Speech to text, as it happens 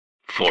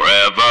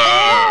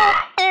Forever.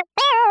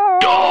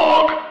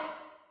 Dog.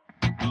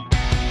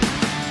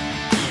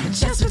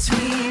 Just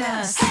between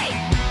us. Hey.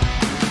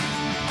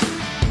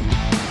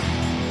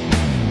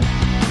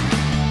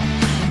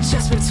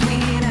 Just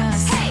between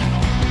us. Hey.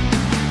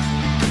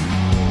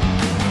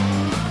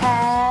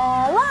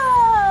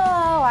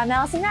 Hello, I'm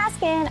Allison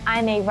Raskin.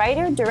 I'm a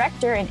writer,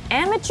 director, and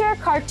amateur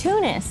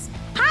cartoonist.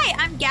 Hi,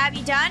 I'm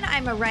Gabby Dunn.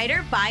 I'm a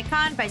writer,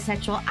 bicon,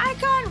 bisexual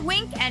icon,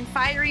 wink, and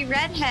fiery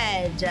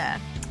redhead.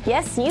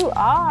 Yes, you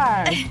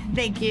are.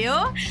 Thank you.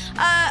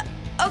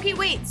 Okay,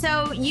 wait.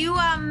 So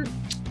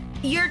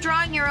you're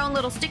drawing your own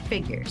little stick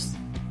figures.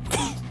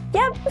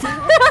 Yep. Okay.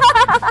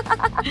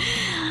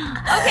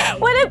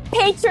 What a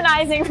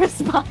patronizing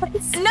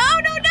response. No.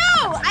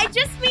 I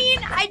just mean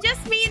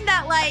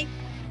that like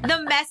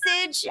the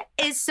message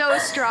is so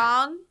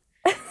strong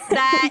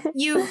that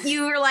you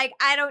were like,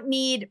 I don't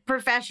need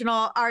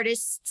professional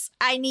artists.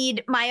 I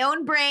need my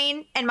own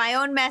brain and my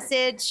own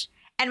message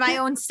and my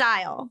own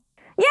style.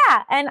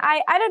 Yeah, and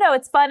I don't know,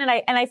 it's fun, and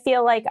I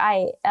feel like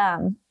I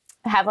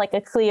have like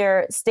a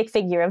clear stick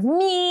figure of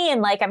me,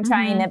 and like I'm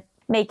trying to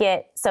make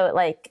it so it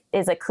like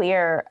is a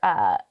clear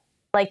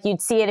like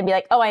you'd see it and be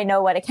like, oh, I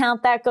know what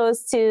account that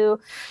goes to.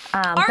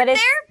 Art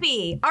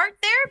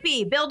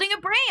therapy, building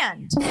a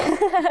brand.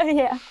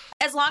 Yeah.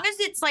 As long as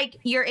it's like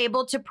you're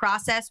able to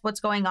process what's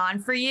going on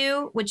for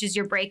you, which is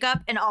your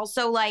breakup, and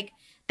also like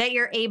that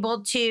you're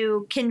able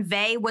to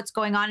convey what's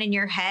going on in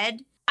your head.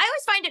 I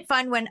always find it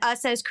fun when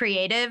us as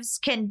creatives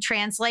can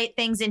translate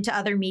things into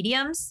other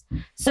mediums.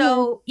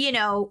 So, you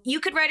know, you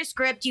could write a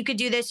script, you could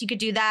do this, you could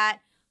do that,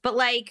 but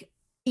like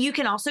you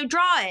can also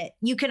draw it.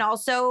 You can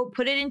also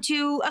put it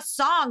into a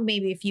song,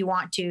 maybe if you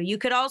want to. You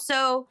could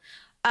also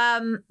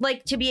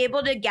like to be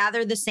able to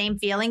gather the same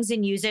feelings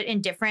and use it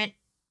in different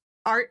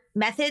art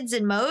methods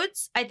and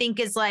modes, I think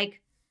is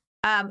like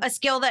a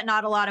skill that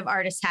not a lot of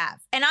artists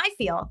have. And I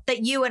feel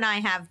that you and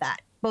I have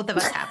that. Both of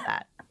us have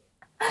that.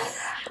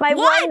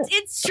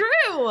 It's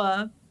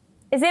true.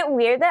 Is it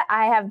weird that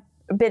I have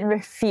been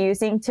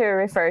refusing to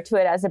refer to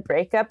it as a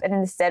breakup and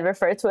instead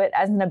refer to it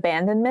as an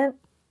abandonment?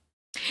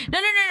 No.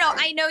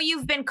 I know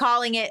you've been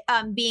calling it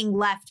being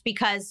left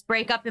because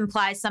breakup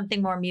implies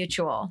something more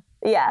mutual.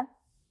 Yeah.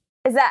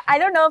 Is that, I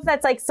don't know if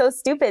that's like so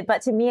stupid,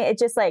 but to me, it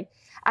just like,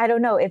 I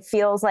don't know. It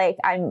feels like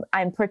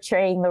I'm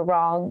portraying the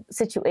wrong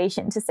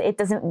situation to say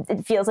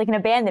it feels like an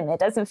abandonment.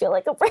 It doesn't feel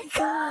like a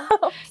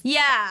breakup.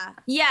 Yeah.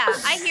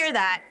 I hear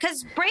that.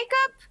 Because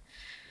breakup,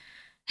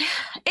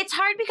 it's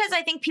hard because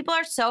I think people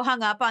are so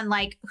hung up on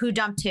like who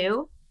dumped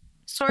who,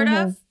 sort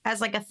of,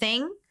 as like a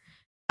thing.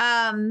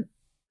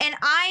 And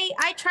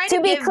I try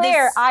to be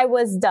clear, I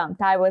was dumped.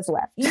 I was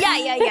left.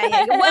 Yeah.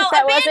 Well,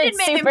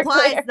 abandonment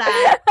implies clear.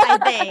 That, I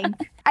think.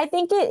 I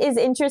think it is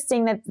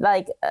interesting that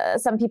like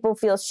some people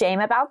feel shame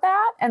about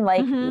that, and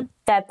like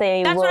that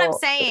they That's will, what I'm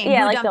saying.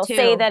 Yeah, like they'll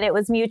say that it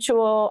was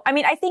mutual. I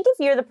mean, I think if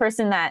you're the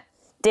person that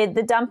did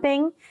the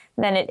dumping,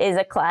 then it is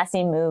a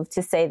classy move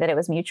to say that it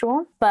was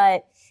mutual.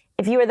 But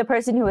if you were the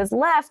person who was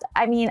left,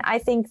 I mean, I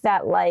think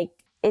that like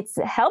it's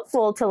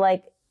helpful to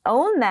like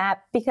own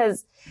that,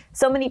 because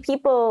so many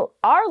people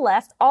are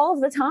left all of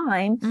the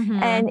time.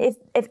 And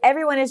if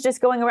everyone is just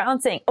going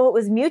around saying, oh, it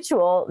was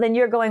mutual, then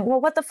you're going,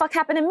 well, what the fuck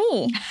happened to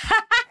me?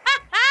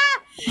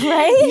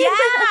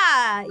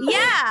 Right?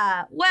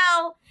 Yeah.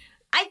 Well,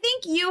 I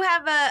think you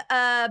have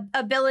a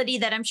ability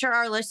that I'm sure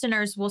our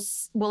listeners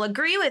will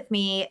agree with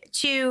me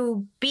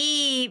to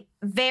be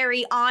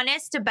very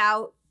honest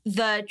about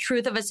the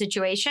truth of a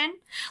situation.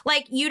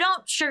 Like you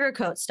don't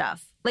sugarcoat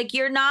stuff. Like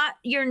you're not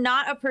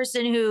a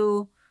person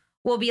who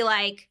will be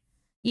like,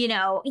 you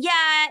know,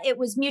 yeah, it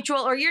was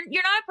mutual, or you're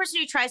not a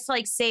person who tries to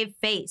like save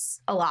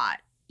face a lot.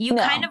 You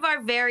kind of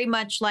are very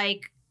much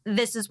like,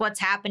 this is what's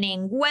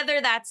happening,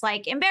 whether that's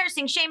like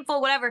embarrassing,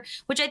 shameful, whatever,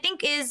 which I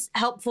think is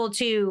helpful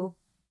to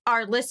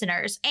our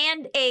listeners.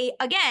 And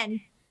again,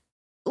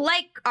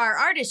 like our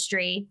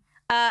artistry,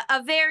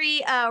 a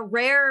very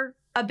rare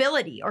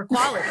ability or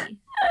quality.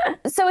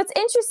 So it's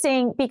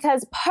interesting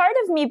because part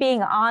of me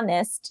being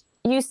honest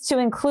used to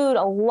include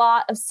a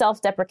lot of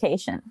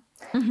self-deprecation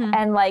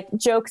and like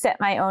jokes at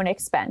my own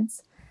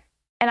expense.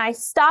 And I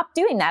stopped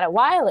doing that a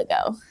while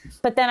ago.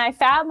 But then I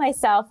found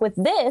myself with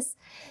this,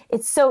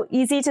 it's so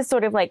easy to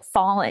sort of like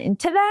fall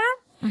into that.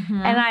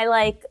 And I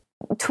like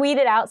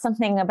tweeted out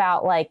something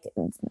about like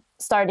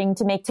starting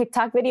to make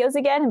TikTok videos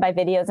again. And by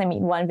videos, I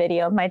mean one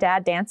video of my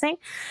dad dancing.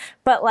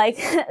 But like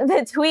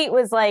the tweet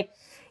was like,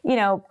 you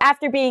know,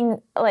 after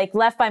being like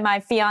left by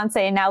my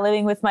fiance and now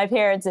living with my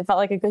parents, it felt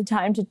like a good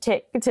time to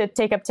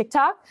take up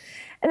TikTok.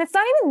 And it's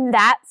not even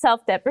that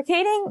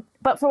self-deprecating,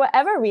 but for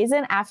whatever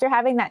reason, after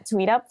having that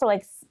tweet up for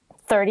like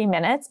 30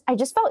 minutes, I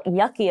just felt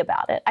yucky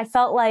about it. I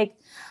felt like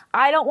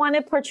I don't want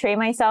to portray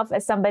myself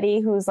as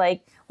somebody who's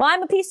like, well,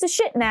 I'm a piece of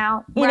shit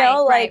now. You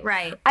know, like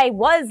I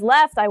was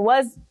left, I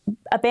was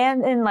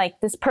abandoned, like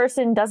this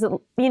person doesn't,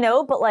 you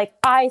know, but like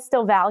I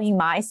still value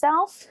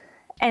myself.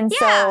 And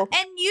so,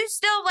 and you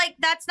still like,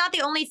 that's not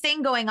the only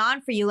thing going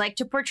on for you. Like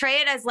to portray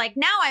it as like,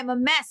 now I'm a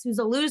mess who's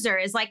a loser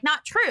is like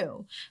not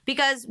true,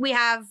 because we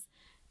have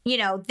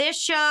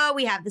this show.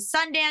 We have the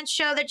Sundance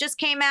show that just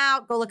came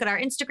out. Go look at our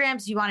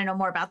Instagrams if you want to know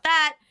more about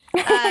that.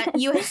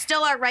 You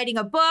still are writing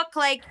a book.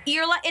 Like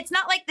it's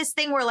not like this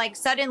thing where like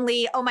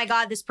suddenly, oh my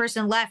God, this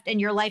person left and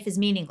your life is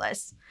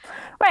meaningless.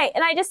 Right.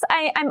 And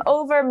I'm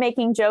over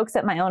making jokes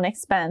at my own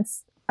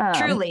expense.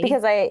 Truly.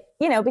 Because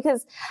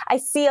because I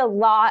see a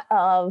lot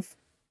of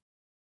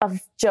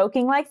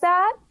joking like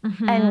that.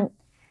 Mm-hmm.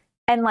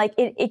 And like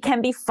it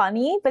can be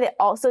funny, but it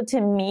also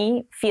to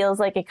me feels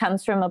like it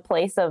comes from a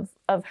place of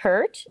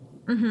hurt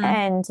Mm-hmm.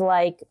 and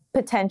like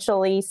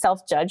potentially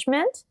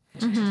self-judgment.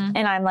 Mm-hmm.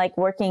 And I'm like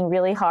working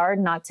really hard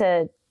not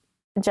to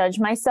judge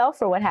myself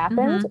for what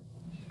happened.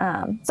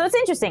 So it's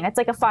interesting. It's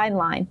like a fine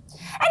line.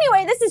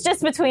 Anyway, this is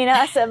Just Between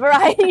Us, a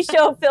variety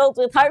show filled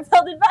with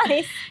heartfelt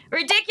advice,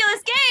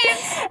 Ridiculous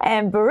games,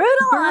 and brutal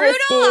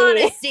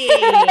honesty.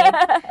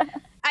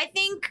 I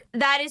think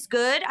that is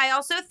good. I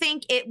also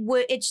think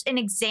it's an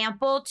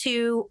example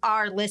to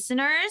our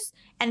listeners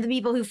and the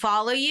people who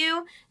follow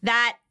you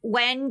that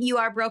when you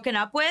are broken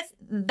up with,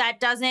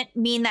 that doesn't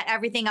mean that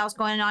everything else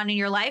going on in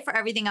your life or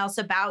everything else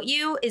about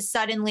you is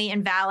suddenly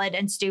invalid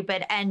and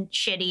stupid and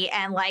shitty.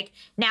 And like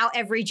now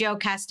every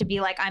joke has to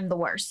be like, I'm the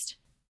worst.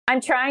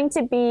 I'm trying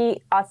to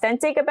be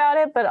authentic about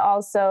it, but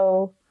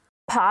also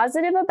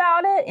positive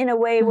about it in a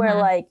way where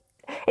like,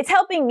 it's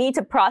helping me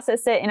to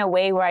process it in a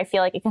way where I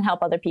feel like it can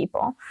help other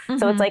people.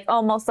 So it's like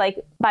almost like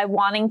by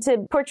wanting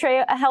to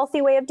portray a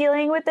healthy way of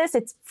dealing with this,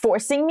 it's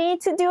forcing me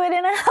to do it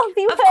in a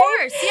healthy way. Of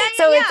course. Yeah.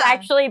 So it's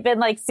actually been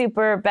like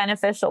super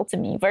beneficial to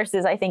me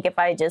versus I think if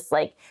I just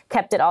like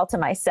kept it all to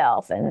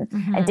myself and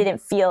didn't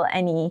feel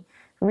any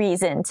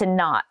reason to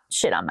not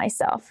shit on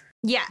myself.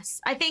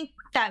 Yes. I think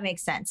that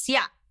makes sense.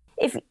 Yeah.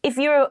 If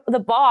you're the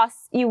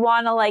boss, you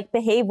want to like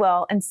behave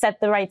well and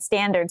set the right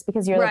standards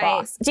because you're the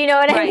boss. Do you know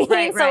what I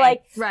mean? So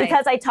like,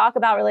 because I talk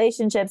about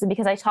relationships and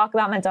because I talk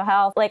about mental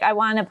health, like I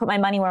want to put my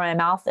money where my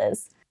mouth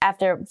is.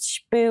 After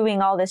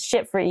spewing all this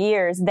shit for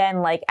years, then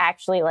like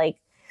actually like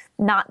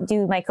not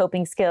do my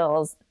coping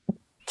skills,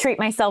 treat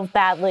myself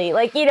badly.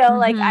 Like,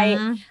 like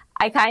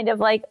I kind of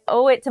like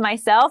owe it to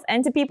myself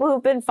and to people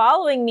who've been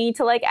following me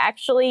to like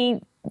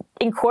actually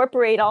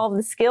incorporate all of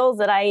the skills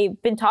that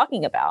I've been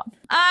talking about.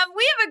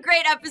 We have a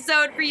great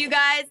episode for you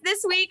guys.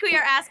 This week, we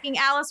are asking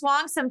Alice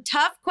Wong some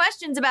tough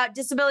questions about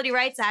disability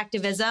rights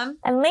activism.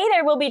 And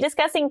later, we'll be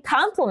discussing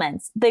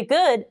compliments, the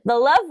good, the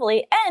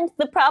lovely, and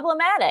the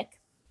problematic.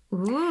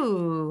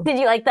 Ooh. Did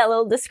you like that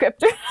little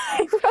descriptor I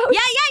wrote?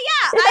 Yeah.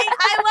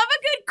 I love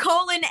a good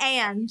colon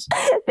and.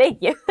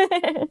 Thank you.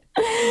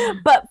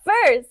 But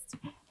first,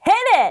 hit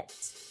it.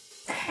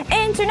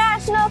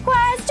 International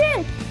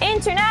question.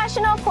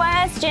 International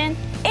question.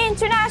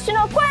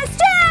 International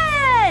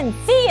question.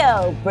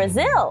 Theo,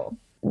 Brazil.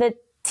 The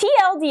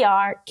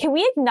TLDR, can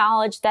we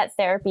acknowledge that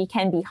therapy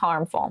can be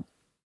harmful?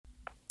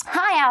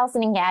 Hi,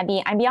 Allison and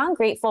Gabby. I'm beyond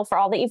grateful for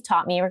all that you've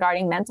taught me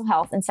regarding mental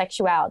health and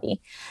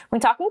sexuality.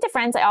 When talking to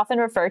friends, I often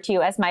refer to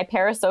you as my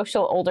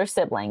parasocial older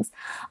siblings.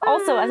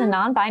 Also, as a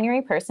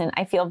non-binary person,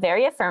 I feel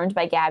very affirmed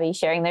by Gabby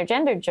sharing their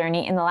gender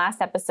journey in the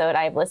last episode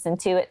I have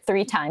listened to it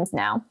 3 times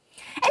now.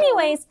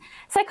 Anyways,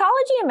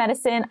 psychology and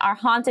medicine are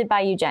haunted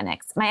by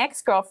eugenics. My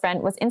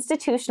ex-girlfriend was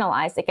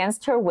institutionalized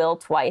against her will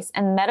twice,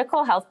 and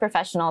medical health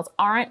professionals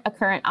aren't a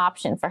current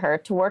option for her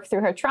to work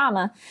through her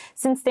trauma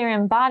since they're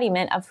an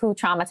embodiment of who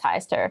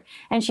traumatized her,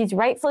 and she's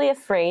rightfully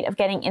afraid of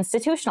getting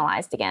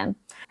institutionalized again.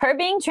 Her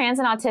being trans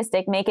and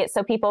autistic make it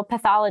so people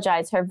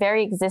pathologize her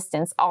very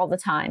existence all the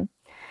time.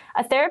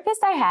 A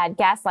therapist I had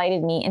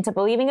gaslighted me into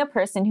believing a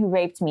person who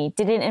raped me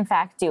didn't in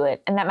fact do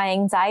it, and that my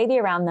anxiety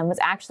around them was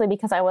actually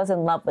because I was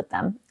in love with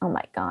them. Oh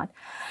my God.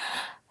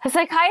 A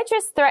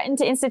psychiatrist threatened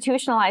to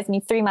institutionalize me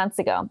 3 months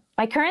ago.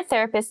 My current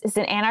therapist is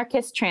an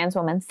anarchist trans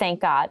woman,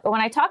 thank God. But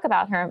when I talk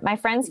about her, my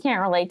friends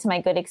can't relate to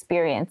my good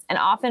experience and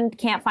often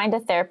can't find a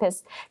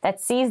therapist that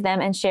sees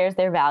them and shares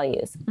their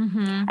values.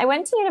 I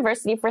went to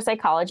university for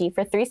psychology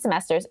for 3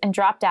 semesters and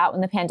dropped out when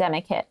the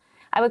pandemic hit.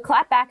 I would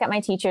clap back at my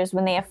teachers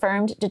when they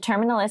affirmed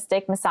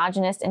deterministic,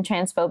 misogynist, and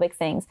transphobic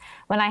things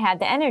when I had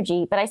the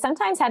energy, but I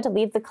sometimes had to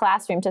leave the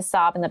classroom to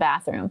sob in the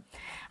bathroom.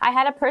 I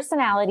had a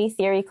personality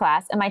theory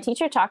class, and my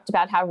teacher talked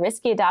about how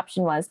risky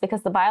adoption was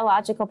because the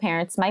biological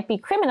parents might be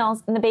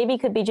criminals and the baby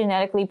could be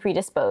genetically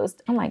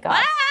predisposed. Oh my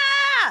God.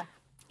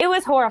 It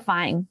was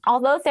horrifying.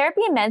 Although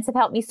therapy and meds have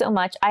helped me so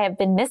much, I have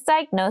been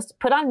misdiagnosed,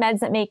 put on meds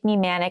that make me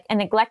manic, and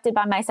neglected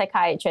by my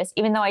psychiatrist,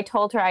 even though I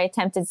told her I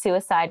attempted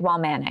suicide while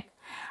manic.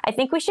 I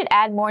think we should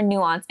add more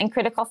nuance and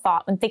critical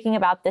thought when thinking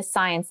about this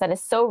science that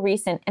is so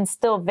recent and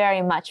still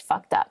very much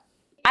fucked up.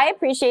 I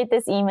appreciate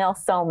this email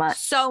so much.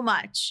 So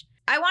much.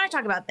 I want to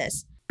talk about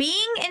this.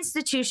 Being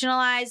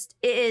institutionalized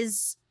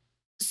is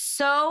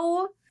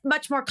so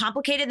much more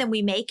complicated than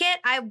we make it.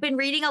 I've been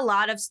reading a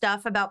lot of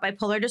stuff about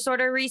bipolar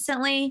disorder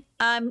recently,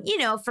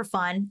 for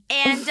fun.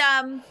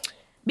 And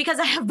because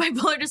I have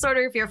bipolar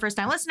disorder, if you're a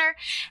first-time listener.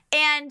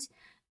 And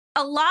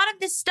a lot of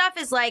this stuff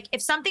is like,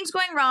 if something's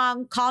going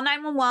wrong, call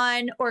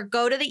 911 or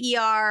go to the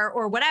ER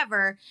or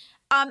whatever.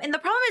 And the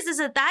problem is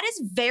that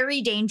is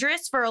very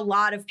dangerous for a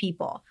lot of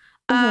people.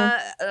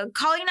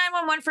 Calling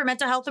 911 for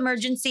mental health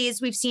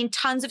emergencies. We've seen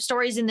tons of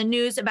stories in the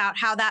news about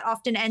how that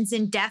often ends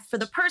in death for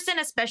the person,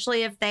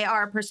 especially if they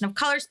are a person of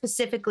color,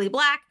 specifically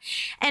Black.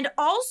 And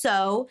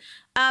also,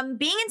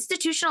 being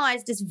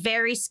institutionalized is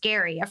very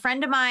scary. A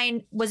friend of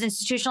mine was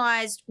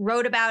institutionalized,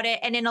 wrote about it.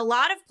 And in a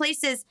lot of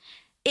places,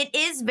 it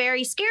is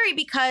very scary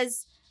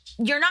because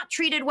you're not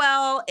treated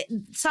well.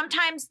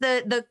 Sometimes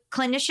the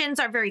clinicians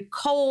are very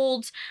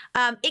cold.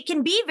 It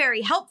can be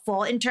very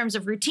helpful in terms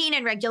of routine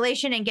and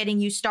regulation and getting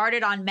you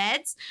started on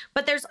meds,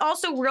 but there's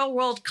also real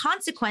world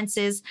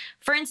consequences.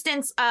 For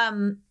instance,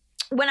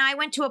 when I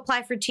went to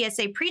apply for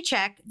TSA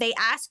PreCheck, they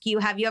ask you,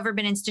 have you ever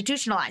been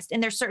institutionalized?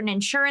 And there's certain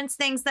insurance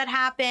things that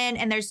happen,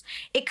 and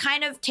it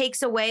kind of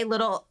takes away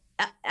little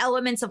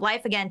elements of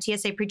life. Again,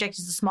 TSA PreCheck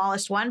is the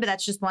smallest one, but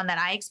that's just one that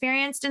I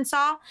experienced and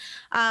saw.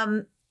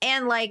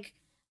 And like,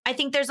 I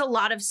think there's a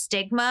lot of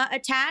stigma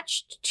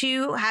attached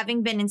to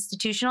having been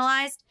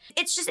institutionalized.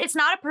 It's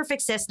not a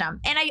perfect system.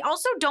 And I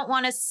also don't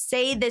want to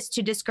say this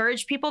to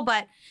discourage people,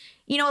 but,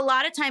 you know, a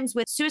lot of times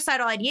with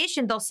suicidal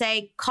ideation, they'll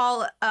say,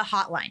 call a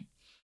hotline.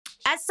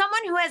 As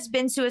someone who has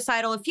been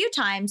suicidal a few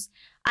times,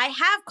 I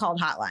have called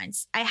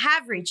hotlines. I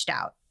have reached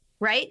out,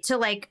 right? To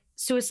like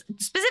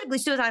specifically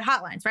suicide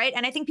hotlines, right?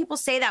 And I think people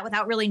say that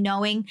without really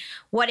knowing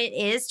what it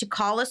is to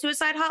call a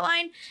suicide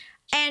hotline.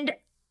 And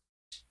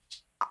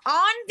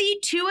on the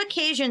 2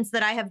 occasions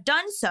that I have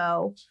done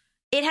so,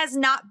 it has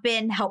not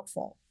been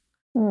helpful.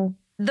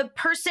 The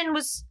person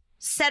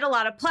said a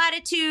lot of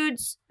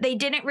platitudes. They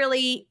didn't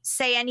really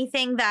say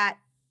anything that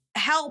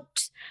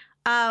helped.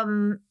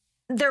 It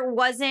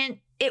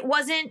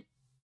wasn't,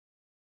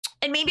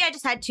 and maybe I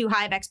just had too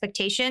high of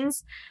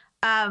expectations.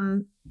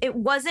 It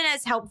wasn't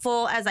as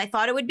helpful as I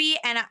thought it would be.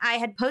 And I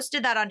had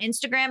posted that on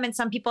Instagram, and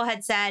some people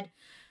had said,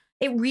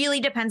 it really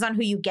depends on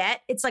who you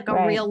get. It's like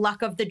a real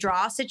luck of the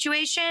draw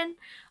situation.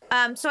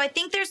 So I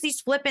think there's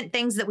these flippant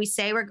things that we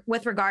say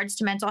with regards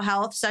to mental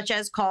health, such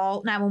as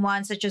call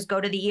 911, such as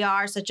go to the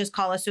ER, such as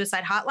call a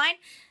suicide hotline,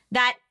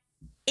 that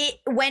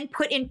when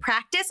put in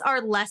practice,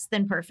 are less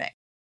than perfect.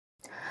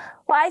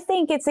 Well, I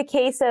think it's a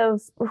case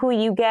of who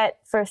you get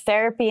for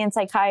therapy and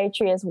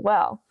psychiatry as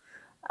well.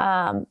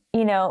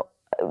 You know,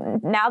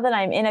 now that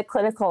I'm in a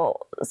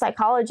clinical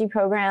psychology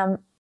program,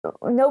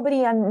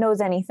 nobody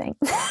knows anything.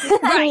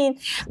 I mean,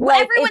 well,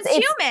 like, everyone's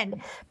human.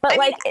 But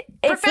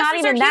it's not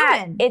even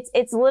that. Human.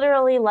 It's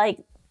literally like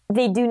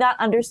they do not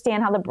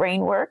understand how the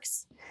brain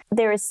works.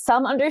 There is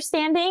some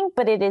understanding,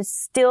 but it is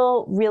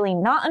still really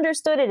not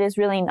understood. It is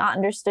really not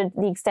understood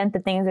to the extent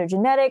that things are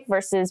genetic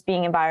versus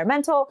being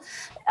environmental.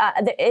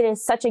 It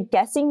is such a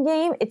guessing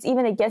game. It's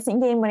even a guessing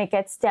game when it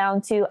gets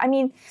down to, I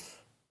mean,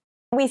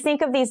 we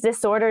think of these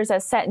disorders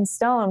as set in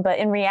stone, but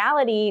in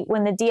reality,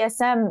 when the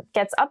DSM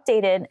gets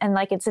updated and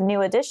like it's a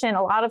new edition,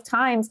 a lot of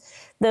times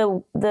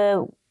the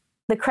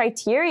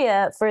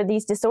criteria for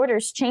these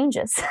disorders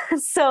changes.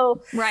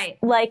 So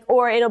like,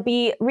 or it'll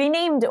be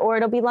renamed, or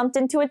it'll be lumped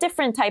into a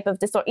different type of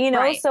disorder, you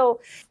know? So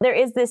there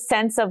is this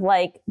sense of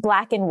like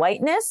black and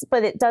whiteness,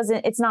 but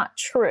it's not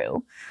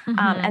true.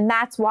 And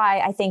that's why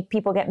I think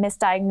people get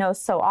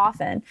misdiagnosed so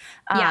often,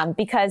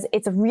 because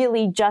it's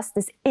really just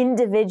this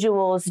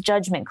individual's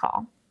judgment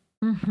call.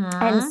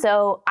 And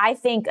so I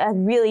think a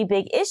really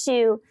big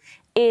issue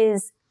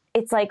is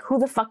it's like, who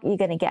the fuck are you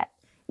going to get,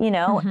 you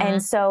know?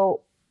 And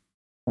so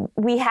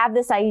we have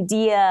this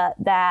idea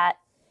that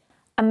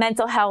a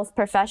mental health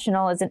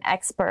professional is an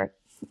expert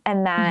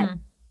and that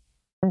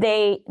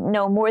they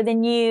know more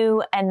than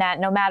you and that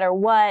no matter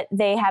what,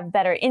 they have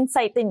better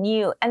insight than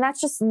you. And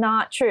that's just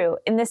not true.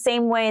 In the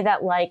same way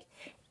that like,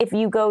 if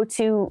you go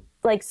to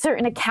like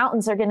certain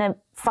accountants are going to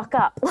fuck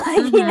up,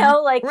 like, you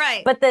know, like,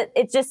 but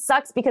it just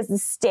sucks because the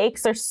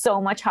stakes are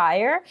so much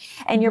higher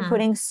and you're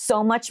putting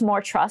so much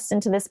more trust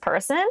into this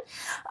person.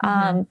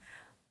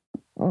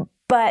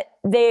 But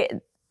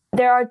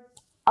there are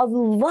a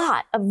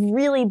lot of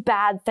really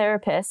bad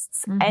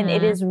therapists and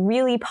it is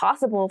really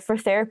possible for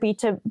therapy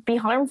to be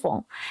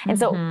harmful. And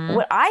so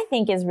what I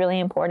think is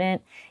really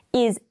important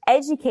is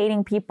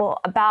educating people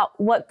about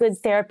what good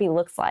therapy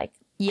looks like.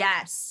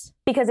 Yes.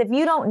 Because if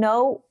you don't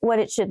know what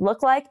it should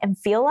look like and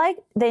feel like,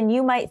 then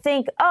you might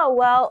think, oh,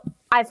 well,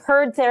 I've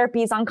heard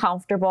therapy is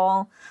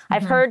uncomfortable.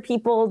 I've heard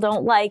people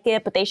don't like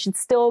it, but they should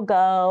still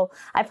go.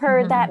 I've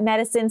heard that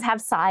medicines have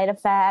side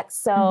effects,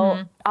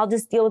 so I'll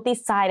just deal with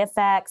these side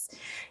effects.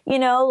 You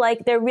know,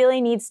 like there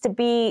really needs to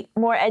be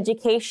more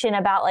education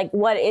about like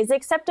what is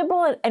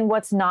acceptable and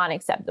what's not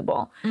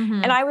acceptable.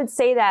 And I would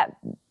say that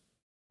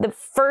the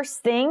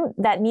first thing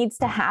that needs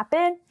to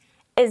happen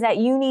is that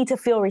you need to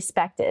feel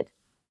respected.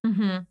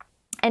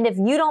 And if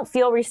you don't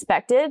feel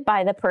respected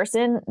by the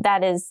person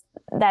that is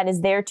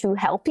there to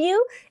help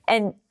you,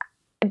 and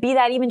be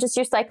that even just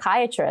your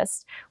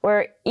psychiatrist,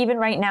 where even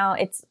right now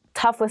it's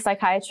tough with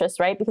psychiatrists,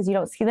 right? Because you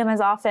don't see them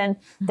as often.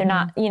 They're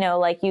not, you know,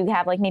 like you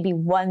have like maybe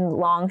one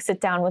long sit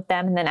down with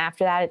them. And then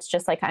after that, it's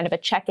just like kind of a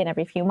check-in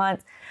every few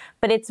months.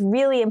 But it's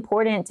really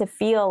important to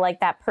feel like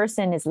that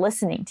person is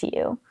listening to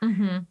you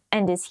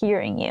and is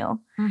hearing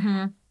you.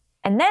 And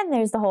then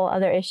there's the whole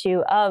other issue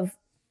of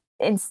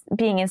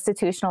being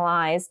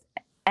institutionalized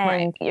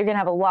and you're going to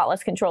have a lot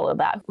less control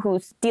about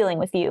who's dealing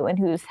with you and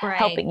who's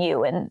helping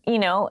you. And,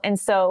 and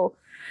so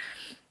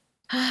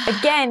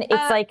again,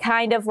 it's like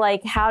kind of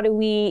like, how do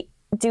we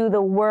do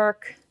the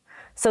work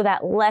so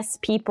that less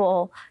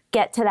people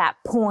get to that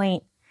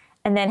point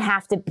and then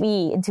have to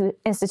be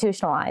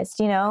institutionalized,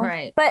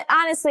 Right. But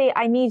honestly,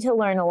 I need to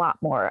learn a lot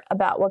more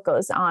about what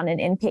goes on in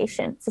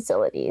inpatient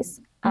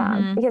facilities.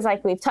 Because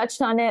like we've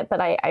touched on it,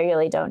 but I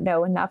really don't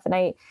know enough. And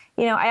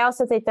I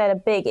also think that a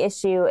big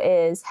issue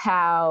is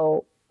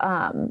how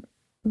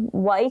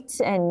white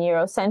and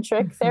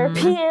Eurocentric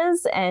therapy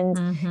is, and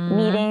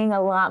meeting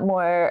a lot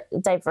more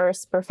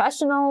diverse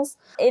professionals.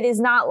 It is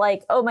not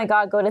like, oh my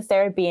God, go to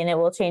therapy and it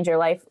will change your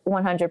life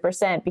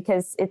 100%,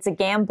 because it's a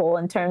gamble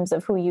in terms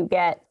of who you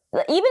get.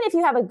 Even if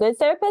you have a good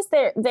therapist,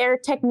 their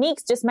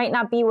techniques just might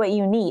not be what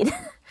you need.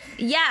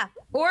 Yeah.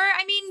 Or,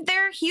 I mean,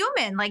 they're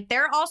human. Like,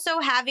 they're also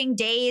having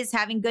days,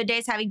 having good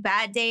days, having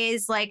bad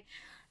days. Like,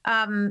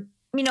 my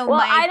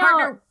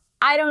partner.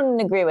 I don't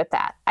agree with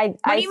that. What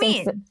do you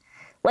mean?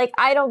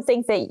 I don't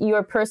think that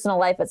your personal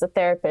life as a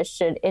therapist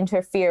should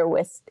interfere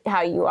with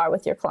how you are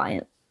with your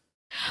client.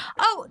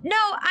 Oh, no,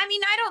 I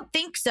mean, I don't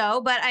think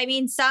so. But I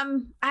mean,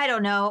 I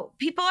don't know.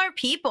 People are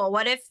people.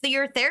 What if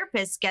your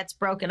therapist gets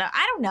broken up?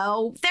 I don't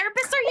know.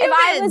 Therapists are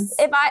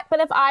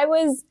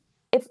humans.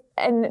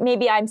 And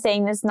maybe I'm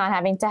saying this not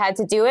having had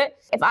to do it.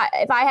 If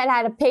I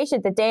had a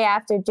patient the day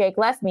after Jake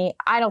left me,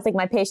 I don't think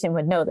my patient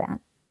would know that.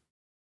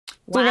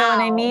 Do you know what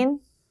I mean?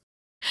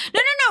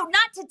 No,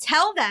 not to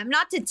tell them.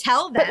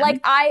 But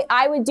like,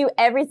 I would do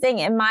everything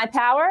in my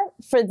power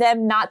for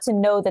them not to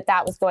know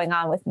that was going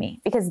on with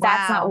me, because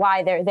that's not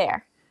why they're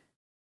there.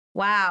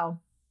 Wow.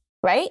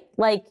 Right?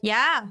 Like,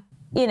 yeah.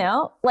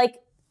 Like,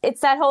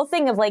 it's that whole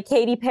thing of like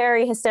Katy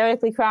Perry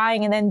hysterically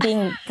crying and then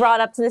being brought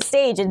up to the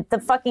stage, and the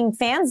fucking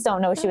fans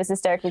don't know she was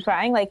hysterically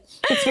crying. Like,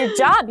 it's your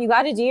job. You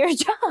got to do your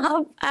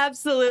job.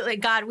 Absolutely.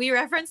 God, we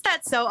reference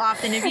that so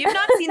often. If you've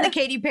not seen the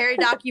Katy Perry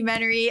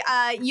documentary,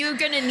 you're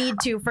going to need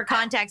to for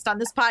context on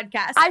this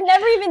podcast. I've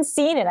never even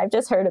seen it. I've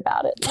just heard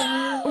about it.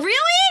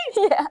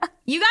 Really? Yeah.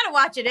 You got to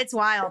watch it. It's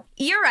wild.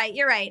 You're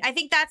right. I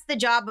think that's the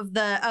job of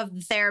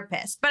the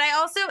therapist. But I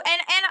also,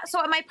 and so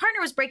my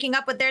partner was breaking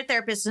up with their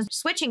therapist and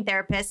switching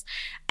therapists,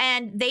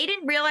 and they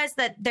didn't realize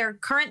that their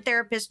current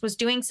therapist was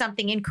doing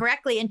something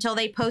incorrectly until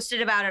they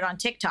posted about it on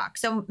TikTok.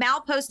 So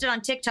Mal posted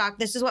on TikTok,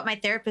 "This is what my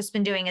therapist's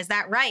been doing. Is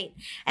that right?"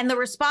 And the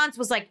response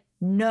was like,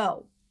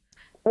 "No."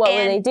 What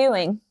were they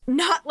doing?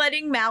 Not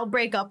letting Mal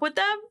break up with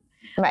them.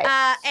 Right.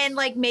 And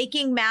like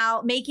making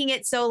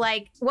it so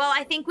like, well,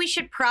 I think we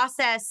should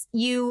process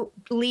you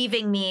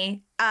leaving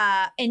me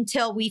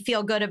until we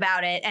feel good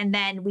about it, and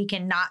then we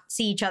can not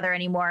see each other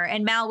anymore.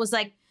 And Mal was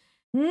like,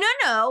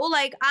 no,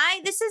 like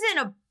this isn't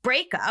a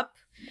breakup.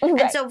 Right.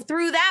 And so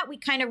through that, we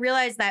kind of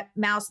realized that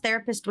Mal's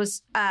therapist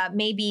was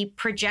maybe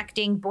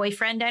projecting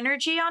boyfriend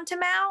energy onto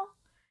Mal.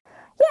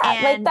 Yeah,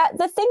 and like that.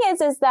 The thing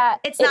is that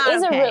it's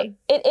not okay.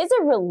 It is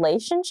a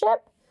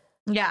relationship.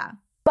 Yeah.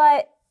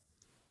 But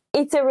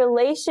it's a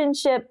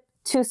relationship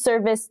to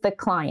service the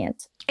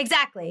client.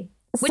 Exactly.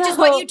 Which is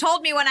what you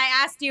told me when I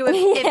asked you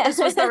if this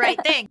was the right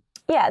thing.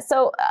 Yeah.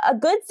 So a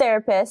good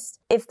therapist,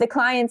 if the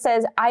client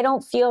says, I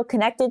don't feel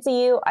connected to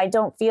you, I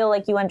don't feel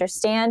like you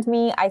understand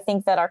me, I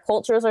think that our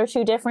cultures are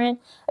too different,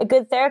 a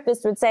good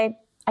therapist would say,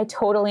 I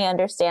totally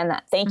understand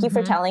that. Thank you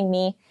for telling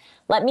me.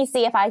 Let me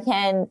see if I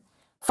can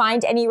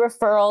find any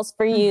referrals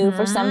for you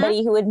for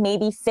somebody who would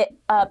maybe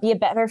be a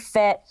better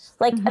fit.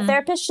 Like a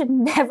therapist should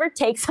never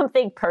take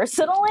something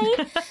personally.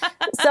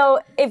 So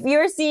if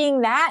you're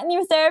seeing that in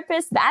your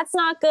therapist, that's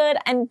not good.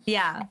 And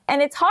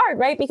and it's hard,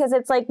 right? Because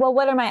it's like, well,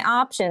 what are my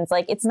options?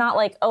 Like, it's not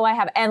like, oh, I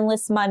have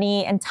endless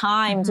money and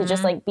time to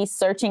just like be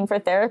searching for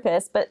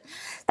therapists. But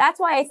that's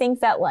why I think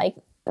that like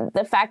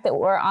the fact that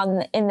we're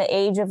in the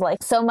age of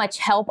like so much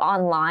help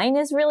online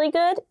is really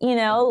good,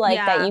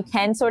 that you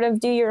can sort of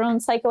do your own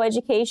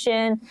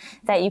psychoeducation,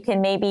 that you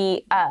can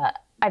maybe,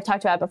 I've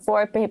talked about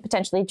before,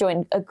 potentially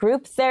join a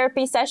group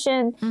therapy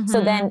session. So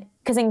then,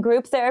 because in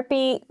group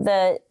therapy,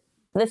 the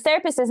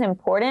therapist is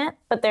important,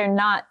 but they're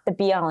not the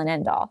be all and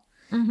end all.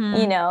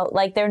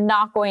 Like they're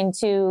not going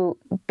to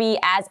be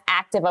as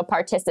active a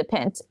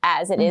participant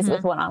as it is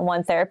with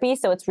one-on-one therapy.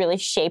 So it's really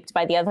shaped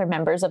by the other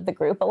members of the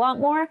group a lot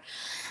more.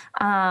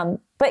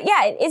 But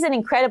yeah, it is an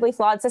incredibly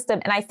flawed system.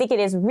 And I think it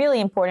is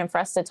really important for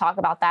us to talk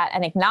about that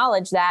and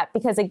acknowledge that,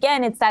 because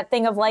again, it's that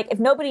thing of like, if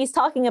nobody's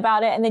talking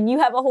about it and then you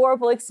have a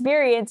horrible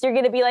experience, you're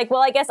going to be like,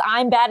 well, I guess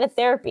I'm bad at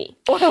therapy.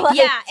 Or like,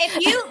 yeah.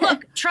 If you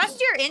trust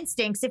your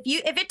instincts. If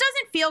it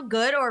doesn't feel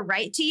good or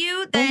right to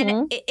you,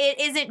 then it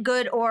isn't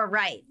good or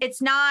right.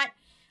 It's not,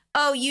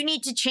 oh, you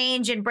need to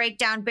change and break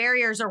down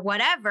barriers or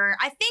whatever.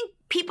 I think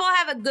people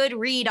have a good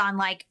read on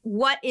like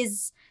what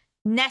is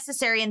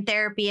necessary in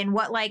therapy and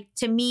what like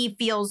to me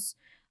feels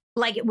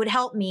like it would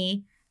help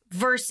me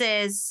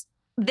versus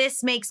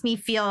this makes me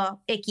feel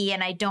icky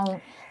and I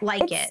don't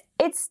like it.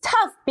 It's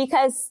tough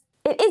because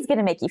it is going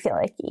to make you feel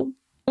icky.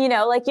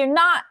 Like you're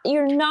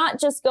not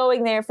just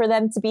going there for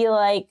them to be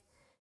like,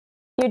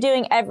 You're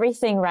doing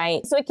everything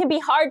right. So it can be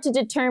hard to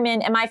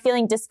determine, am I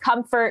feeling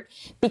discomfort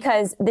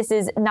because this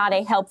is not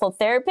a helpful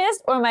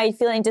therapist, or am I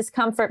feeling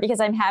discomfort because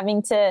I'm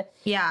having to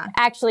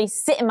actually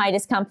sit in my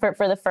discomfort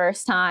for the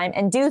first time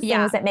and do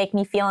things that make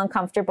me feel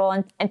uncomfortable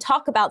and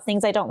talk about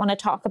things I don't want to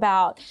talk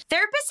about.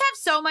 Therapists have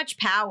so much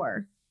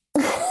power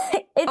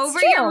over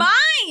true. your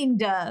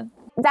mind.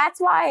 That's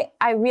why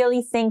I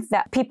really think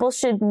that people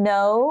should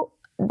know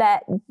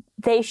that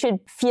they should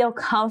feel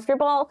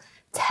comfortable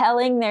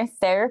telling their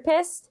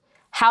therapist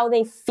how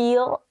they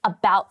feel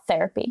about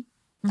therapy.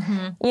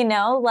 You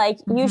know, like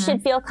you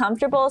should feel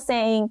comfortable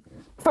saying,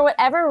 for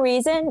whatever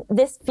reason,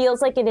 this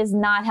feels like it is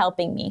not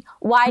helping me.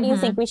 Why do you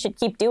think we should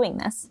keep doing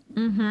this?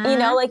 You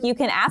know, like you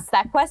can ask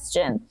that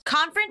question.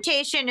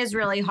 Confrontation is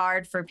really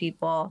hard for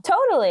people.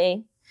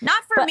 Totally.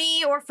 Not for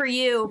me or for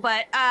you,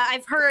 but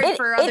I've heard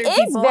for other people.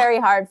 It is very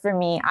hard for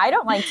me. I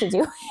don't like to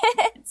do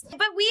it.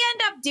 But we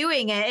end up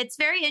doing it. It's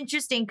very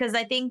interesting because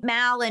I think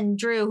Mal and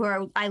Drew,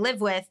 who I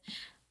live with,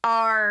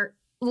 are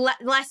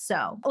less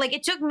so. Like,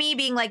 it took me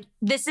being like,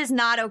 this is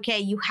not okay.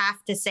 You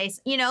have to say,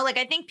 you know, like,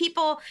 I think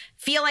people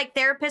feel like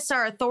therapists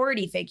are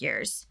authority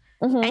figures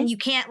and you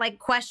can't like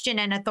question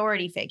an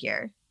authority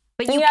figure,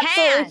 but you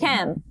absolutely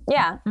can.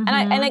 Yeah.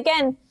 And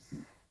again,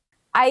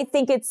 I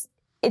think it's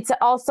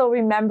also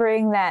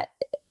remembering that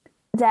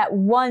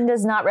one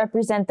does not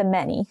represent the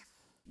many.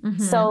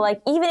 So like,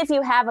 even if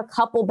you have a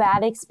couple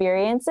bad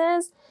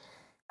experiences,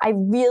 I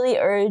really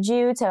urge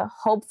you to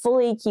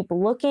hopefully keep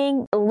look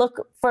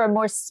for a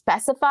more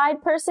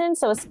specified person.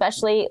 So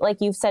especially,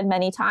 like you've said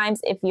many times,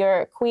 if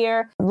you're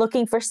queer,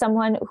 looking for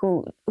someone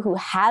who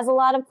has a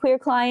lot of queer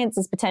clients,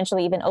 is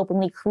potentially even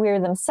openly queer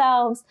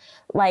themselves,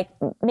 like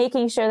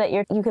making sure that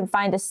you can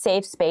find a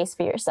safe space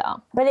for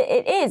yourself. But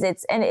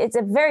it's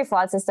a very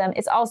flawed system.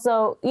 It's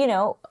also, you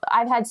know,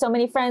 I've had so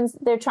many friends,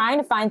 they're trying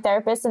to find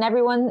therapists and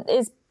everyone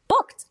is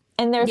booked.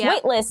 And there's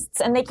wait lists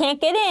and they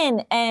can't get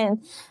in. And,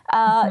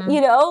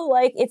 you know,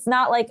 like, it's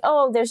not like,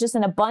 oh, there's just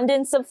an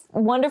abundance of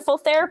wonderful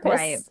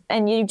therapists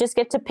and you just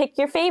get to pick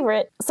your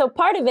favorite. So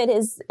part of it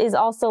is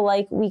also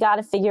like, we got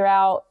to figure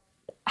out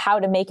how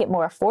to make it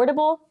more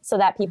affordable so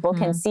that people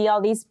can see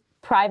all these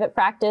private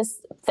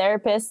practice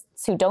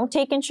therapists who don't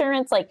take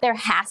insurance. Like, there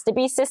has to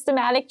be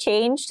systematic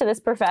change to this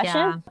profession.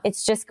 Yeah.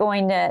 It's just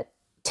going to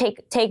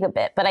take a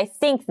bit. But I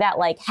think that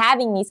like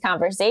having these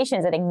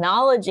conversations and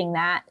acknowledging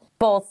that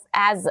both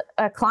as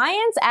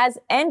clients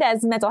and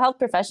as mental health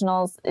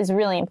professionals is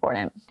really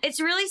important. It's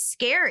really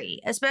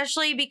scary,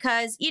 especially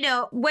because, you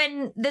know,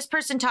 when this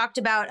person talked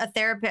about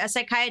a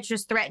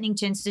psychiatrist threatening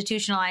to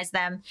institutionalize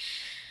them,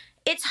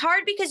 it's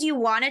hard because you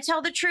want to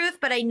tell the truth.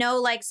 But I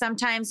know, like,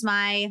 sometimes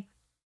my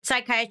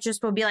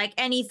psychiatrist will be like,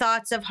 any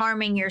thoughts of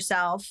harming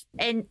yourself?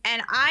 And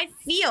I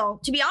feel,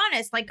 to be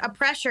honest, like a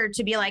pressure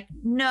to be like,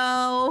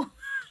 no,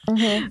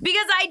 because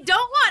I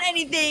don't want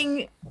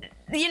anything.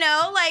 You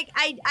know, like,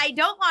 I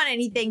don't want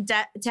anything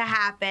to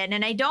happen.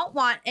 And I don't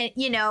want,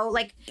 you know,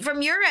 like,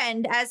 from your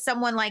end as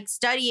someone like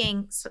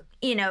studying,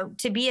 you know,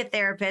 to be a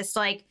therapist,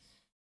 like,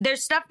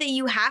 there's stuff that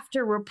you have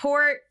to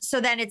report.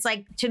 So then it's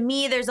like, to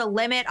me, there's a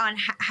limit on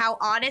how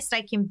honest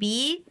I can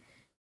be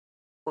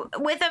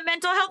with a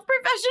mental health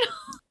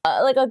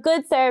professional. Like, a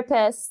good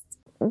therapist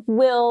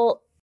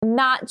will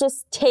not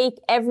just take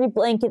every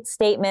blanket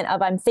statement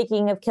of I'm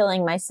thinking of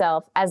killing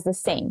myself as the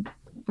same.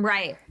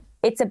 Right.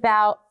 It's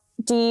about,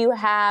 do you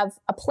have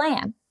a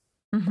plan?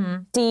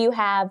 Do you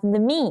have the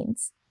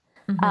means?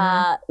 Do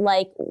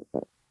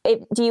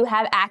you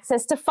have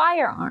access to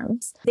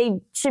firearms? They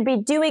should be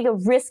doing a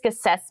risk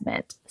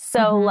assessment.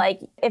 So like,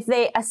 if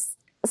they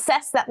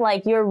assess that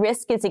like your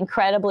risk is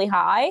incredibly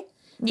high,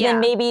 then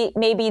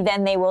maybe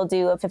then they will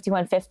do a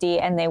 5150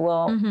 and they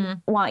will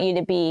want you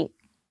to be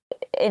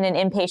in an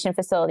inpatient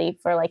facility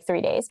for like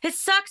 3 days. It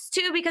sucks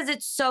too because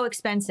it's so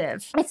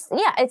expensive.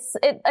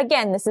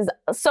 Again, this is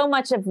so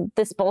much of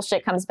this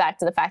bullshit comes back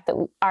to the fact that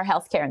our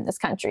healthcare in this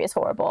country is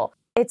horrible.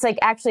 It's like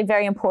actually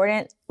very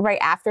important right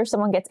after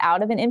someone gets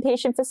out of an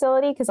inpatient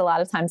facility, because a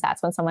lot of times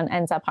that's when someone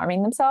ends up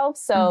harming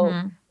themselves. So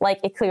like,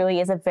 it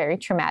clearly is a very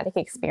traumatic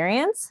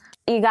experience.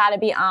 You got to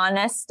be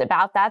honest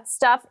about that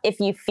stuff if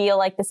you feel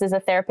like this is a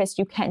therapist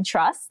you can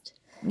trust.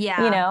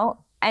 Yeah. You know?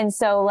 And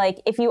so, like,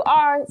 if you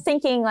are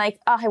thinking, like,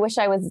 oh, I wish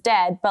I was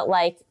dead, but,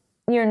 like,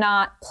 you're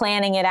not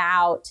planning it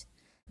out.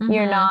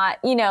 You're not,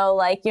 you know,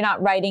 like, you're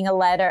not writing a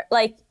letter,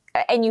 like,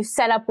 and you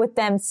set up with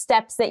them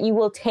steps that you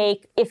will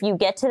take if you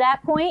get to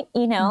that point,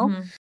 you know,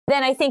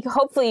 then I think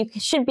hopefully you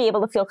should be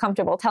able to feel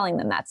comfortable telling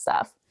them that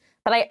stuff.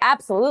 But I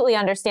absolutely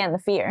understand the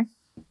fear.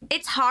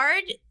 It's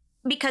hard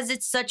because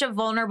it's such a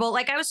vulnerable,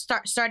 like I was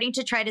starting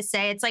to try to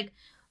say, it's like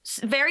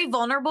very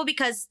vulnerable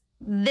because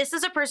this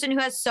is a person who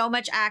has so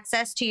much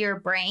access to your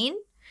brain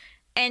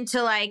and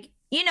to, like,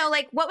 you know,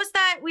 like, what was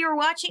that we were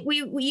watching?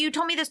 You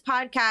told me this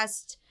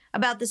podcast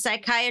about the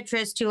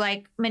psychiatrist who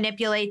like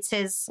manipulates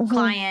his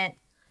client.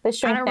 The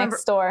shrink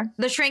next door.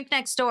 The shrink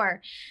next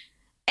door.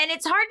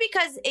 it's hard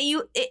because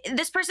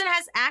this person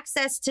has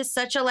access to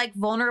such a like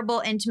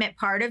vulnerable, intimate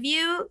part of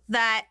you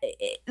that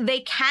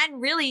they can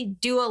really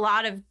do a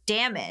lot of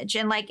damage,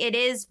 and like it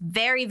is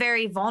very,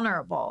 very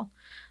vulnerable.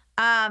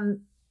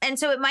 And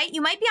so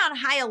you might be on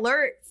high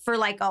alert for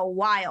like a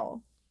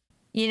while,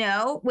 you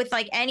know, with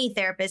like any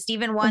therapist,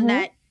 even one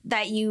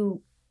that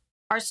you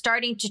are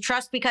starting to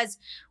trust, because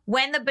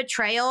when the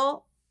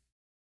betrayal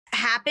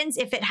happens,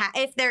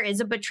 if there is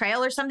a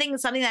betrayal or something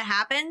that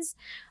happens,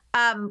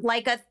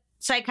 like a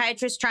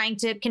psychiatrist trying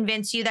to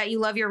convince you that you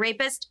love your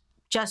rapist,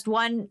 just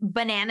one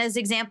bananas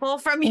example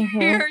from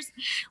your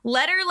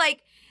letter,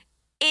 like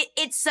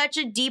it's such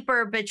a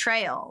deeper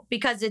betrayal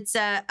because it's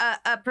a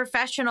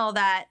professional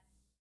that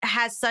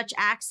has such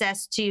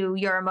access to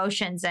your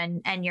emotions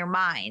and your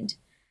mind.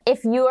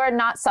 If you are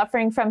not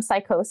suffering from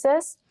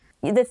psychosis,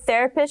 the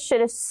therapist should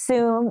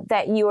assume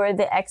that you are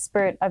the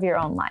expert of your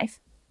own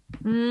life.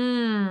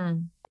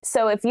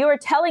 So if you are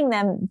telling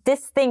them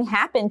this thing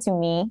happened to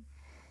me,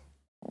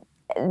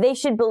 they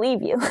should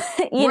believe you.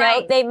 You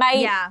know, they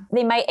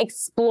might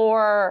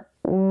explore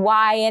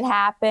why it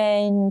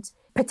happened,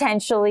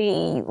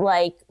 potentially,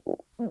 like,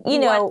 you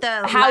know, what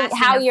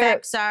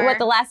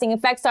the lasting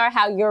effects are,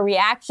 how your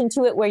reaction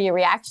to it, where your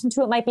reaction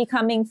to it might be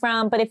coming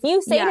from. But if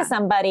you say to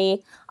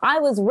somebody, I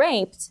was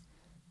raped,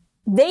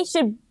 they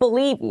should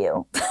believe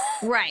you.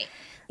 Right.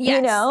 Yes.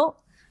 You know?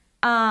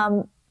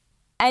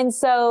 And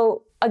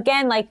so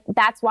again, like,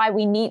 that's why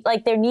we need,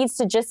 like, there needs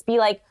to just be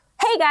like,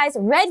 hey guys,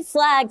 red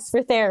flags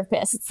for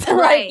therapists.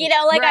 Like, you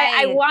know, like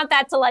I want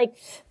that to like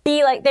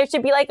be like, there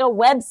should be like a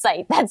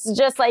website that's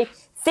just like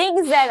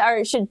things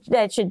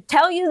that should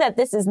tell you that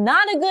this is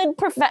not a good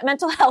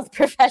mental health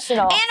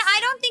professional. And I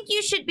don't think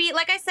you should be,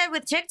 like I said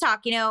with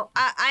TikTok, you know,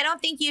 I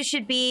don't think you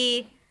should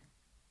be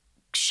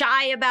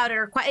shy about it,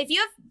 or if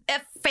you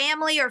have a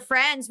family or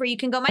friends where you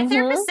can go, my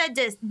therapist said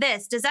this,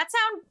 does that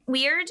sound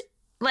weird?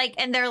 Like,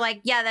 and they're like,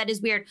 yeah, that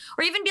is weird.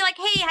 Or even be like,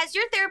 hey, has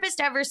your therapist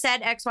ever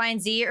said X, Y,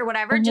 and Z or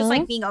whatever? Just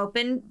like being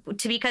open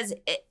to, because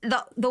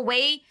the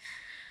way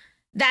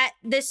that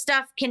this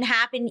stuff can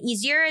happen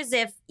easier is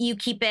if you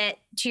keep it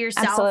to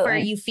yourself or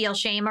you feel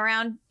shame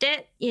around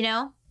it, you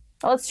know?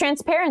 Well, it's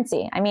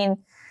transparency. I mean,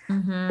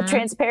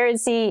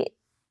 transparency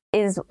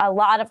is a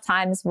lot of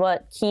times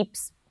what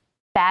keeps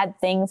bad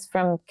things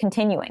from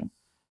continuing.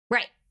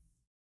 Right.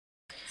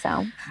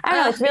 So I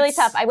don't know. It's really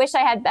tough. I wish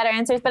I had better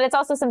answers, but it's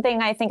also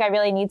something I think I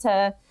really need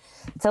to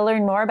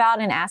learn more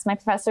about and ask my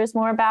professors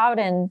more about,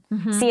 and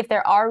see if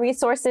there are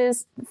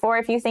resources for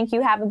if you think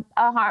you have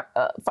a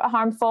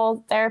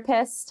harmful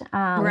therapist.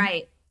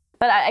 Right.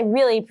 But I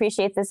really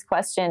appreciate this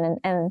question,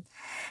 and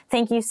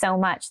thank you so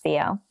much,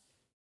 Theo.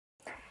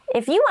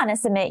 If you want to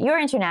submit your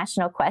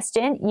international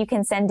question, you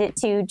can send it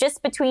to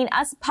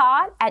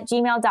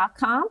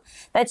justbetweenuspod@gmail.com.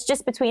 That's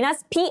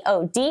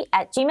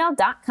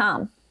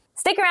justbetweenuspod@gmail.com.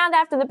 Stick around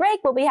after the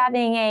break. We'll be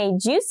having a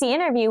juicy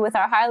interview with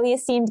our highly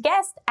esteemed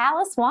guest,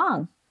 Alice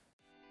Wong.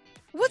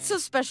 What's so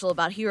special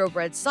about Hero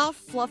Bread's soft,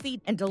 fluffy,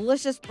 and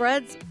delicious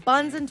breads,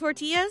 buns, and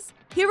tortillas?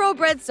 Hero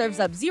Bread serves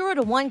up 0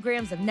 to 1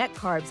 grams of net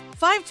carbs,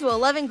 5 to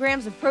 11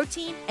 grams of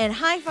protein, and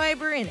high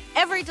fiber in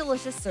every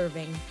delicious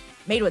serving.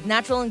 Made with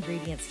natural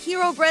ingredients,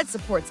 Hero Bread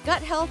supports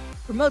gut health,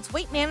 promotes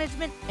weight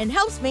management, and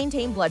helps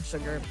maintain blood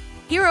sugar.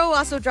 Hero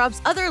also drops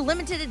other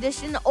limited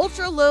edition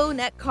ultra-low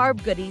net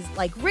carb goodies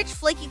like rich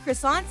flaky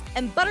croissants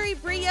and buttery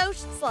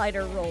brioche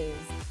slider rolls.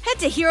 Head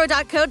to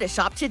hero.co to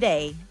shop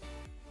today.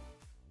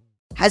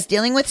 Has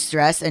dealing with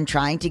stress and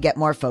trying to get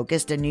more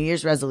focused a New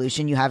Year's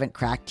resolution you haven't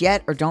cracked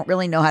yet or don't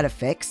really know how to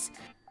fix?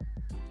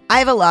 I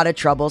have a lot of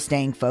trouble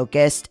staying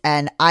focused,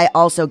 and I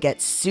also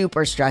get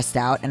super stressed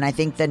out, and I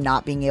think that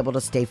not being able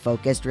to stay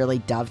focused really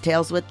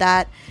dovetails with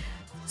that.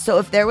 So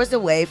if there was a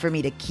way for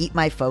me to keep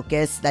my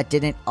focus that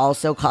didn't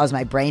also cause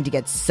my brain to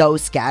get so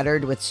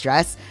scattered with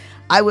stress,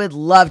 I would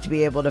love to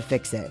be able to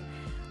fix it.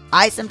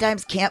 I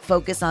sometimes can't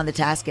focus on the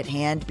task at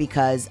hand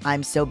because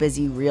I'm so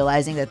busy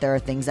realizing that there are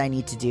things I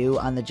need to do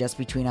on the Just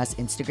Between Us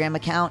Instagram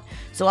account.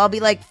 So I'll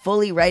be like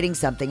fully writing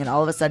something, and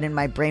all of a sudden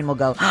my brain will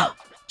go,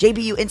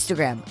 JBU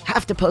Instagram,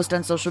 have to post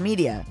on social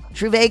media.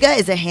 Truvaga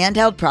is a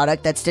handheld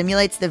product that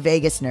stimulates the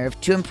vagus nerve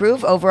to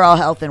improve overall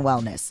health and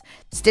wellness.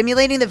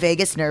 Stimulating the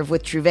vagus nerve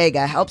with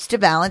Truvaga helps to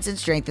balance and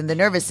strengthen the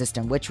nervous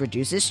system, which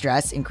reduces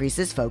stress,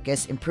 increases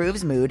focus,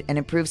 improves mood, and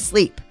improves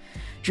sleep.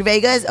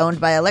 Truvaga is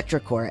owned by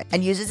electroCore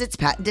and uses its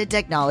patented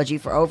technology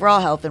for overall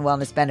health and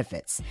wellness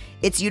benefits.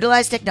 Its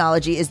utilized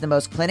technology is the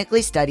most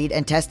clinically studied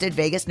and tested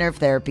vagus nerve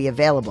therapy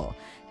available.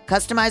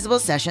 Customizable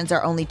sessions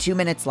are only 2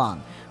 minutes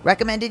long.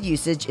 Recommended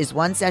usage is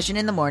 1 session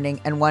in the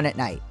morning and 1 at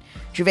night.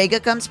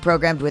 Truvaga comes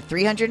programmed with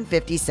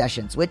 350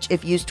 sessions, which,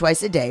 if used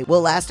twice a day,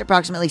 will last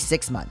approximately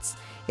 6 months.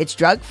 It's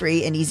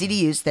drug-free and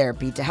easy-to-use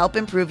therapy to help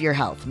improve your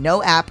health.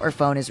 No app or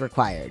phone is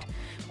required.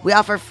 We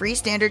offer free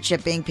standard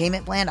shipping,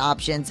 payment plan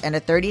options, and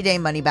a 30-day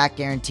money-back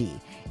guarantee.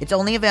 It's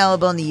only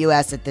available in the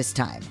U.S. at this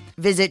time.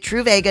 Visit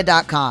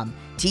Truvaga.com,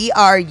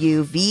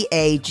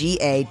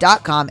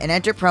 Truvaga.com, and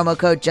enter promo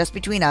code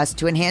JustBetweenUs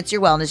to enhance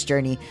your wellness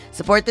journey,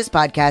 support this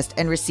podcast,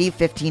 and receive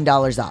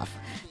 $15 off.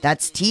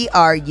 That's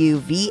TRUVAGA.com.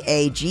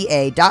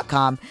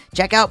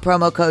 Check out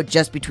promo code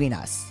Just Between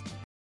Us.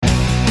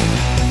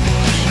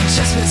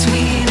 Just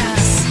between us.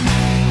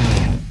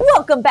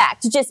 Welcome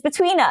back to Just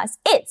Between Us.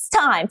 It's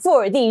time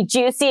for the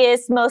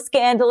juiciest, most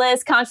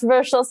scandalous,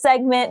 controversial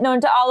segment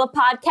known to all of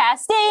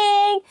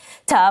podcasting.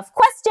 Tough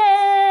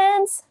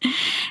questions.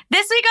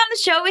 This week on the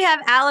show, we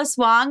have Alice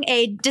Wong,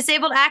 a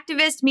disabled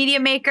activist, media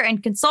maker,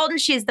 and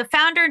consultant. She is the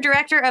founder and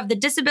director of the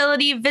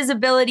Disability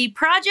Visibility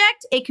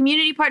Project, a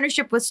community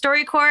partnership with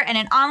StoryCorps and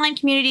an online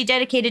community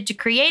dedicated to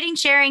creating,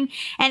 sharing,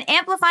 and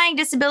amplifying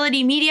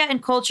disability media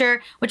and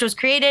culture, which was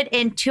created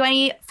in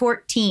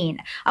 2014,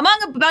 among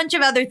a bunch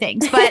of other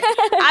things. But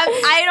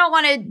I don't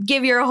want to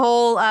give your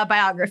whole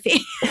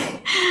biography.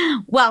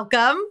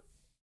 Welcome.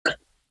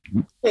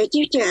 Thank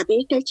you,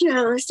 Debbie. Thank you,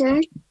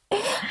 Allison.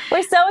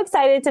 We're so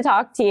excited to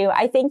talk to you.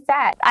 I think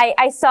that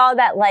I saw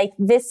that like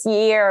this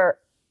year,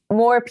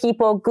 more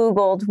people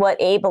Googled what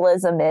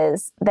ableism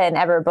is than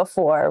ever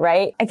before,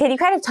 right? And can you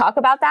kind of talk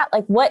about that?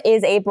 Like, what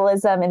is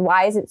ableism and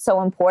why is it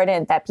so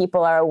important that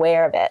people are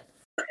aware of it?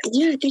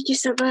 Yeah, thank you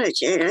so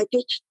much. And I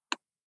think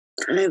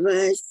I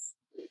was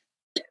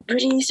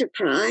pretty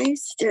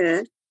surprised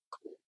to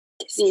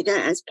see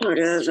that as part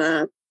of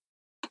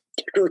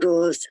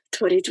Google's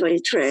 2020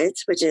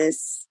 trends, which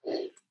is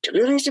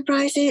really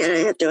surprising. And I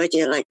have no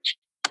idea, like,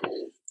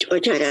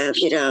 what kind of,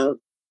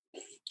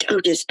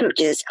 hocus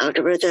pocus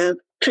algorithm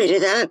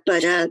created that,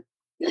 but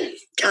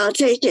I'll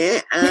take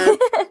it. And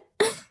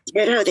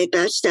how they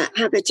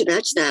happened to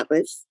match that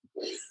with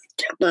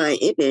my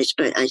image,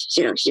 but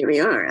here we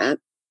are.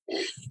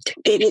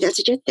 Maybe that's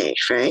a good thing,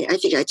 right? I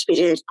think I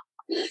tweeted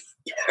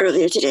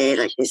earlier today,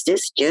 like, is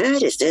this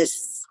good? Is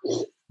this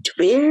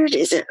weird?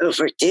 Is it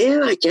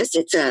overdue? I guess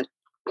it's a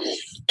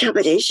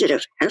combination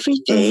of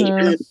everything.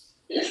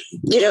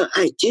 Mm-hmm.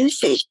 I do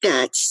think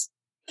that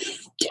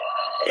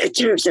in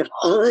terms of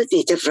all of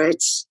the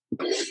different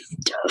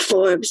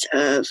forms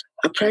of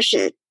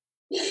oppression,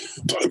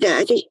 that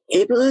I think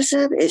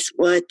ableism is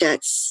one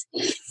that's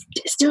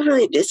still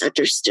really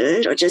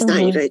misunderstood or just not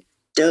even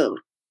known.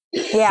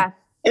 Yeah.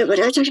 And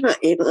when I talk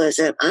about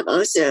ableism, I'm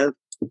also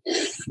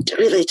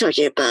really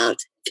talking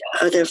about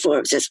other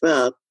forms as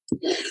well,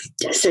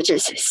 such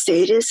as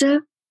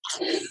sadism,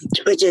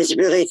 which is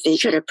really the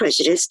kind of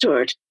prejudice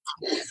toward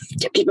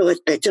people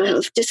with mental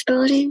health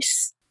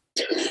disabilities,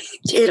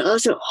 and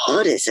also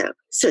autism.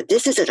 So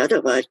this is another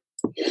one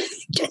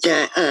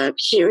that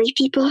hearing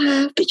people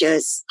have,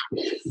 because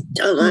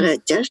a lot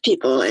of deaf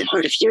people and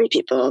hard of hearing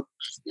people,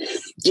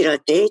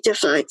 they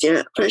define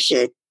their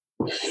oppression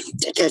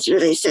that's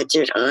really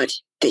centered on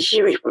the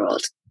hearing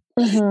world.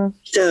 Mm-hmm.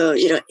 So,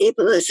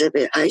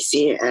 ableism, I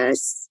see it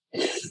as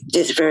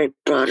this very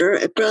broader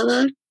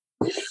umbrella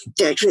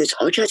that includes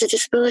all kinds of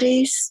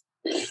disabilities.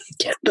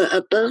 But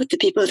among the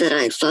people that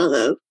I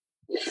follow,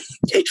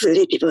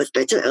 including people with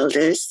mental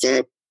illness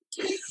and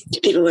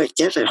people who are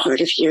deaf and hard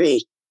of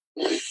hearing,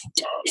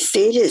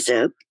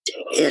 sadism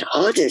and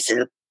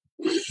autism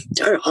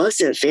are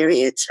also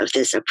variants of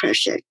this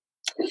oppression.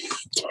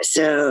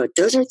 So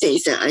those are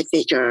things that I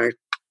think are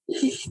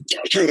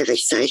kind of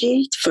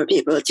exciting for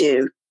people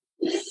to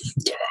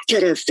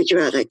kind of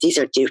figure out, like, these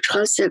are new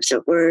concepts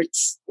or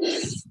words,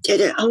 and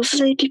then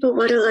hopefully people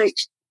want to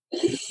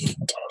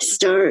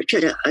start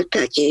kind of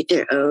unpacking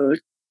their own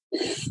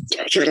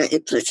kind of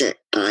implicit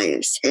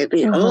bias. And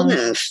we all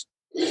have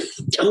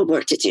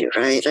homework to do,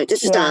 right? Like,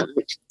 this is not,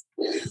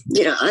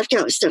 I've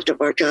got stuff to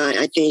work on.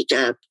 I think,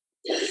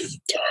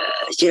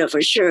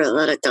 for sure, a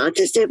lot of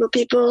non-disabled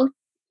people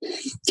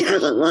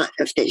have a lot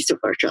of things to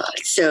work on.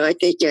 So I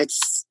think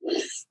it's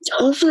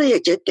hopefully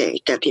a good thing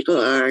that people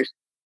are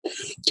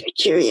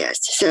curious.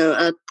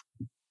 So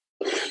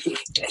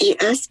you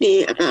asked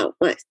me about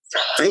what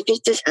I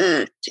think this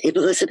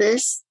ableism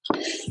is.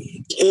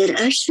 And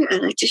actually,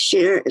 I'd like to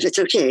share, if it's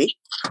okay,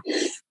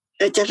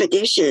 a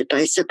definition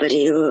by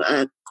somebody who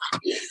I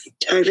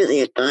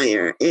really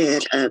admire.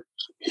 And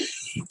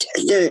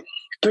the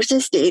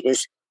person's name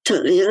is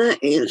Talila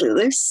A.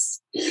 Lewis.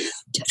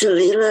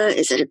 Talila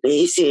is an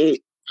amazing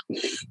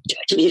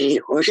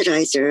community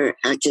organizer,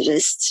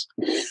 activist,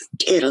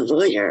 and a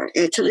lawyer.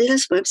 And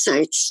Talila's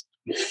website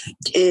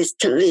is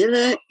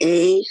Talila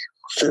A.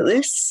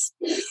 Lewis,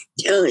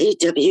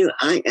 LEWIS.com.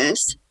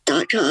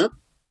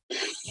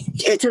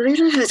 And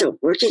Talila has a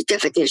working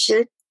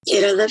definition,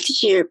 and I'd love to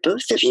hear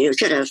both of you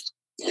kind of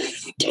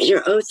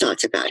your own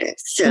thoughts about it.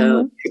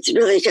 So it's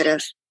really kind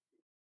of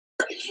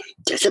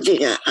something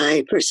that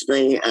I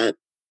personally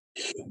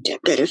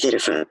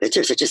benefited from in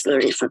terms of just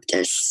learning from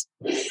this.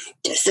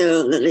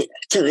 So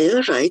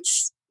Talila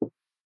writes,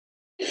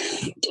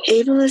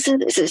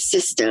 ableism is a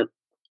system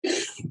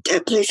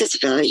that places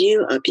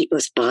value on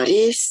people's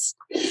bodies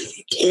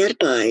and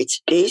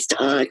minds based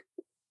on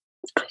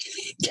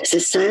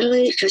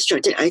societally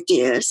constructed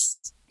ideas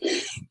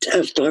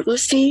of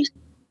normalcy,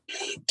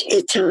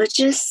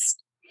 intelligence,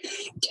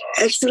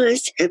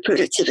 excellence, and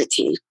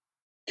productivity.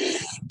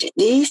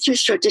 These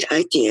constructed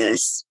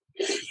ideas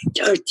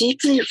are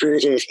deeply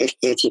rooted in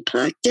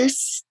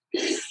anti-blackness,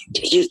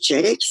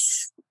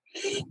 eugenics,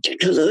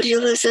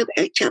 colonialism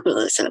and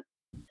capitalism.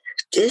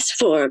 This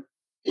form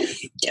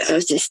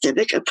of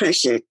systemic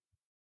oppression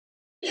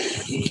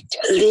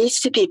leads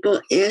to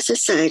people in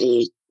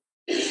society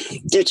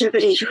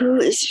determining who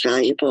is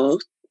valuable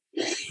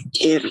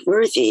and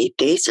worthy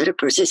based on a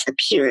person's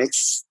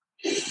appearance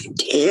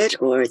and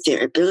or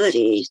their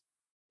ability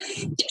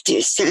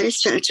to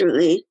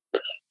satisfactorily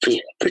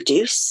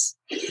produce,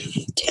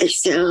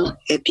 excel,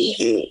 and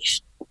behave.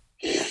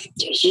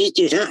 You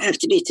do not have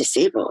to be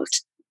disabled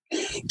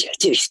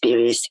to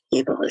experience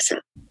ableism.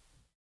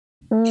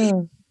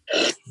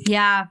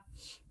 Yeah.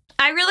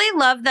 I really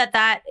love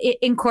that it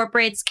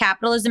incorporates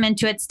capitalism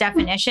into its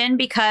definition,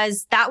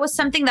 because that was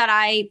something that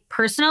I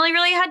personally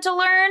really had to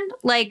learn.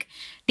 Like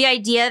the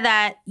idea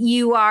that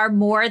you are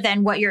more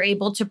than what you're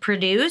able to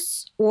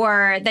produce,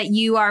 or that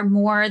you are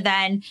more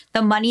than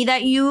the money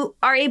that you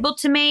are able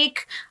to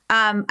make.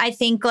 I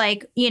think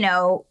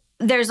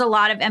there's a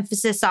lot of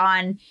emphasis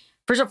on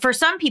for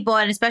some people,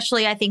 and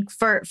especially I think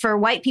for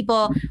white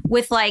people,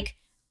 with like,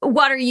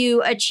 what are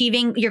you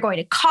achieving? You're going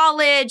to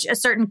college. A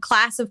certain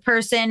class of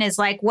person is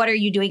like, what are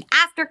you doing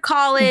after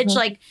college? Mm-hmm.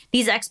 Like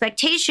these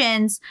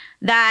expectations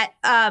that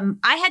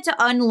I had to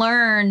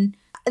unlearn,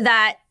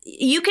 that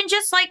you can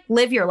just like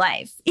live your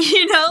life,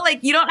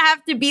 like you don't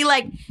have to be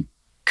like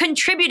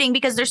contributing,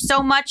 because there's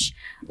so much,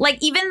 like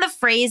even the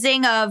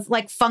phrasing of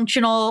like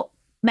functional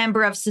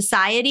member of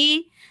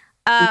society.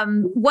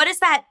 What does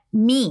that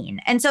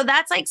mean? And so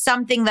that's like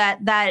something that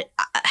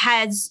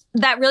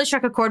really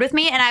struck a chord with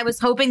me, and I was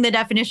hoping the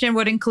definition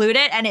would include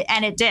it, and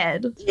it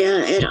did.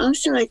 Yeah, and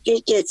also I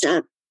think it's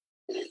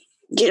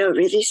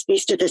really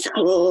speaks to this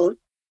whole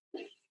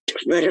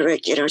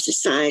rhetoric in our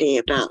society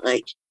about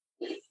like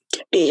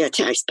being a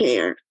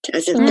taxpayer,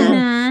 as if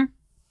that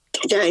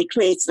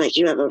equates like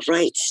you have a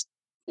right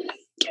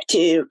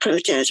to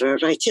protest or a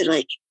right to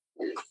like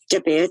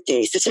demand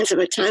things, a sense of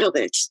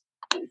entitlement.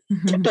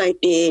 By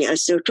being a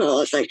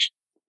so-called like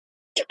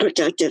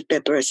productive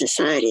member of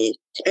society.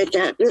 And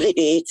that really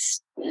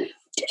means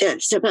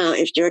that somehow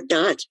if you're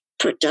not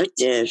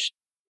productive,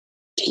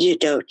 you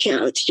don't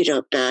count, you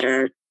don't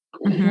matter.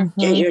 And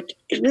you're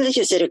really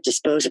considered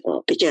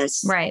disposable,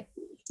 because, right.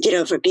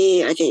 For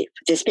me, I think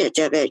this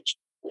pandemic,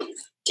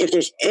 if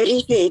there's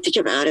anything to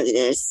come out of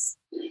this,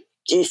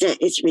 is that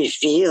it's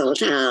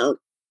revealed how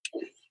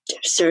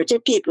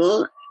certain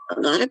people, a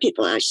lot of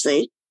people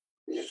actually,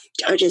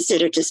 are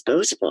considered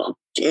disposable.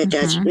 And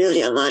that's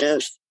really a lot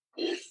of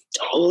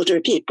older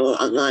people,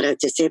 a lot of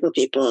disabled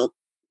people,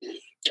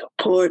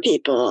 poor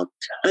people,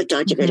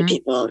 undocumented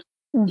people,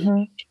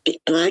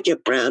 Black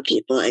and brown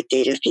people, and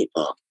Native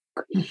people.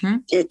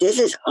 And this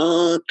is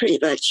all pretty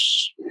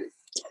much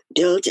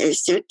built and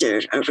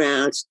centered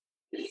around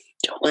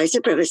white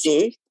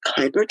supremacy,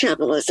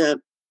 hypercapitalism,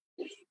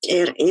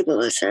 and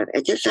ableism.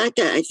 And the fact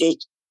that I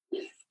think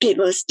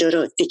people still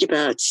don't think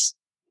about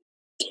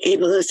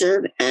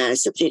ableism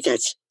as something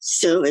that's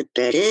so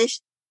embedded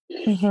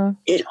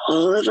in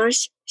all of our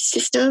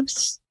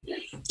systems.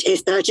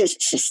 It's not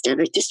just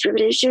systemic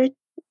discrimination,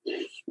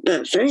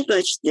 but very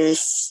much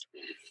this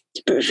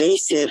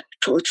pervasive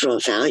cultural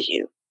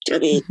value. I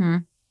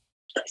mean,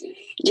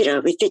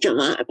 we think a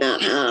lot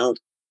about how,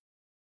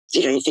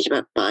 you think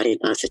about body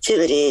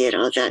positivity and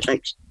all that.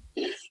 Like,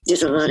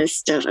 there's a lot of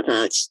stuff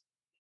about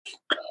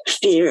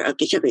fear of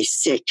becoming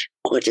sick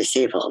or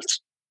disabled.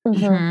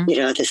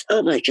 This,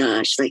 oh my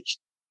gosh, like,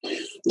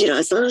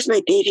 as long as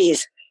my baby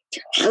is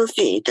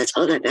healthy, that's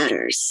all that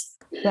matters.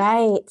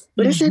 Right.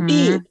 What does that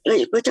mean?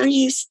 Like, what are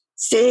you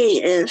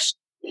saying if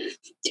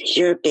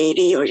your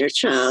baby or your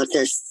child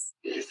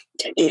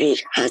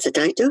maybe has a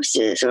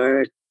diagnosis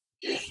or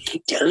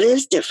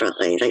lives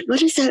differently? Like, what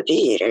does that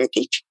mean? And I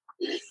think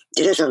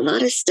there's a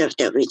lot of stuff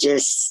that we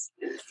just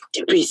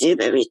presume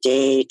every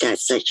day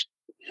that's like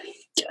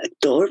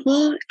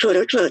normal, quote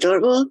unquote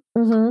normal.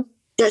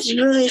 That's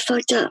really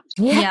fucked up.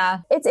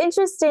 Yeah. It's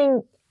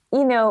interesting,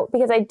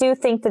 because I do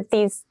think that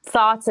these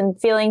thoughts and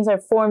feelings are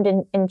formed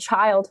in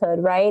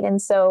childhood, right?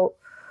 And so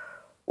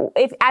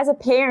if as a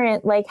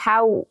parent, like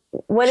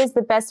what is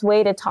the best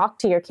way to talk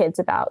to your kids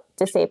about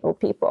disabled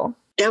people?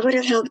 That would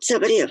have helped so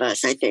many of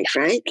us, I think,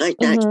 right? Like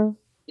that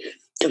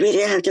we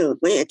didn't have to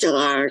wait until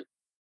our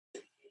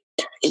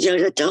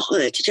young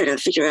adulthood to try to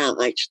figure out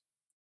like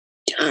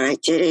our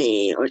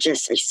identity or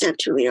just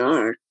accept who we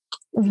are.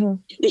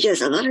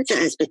 Because a lot of that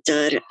has been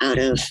done out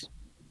of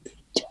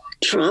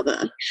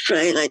trauma,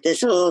 right? Like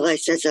this whole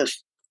sense of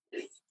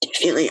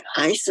feeling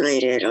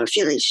isolated or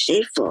feeling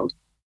shameful.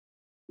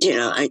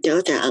 I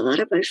know that a lot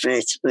of my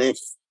friends with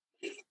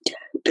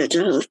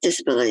mental health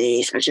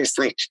disabilities are just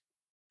like,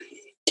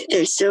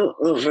 they're so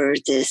over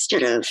this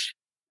kind of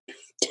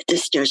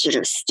discussion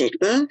of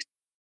stigma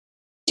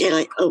and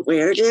like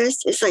awareness.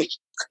 It's like,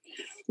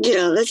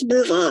 let's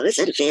move on, let's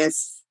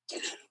advance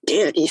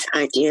these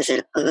ideas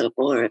a little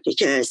more,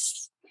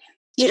 because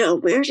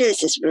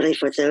awareness is really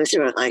for those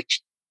who are like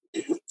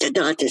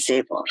not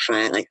disabled,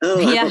 right? Like, I'm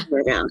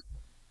aware now.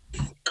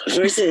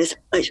 Versus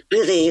like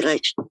really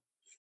like,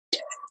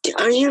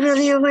 are you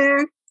really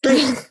aware?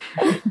 Like,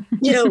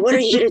 what are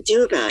you gonna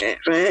do about it,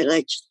 right?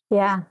 Like,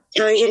 Yeah.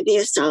 How are you going to be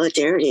in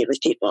solidarity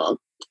with people?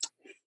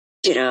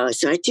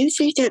 So I do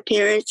think that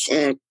parents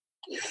and,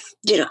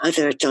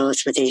 other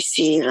adults, when they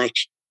see like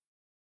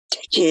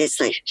kids,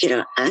 like,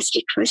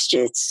 asking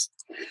questions,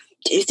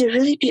 is to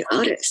really be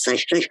honest.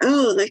 Sometimes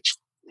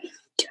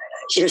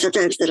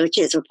little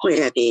kids will point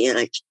at me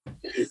and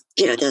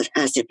they'll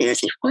ask their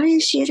parents, like, why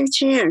is she in a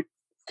chair?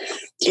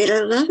 And I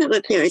love it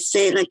when parents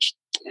say, like,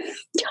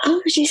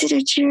 oh, she's in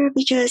a chair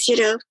because, she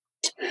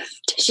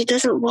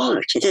doesn't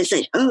walk. And it's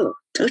like, oh,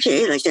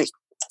 okay. Like, that,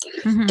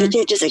 the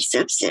kid just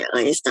accepts it.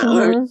 Like, it's not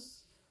hard.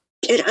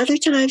 And other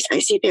times I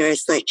see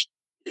parents, like,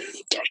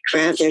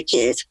 grab their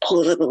kids,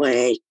 pull them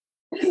away,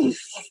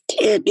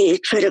 and be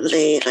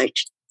incredibly, like,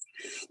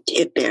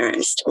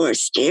 embarrassed or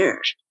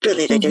scared.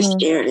 Really, like, they're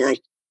scared.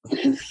 Like,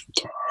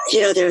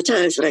 there are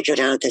times when I go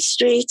down the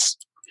streets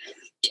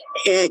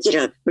and,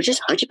 we're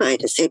just occupying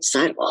the same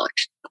sidewalk.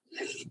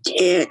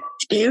 And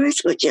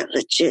parents would get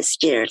legit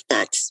scared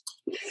that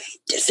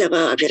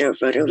somehow I'm going to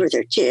run over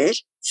their kid.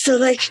 So,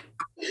 like,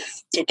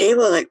 they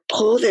will, like,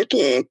 pull their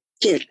kid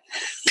to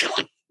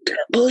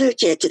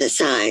the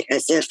side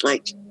as if,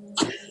 like,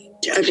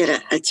 I'm going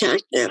to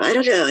attack them. I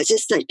don't know. It's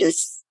just like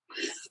this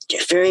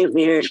very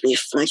weird,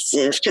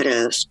 reflexive kind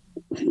of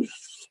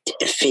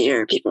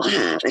fear people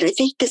have. And I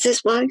think this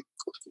is why,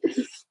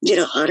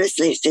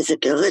 honestly,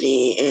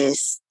 visibility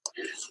is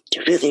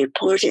really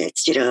important.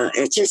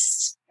 It's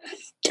just,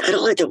 I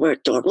don't like the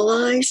word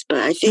normalize, but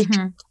I think,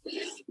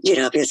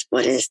 because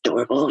what is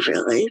normal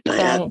really?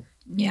 But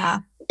Yeah.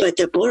 But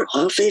the more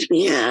often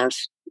we have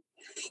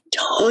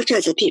all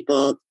kinds of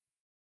people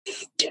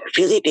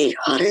really being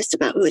honest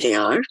about who they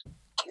are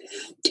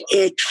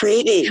and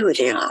claiming who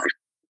they are,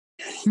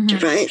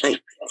 right?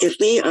 Like, if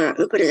we are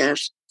open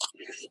enough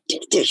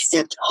to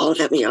accept all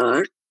that we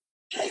are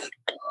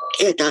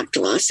and not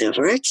gloss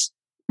over it,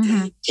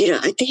 I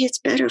think it's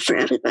better for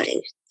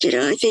everybody.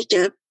 I think,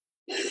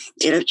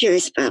 I'm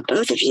curious about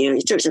both of you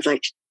in terms of,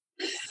 like,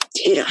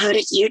 how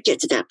did you get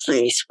to that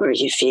place where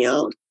you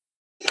feel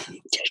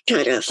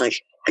kind of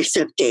like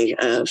accepting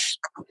of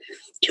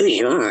who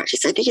you are?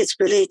 Because I think it's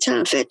really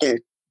tough, and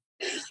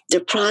the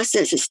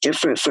process is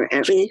different for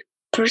every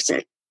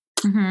person.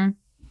 Well,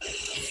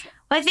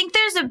 I think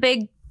there's a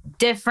big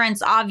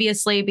difference,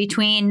 obviously,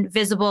 between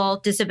visible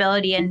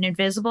disability and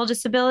invisible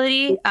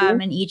disability,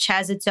 and each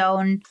has its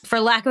own, for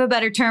lack of a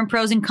better term,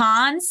 pros and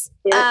cons.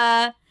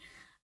 Yeah.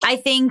 I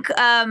think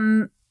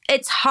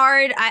it's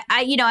hard.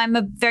 I'm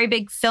a very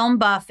big film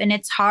buff, and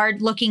it's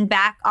hard looking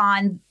back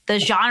on the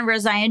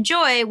genres I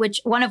enjoy,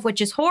 one of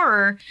which is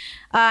horror,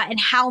 and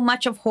how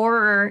much of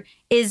horror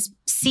is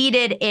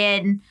seated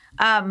in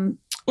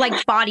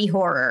like body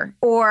horror,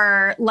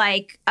 or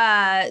like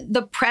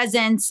the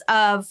presence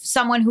of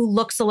someone who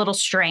looks a little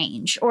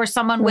strange, or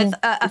someone with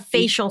a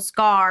facial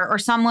scar, or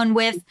someone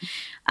with,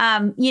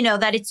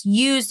 that it's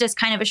used as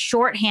kind of a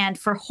shorthand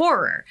for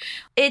horror.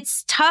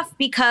 It's tough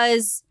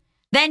because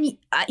then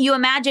you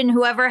imagine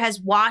whoever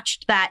has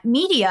watched that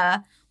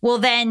media will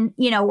then,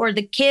 or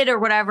the kid or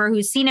whatever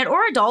who's seen it,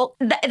 or adult,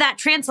 that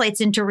translates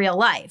into real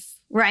life,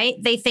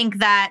 right? They think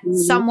that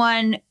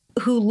someone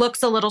who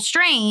looks a little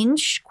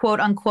strange, quote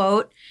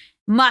unquote,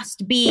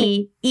 must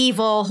be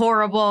evil,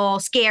 horrible,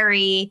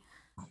 scary.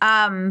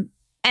 And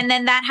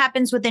then that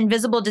happens with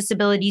invisible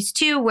disabilities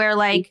too, where,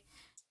 like,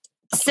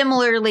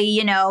 similarly,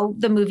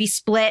 the movie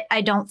Split, I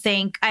don't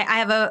think I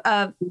have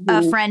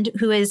a friend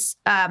who has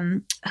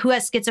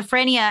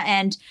schizophrenia,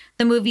 and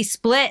the movie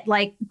Split,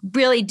 like,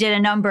 really did a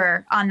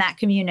number on that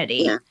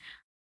community. Yeah.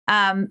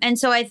 And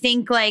so I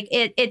think, like,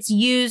 it's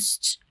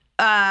used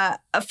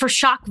for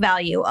shock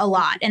value a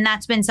lot. And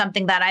that's been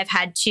something that I've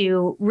had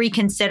to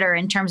reconsider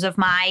in terms of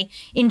my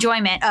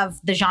enjoyment of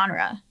the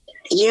genre.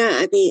 Yeah,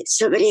 I mean,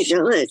 so many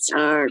villains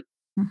are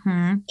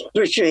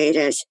portrayed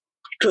as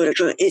quote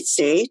unquote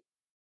insane,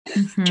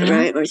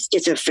 right? Or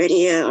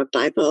schizophrenia or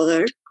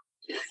bipolar.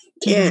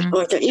 Yeah,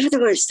 or even the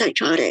word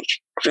psychotic,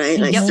 right?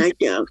 Like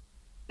psycho.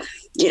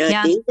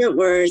 These are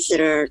words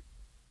that are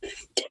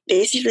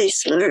basically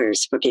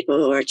slurs for people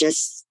who are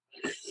just,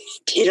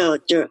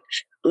 who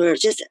are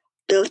just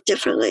built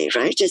differently,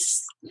 right?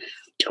 Just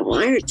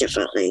wired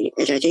differently.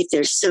 And I think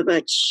there's so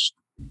much,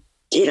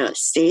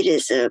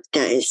 sadism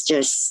that is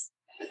just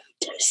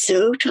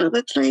so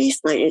commonplace.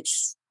 Like,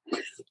 it's,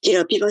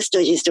 people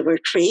still use the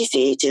word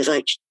crazy to,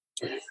 like,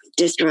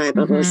 describe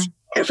almost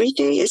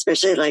everything,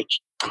 especially, like,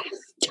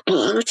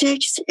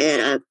 politics.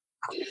 And,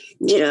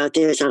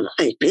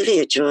 I really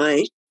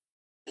enjoy,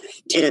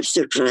 and I'm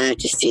so glad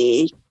to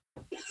see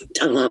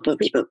a lot more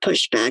people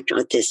push back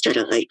on this kind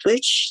of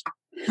language.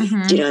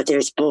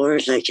 There's more,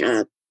 like,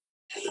 in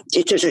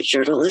terms of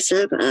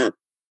journalism,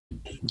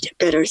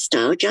 better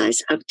style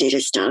guides,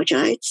 updated style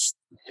guides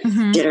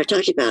that are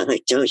talking about,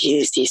 like, don't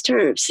use these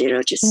terms,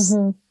 just,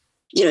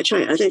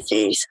 try other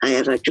things. I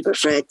have a group of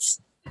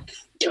friends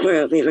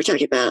where we were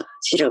talking about,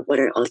 what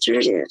are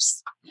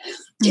alternatives?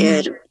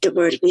 And the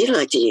word we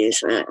like to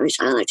use, at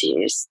least I like to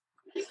use,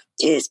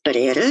 is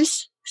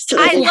bananas. So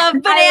I love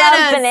bananas. I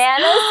love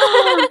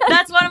bananas.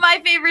 That's one of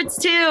my favorites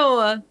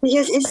too.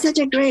 Because it's such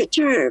a great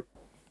term.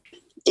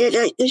 Yeah,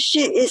 like this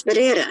shit is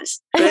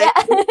bananas. Right?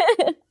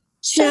 Yeah.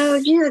 So,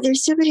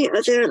 there's so many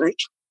other like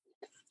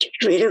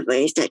creative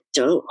ways that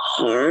don't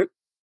harm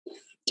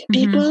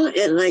people.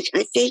 And like,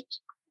 I think,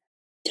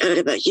 I don't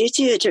know about you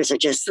too, in terms of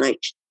just like,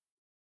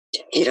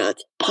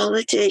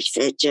 politics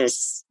and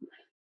just,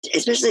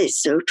 especially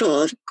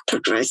so-called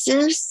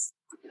progressives,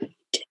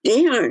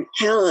 they are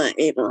hella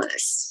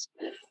ableist.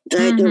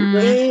 Like the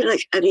way,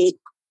 like, I mean,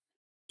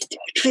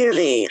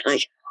 clearly,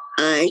 like,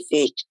 I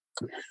think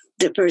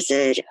the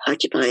person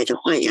occupying the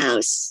White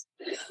House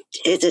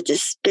is a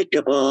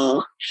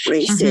despicable,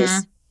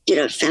 racist,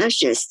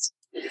 fascist.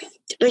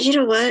 But you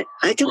know what?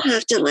 I don't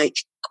have to like,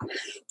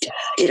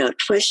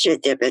 question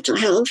their mental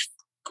health.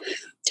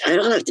 I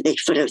don't have to make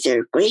fun of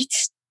their weight.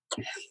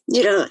 A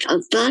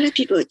lot of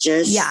people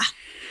just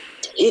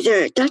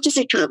either not just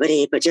in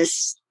comedy, but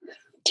just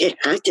in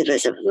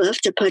activism love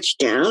to punch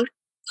down.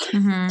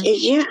 And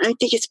yeah, I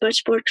think it's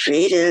much more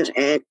creative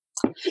and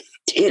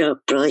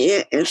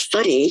brilliant and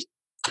funny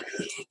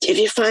if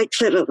you find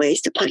clever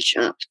ways to punch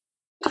up.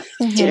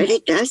 And I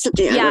think that's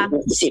something I would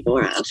love to see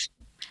more of.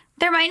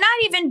 There might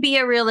not even be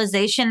a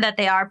realization that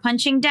they are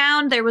punching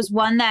down. There was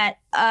one that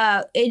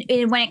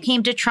when it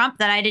came to Trump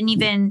that I didn't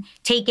even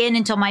take in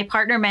until my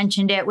partner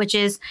mentioned it, which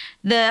is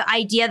the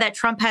idea that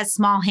Trump has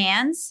small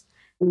hands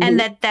and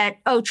that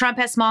Trump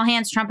has small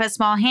hands, Trump has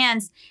small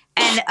hands.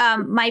 And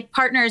my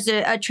partner is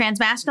a trans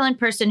masculine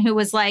person who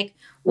was like,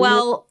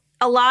 well,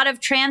 a lot of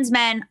trans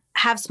men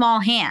have small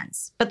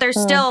hands, but they're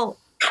still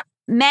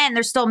men,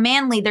 they're still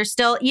manly, they're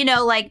still,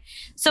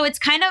 so it's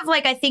kind of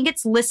like, I think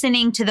it's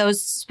listening to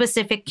those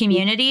specific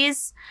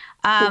communities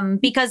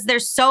because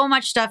there's so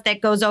much stuff that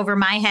goes over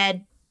my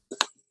head,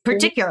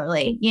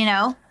 particularly,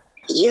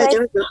 Yeah,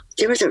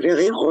 there was a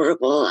really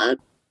horrible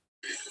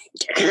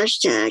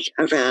hashtag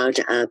around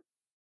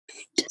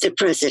the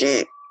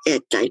president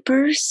and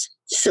diapers.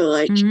 So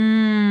like,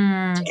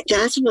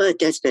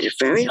 that's been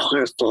very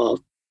harmful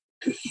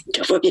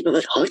for people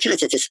with all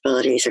kinds of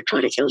disabilities or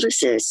chronic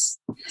illnesses.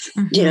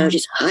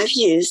 Just I've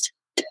used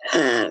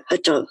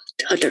adult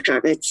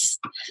undergarments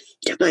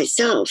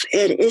myself,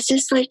 and it's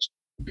just like,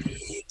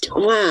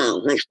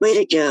 wow, like way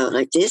to go!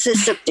 Like this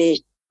is something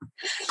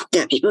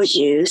that people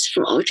use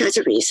for all kinds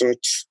of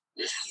reasons,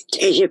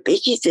 and you're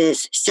making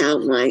this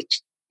sound like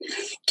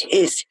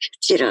it's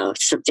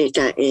something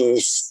that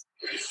is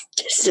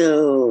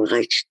so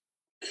like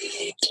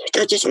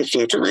not just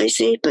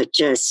infantilizing, but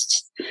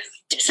just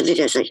something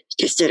that's like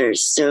considered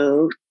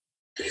so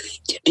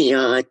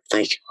beyond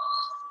like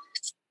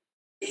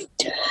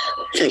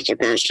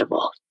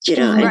imaginable,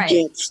 Right.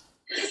 And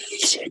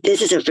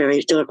this is a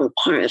very normal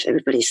part of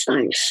everybody's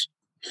life.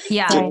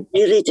 Yeah. I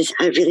really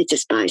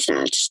despise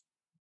that.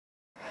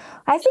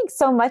 I think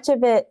so much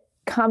of it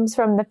comes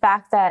from the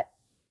fact that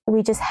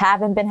we just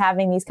haven't been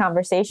having these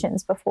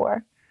conversations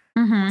before.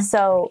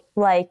 So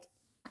like,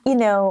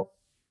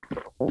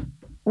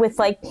 with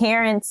like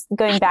parents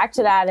going back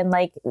to that and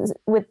like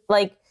with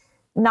like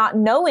not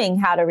knowing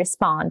how to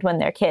respond when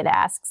their kid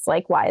asks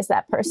like, why is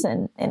that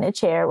person in a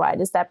chair? Why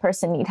does that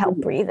person need help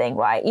breathing?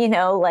 Why,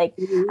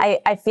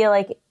 I feel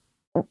like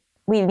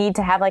we need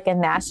to have like a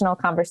national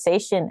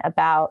conversation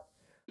about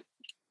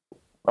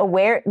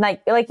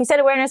like you said,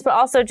 awareness, but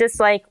also just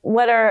like,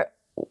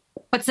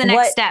 what's the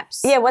next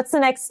steps? Yeah. What's the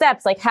next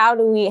steps? Like, how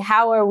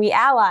are we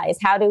allies?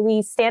 How do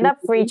we stand up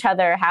for each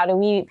other? How do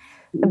we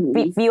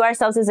view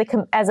ourselves as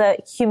a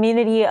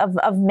community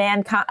of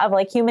mankind, of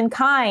like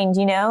humankind,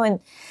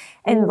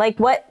 and like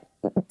what,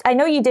 I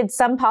know you did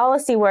some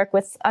policy work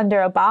under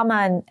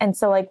Obama. And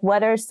so like,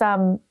 what are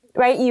some,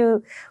 right?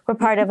 You were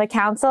part of a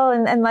council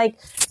and like,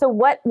 so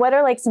what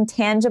are like some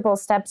tangible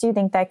steps you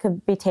think that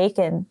could be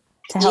taken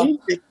to help?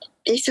 Yeah,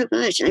 thanks so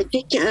much. I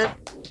think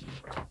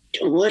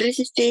one of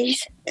the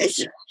things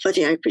is one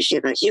thing I appreciate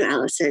about you,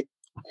 Allison,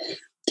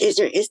 is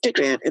your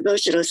Instagram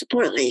emotional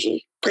support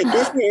lady. Like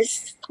this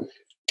is,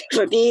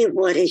 for me,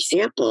 one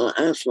example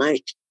of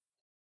like,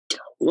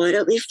 why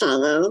don't we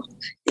follow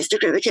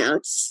Instagram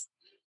accounts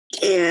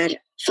and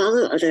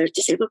follow other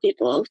disabled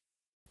people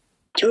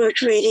who are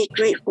creating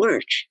great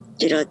work?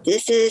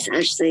 This is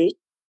actually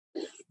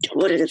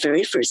one of the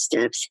very first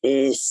steps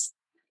is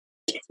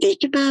think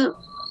about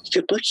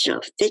your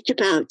bookshelf. Think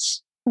about,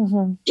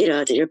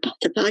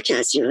 the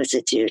podcast you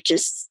listen to.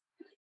 Just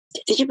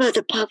think about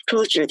the pop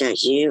culture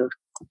that you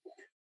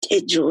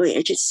enjoy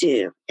and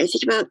consume. And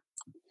think about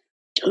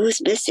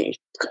who's missing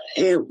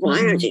and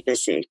why are they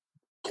missing.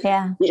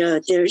 Yeah.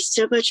 There's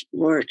so much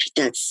work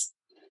that's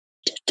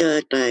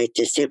done by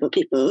disabled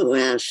people who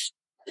have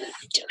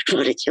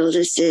chronic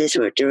illnesses,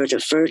 who are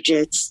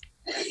neurodivergent,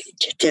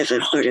 deaf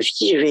and hard of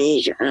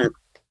hearing,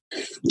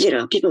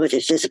 people with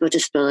invisible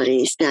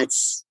disabilities.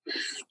 That's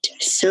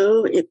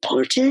so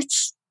important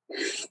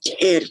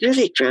and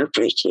really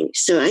groundbreaking.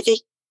 So I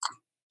think,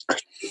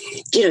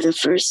 the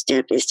first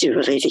step is to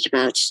really think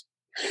about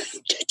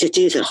to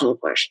do the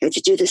homework and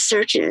to do the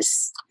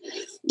searches,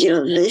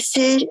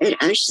 listen and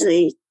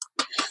actually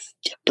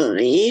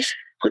believe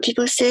when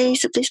people say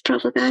something's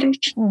problematic,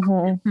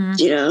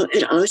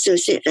 and also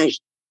say like,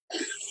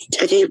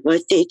 I think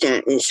one thing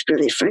that is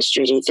really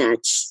frustrating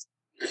that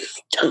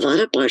a lot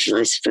of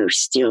marginalized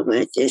folks deal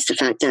with is the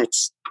fact that,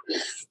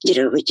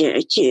 we get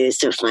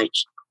accused of like,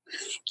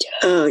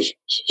 oh,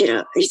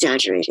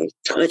 exaggerating,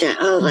 or that,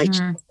 oh, like,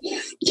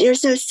 you're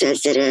so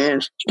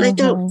sensitive. Like,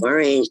 don't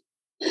worry.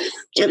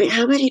 I mean,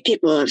 how many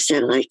people have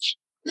said, like,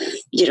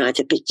 at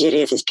the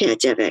beginning of this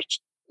pandemic,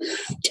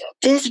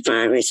 this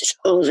virus is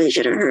only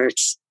going to hurt.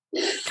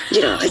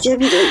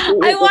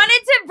 I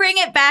wanted to bring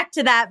it back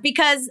to that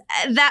because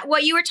that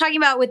what you were talking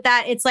about with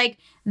that, it's like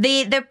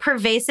the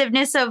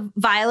pervasiveness of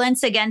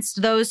violence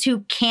against those who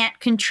can't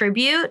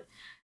contribute.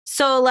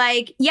 So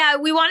like, yeah,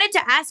 we wanted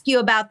to ask you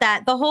about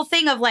that. The whole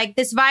thing of like,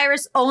 this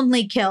virus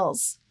only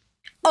kills.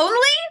 Only?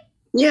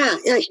 Yeah,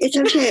 like, it's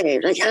okay.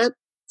 Like,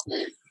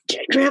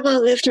 grandma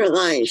lived her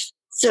life,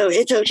 so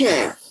it's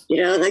okay.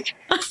 Like,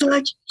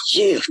 fuck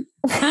you.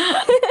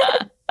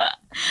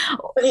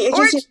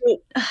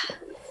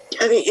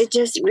 It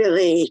just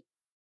really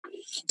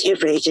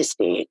enrages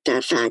me,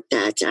 the fact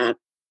that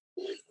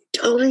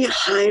only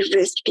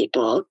high-risk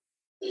people,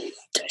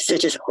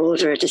 such as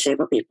older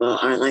disabled people,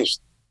 are like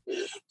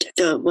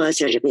the ones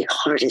that are going to be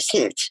hardest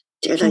hit.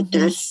 They're like,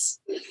 that's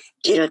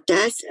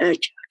a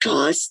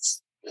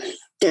cost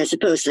that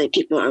supposedly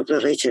people are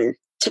willing to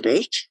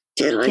make.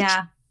 They're like,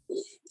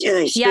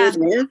 screw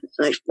them.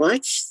 Like,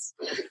 what?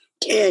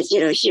 And,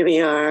 here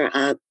we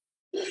are,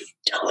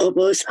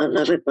 almost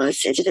 11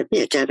 months into the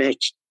pandemic,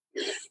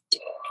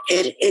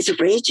 and it's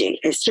raging.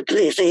 It's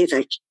completely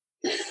like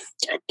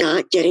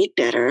not getting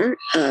better.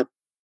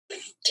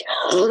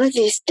 All of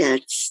these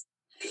deaths,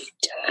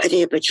 I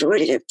think a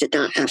majority of them did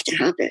not have to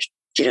happen.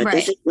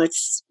 This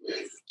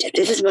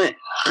is what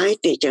I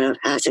think of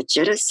as a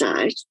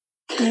genocide.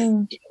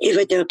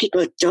 Even though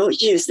people don't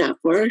use that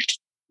word,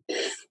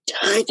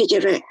 I think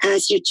of it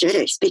as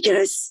eugenics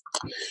because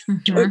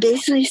we're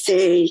basically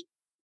saying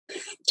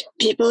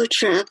people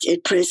trapped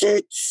in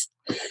prisons,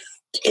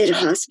 in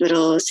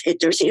hospitals, in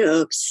nursing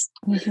homes,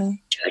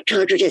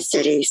 congregate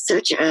settings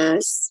such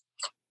as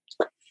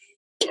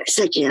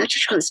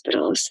psychiatric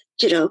hospitals,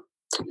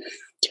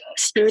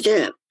 screw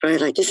them, right?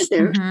 Like this is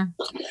their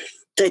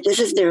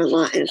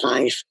lot in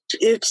life.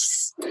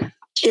 Oops.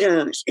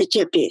 It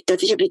can't be,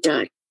 nothing can be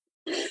done.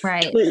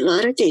 Right. A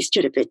lot of things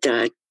could have been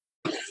done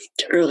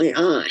early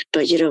on.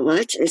 But you know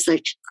what? It's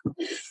like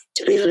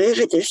we live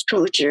in this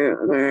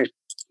culture where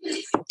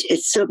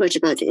it's so much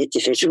about the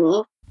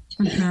individual.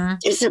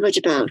 It's so much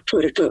about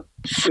quote unquote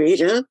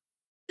freedom.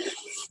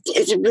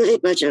 It's really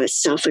much of a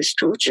selfish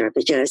culture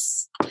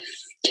because,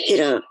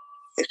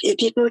 if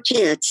people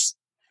can't,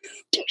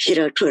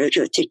 quote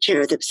unquote, take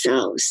care of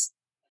themselves,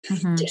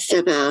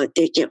 somehow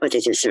they get what they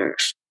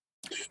deserve.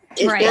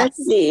 And that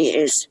to me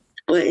is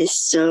what is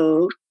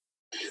so,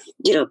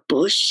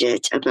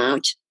 bullshit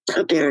about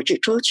American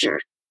culture.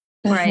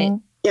 Right.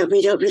 Yeah,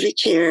 we don't really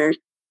care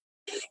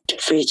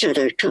for each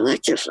other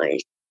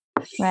collectively.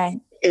 Right.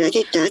 And I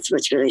think that's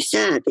what's really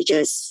sad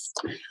because,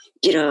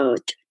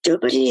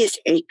 nobody is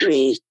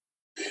angry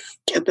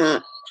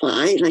about what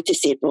I like to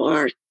see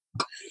more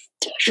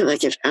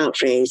collective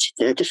outrage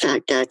than the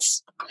fact that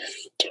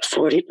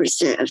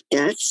 40% of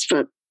deaths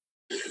from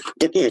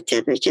the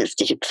pandemic have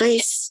taken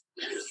place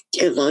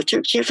in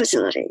long-term care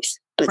facilities.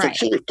 But the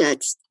fact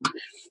that,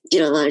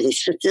 a lot of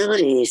these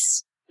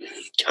facilities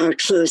are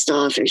closed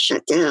off and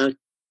shut down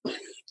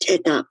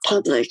and not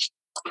public,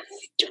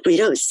 we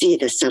don't see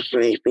the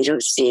suffering. We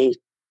don't see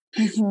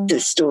the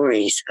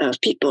stories of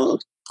people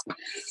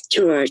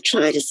who are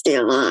trying to stay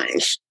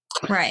alive.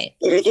 Right.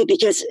 And I think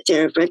because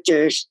their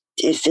rendered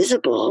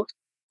invisible,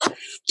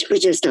 we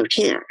just don't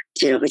care.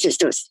 We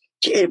just don't.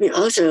 And we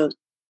also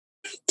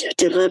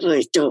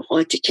deliberately don't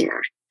want to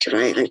care,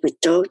 right? Like we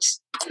don't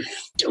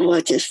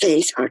want to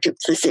face our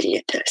complicity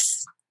in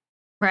this.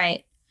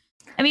 Right.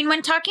 I mean,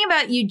 when talking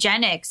about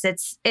eugenics,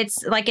 it's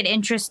like an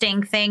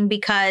interesting thing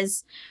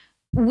because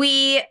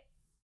we,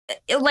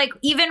 like,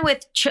 even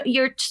with,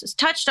 you're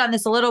touched on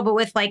this a little bit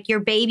with like your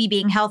baby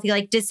being healthy,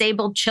 like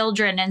disabled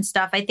children and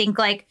stuff. I think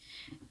like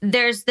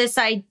there's this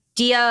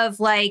idea of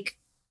like,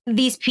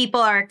 these people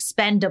are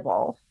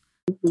expendable.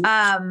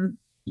 And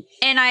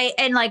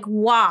like,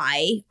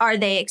 why are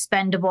they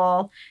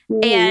expendable?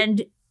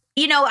 And,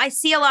 I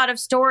see a lot of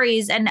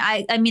stories and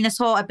I mean, this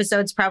whole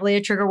episode's probably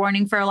a trigger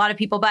warning for a lot of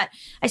people, but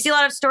I see a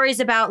lot of stories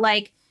about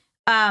like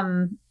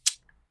a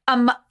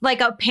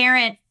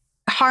parent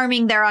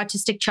harming their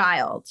autistic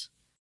child.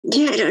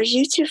 Yeah. And are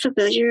you two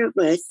familiar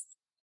with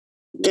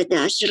the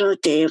National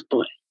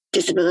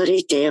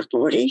Disability Day of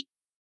Mourning?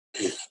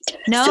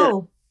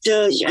 No.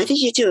 So I think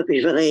you two would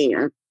be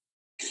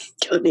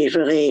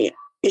really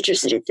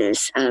interested in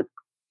this.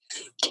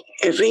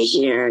 Every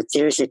year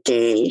there's a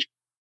day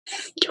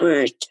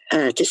where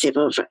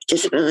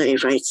disability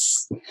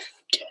rights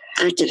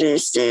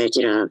activists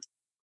and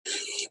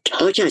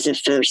all kinds of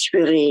folks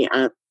really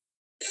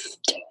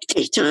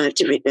take time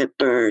to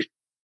remember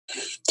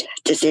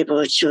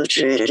disabled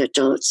children and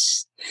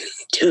adults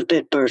who have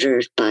been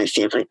murdered by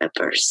family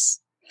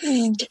members.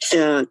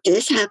 So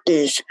this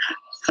happens,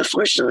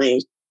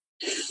 unfortunately,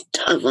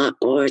 a lot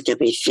more than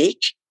we think.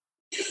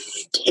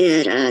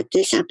 And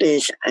this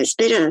happens, it's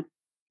been a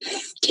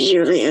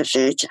yearly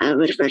event. I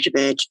would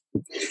recommend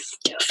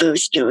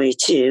folks going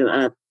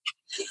to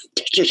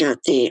check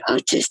out the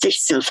Autistic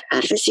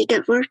Self-Advocacy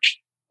Network.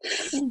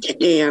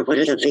 They are one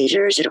of the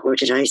leaders in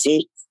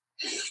organizing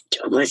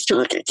what's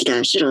called the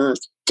National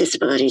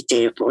Disability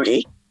Day of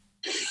Mourning.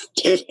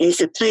 It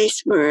is a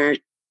place where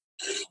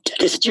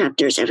there's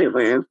chapters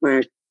everywhere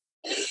where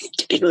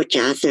people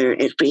gather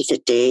and read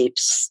the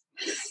names.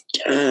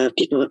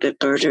 People have been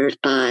murdered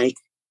by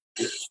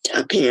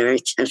a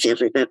parent, a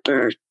family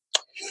member,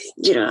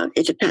 in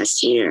the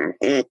past year.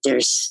 And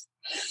there's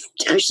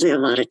actually a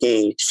lot of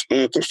names.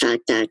 And the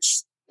fact that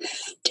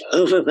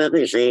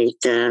overwhelmingly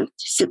the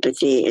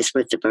sympathy is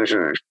with the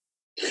murderer.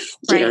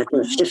 Right.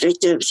 The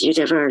victims, you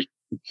never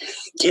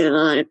did a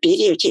lot of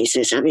media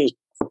cases. I mean,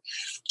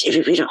 if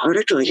you read an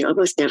article, you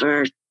almost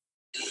never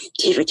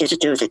even get to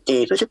know the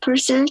name of the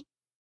person,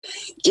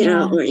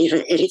 or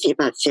even anything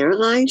about their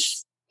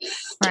life.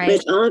 Right.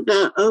 It's all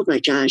about, oh my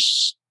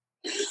gosh,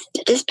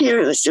 this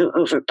parent was so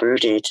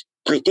overburdened.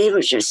 Like they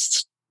were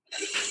just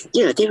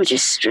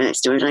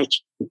stressed, or like,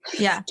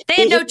 Yeah. They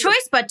had no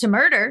choice but to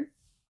murder.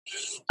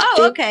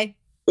 Oh, okay.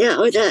 Yeah,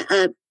 or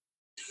that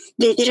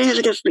they didn't have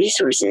enough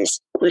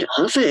resources. When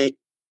often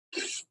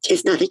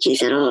it's not the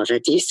case at all.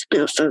 That these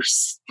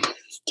folks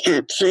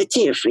have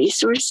plenty of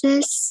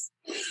resources.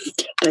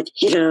 But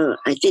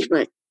I think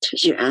what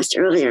you asked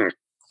earlier,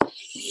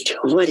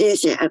 what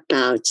is it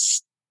about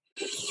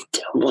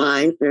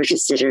why we're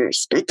considered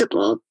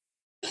respectable?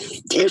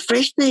 And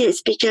frankly,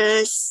 it's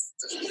because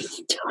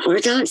we're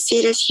not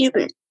seen as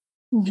human.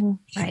 Mm-hmm.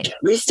 Right.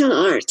 We still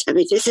aren't. I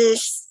mean, this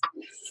is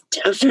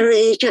a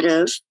very kind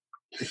of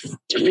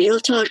real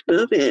talk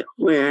moment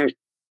where,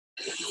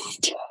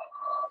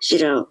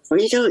 where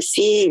we're not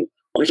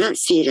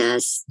seen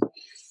as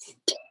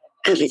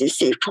having the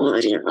same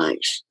quality of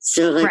life.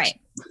 So, like, Right.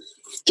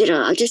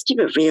 I'll just keep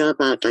it real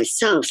about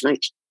myself.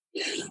 Like,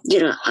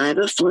 I'm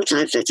a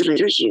full-time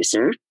ventilator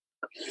user.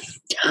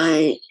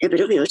 I am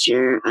in a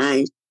wheelchair.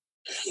 I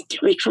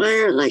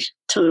require like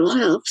total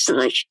help. So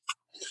like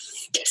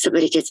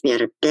somebody gets me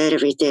out of bed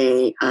every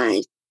day.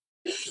 I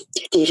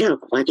need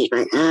help wiping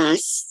my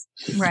ass.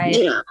 Right.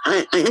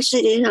 I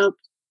actually need help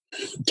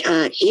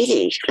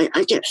eating.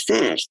 I get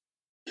fed.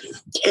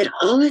 And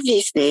all of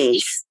these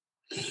things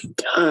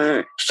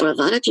are, for a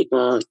lot of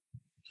people,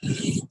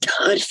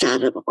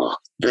 unfathomable.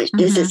 Like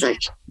this is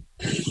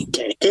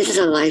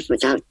a life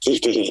without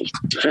dignity,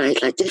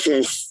 right? Like this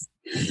is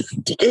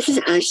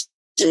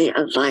actually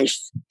a life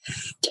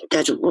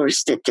that's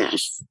worse than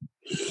death.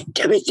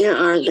 I mean, there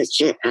are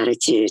legit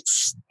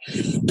attitudes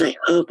like,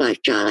 oh my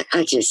God,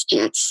 I just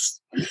can't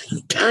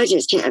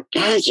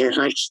imagine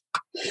like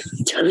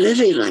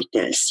living like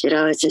this. It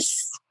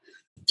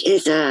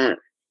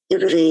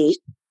really,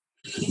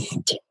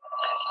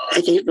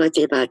 I think one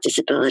thing about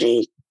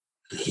disability,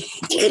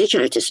 any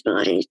kind of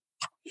disability,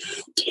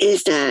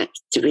 is that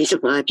the reason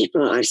why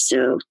people are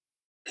so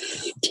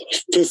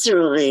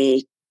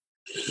viscerally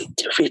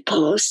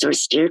repulsed or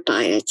scared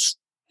by it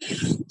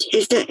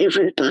is that it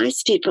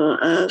reminds people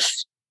of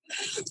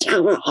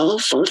how we're all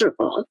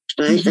vulnerable,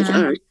 right?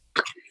 That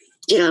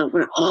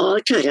we're all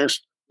kind of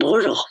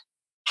mortal.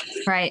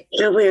 Right.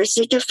 We're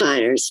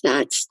signifiers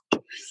that,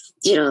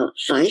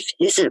 life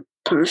isn't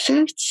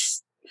perfect,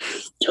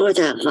 or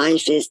that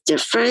life is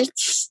different,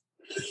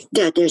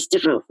 that there's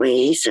different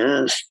ways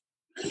of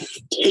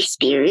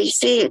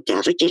experiencing and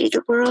navigating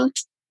the world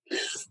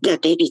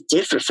that may be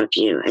different from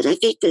you. And I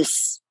think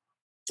this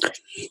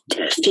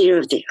fear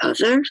of the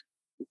other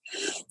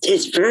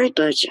is very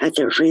much at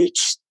the root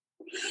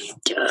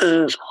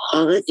of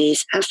all of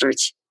these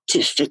efforts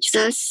to fix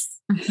us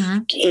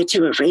and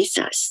to erase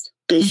us,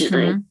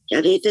 basically.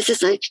 I mean, this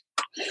is like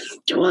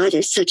why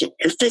there's such an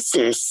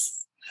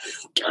emphasis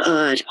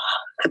on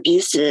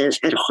abusive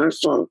and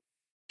harmful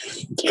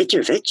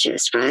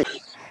interventions, right?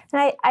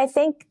 And I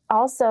think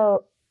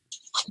also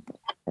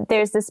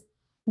there's this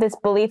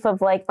belief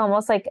of like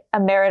almost like a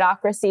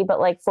meritocracy, but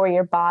like for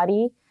your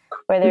body,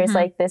 where there's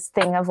like this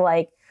thing of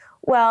like,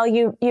 well,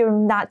 you're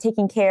not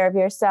taking care of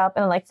yourself.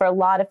 And like for a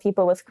lot of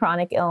people with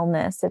chronic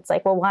illness, it's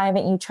like, well, why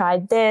haven't you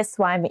tried this?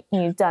 Why haven't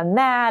you done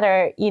that?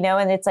 Or,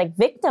 and it's like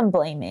victim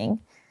blaming.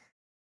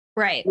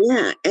 Right.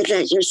 Yeah. And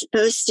that you're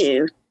supposed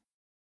to,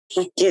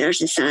 in our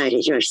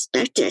society, you're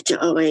expected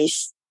to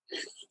always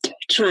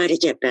try to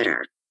get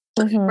better.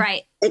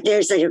 Right. And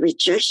there's like a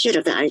rejection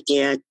of the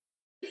idea,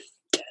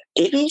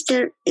 maybe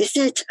there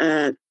isn't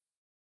a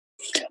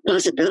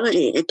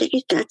possibility, and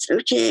maybe that's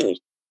okay.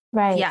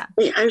 Right. Yeah.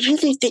 I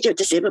really think of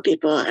disabled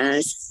people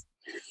as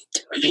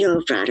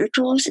real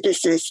radicals in the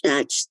sense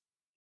that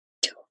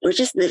we're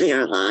just living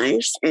our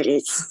lives, and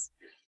it's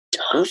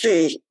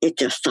often in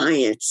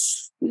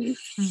defiance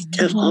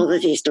of all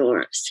of these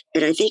norms.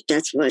 And I think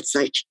that's what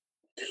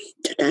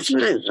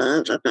I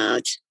love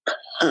about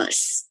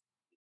us.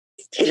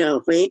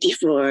 Way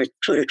before,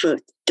 quote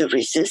unquote, the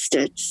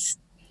resistance,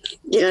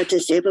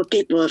 disabled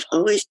people have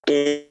always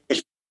been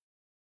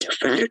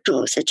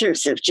radicals in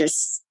terms of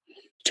just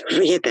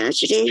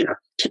reimagining our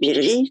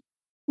community,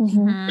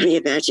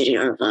 reimagining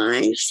our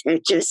lives,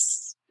 and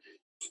just,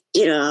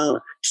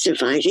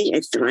 surviving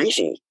and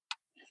thriving.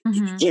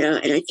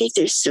 And I think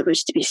there's so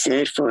much to be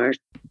said for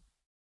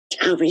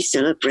how we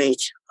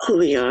celebrate who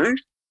we are.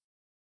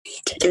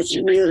 That's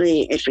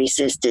really in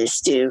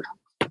resistance to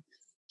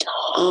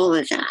all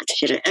of that,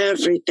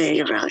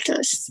 everything around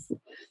us.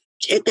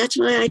 And that's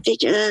why I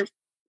think, in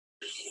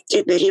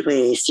many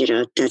ways,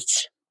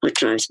 that's what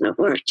drives my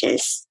work,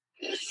 is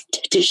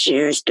to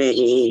share as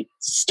many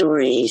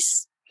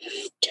stories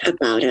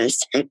about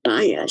us and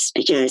by us,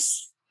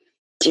 because,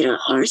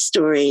 our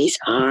stories,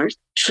 our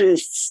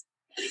truths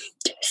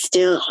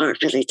still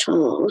aren't really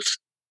told.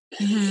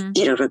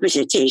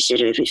 Representation,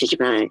 if you think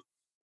about it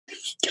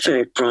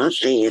very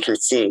broadly, in,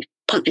 let's say,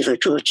 popular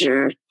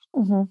culture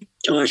or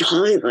in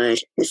Hollywood,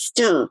 is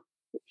still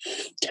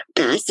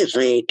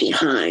massively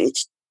behind.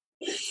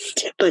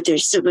 But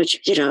there's so much,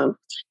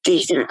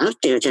 things that are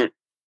out there that,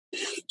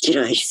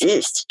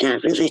 exist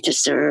that really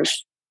deserve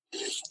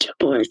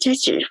more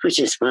attention, which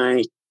is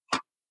why,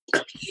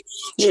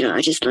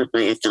 I just love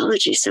my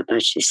anthology so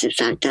much. Is in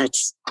fact,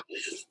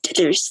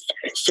 there's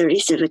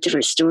 37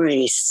 different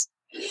stories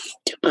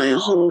by a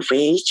whole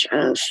range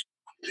of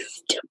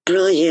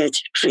brilliant,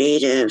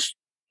 creative,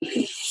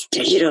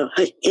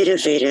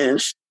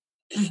 innovative,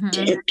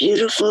 and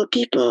beautiful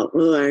people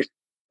who are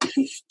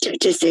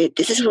just saying,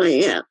 this is who I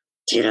am,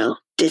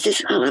 this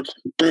is how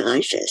my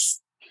life is,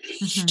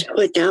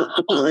 without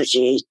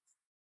apology,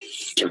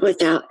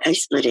 without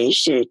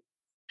explanation,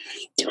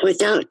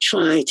 without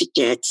trying to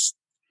get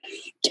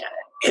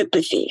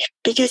empathy.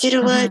 Because you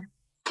know what?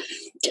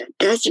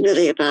 That's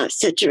really about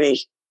centering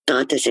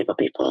non-disabled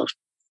people.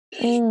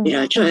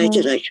 Trying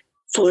to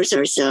force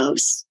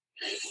ourselves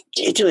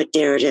into a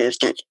narrative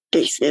that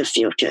makes them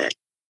feel good.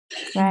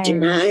 Right.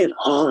 And I'm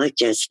all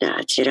against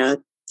that,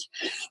 And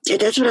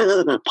that's what I love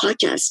about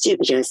podcasts too,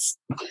 because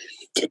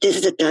this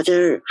is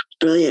another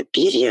brilliant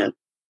medium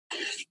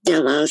that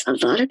allows a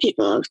lot of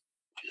people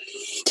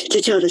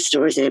to tell the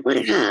stories they want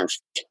to have.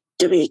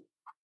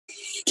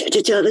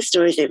 To tell the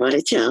stories they want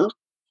to tell,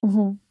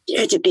 and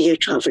to be in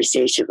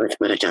conversation with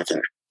one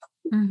another.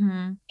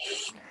 Well,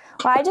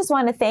 I just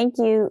want to thank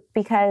you,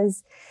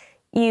 because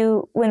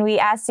when we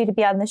asked you to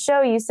be on the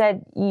show, you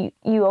said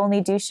you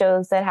only do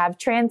shows that have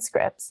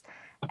transcripts,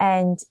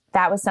 and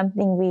that was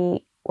something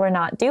we were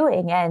not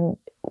doing, and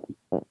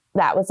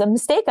that was a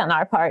mistake on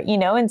our part,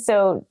 and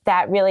so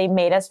that really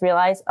made us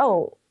realize,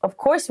 oh, of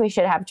course we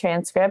should have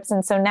transcripts.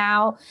 And so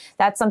now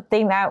that's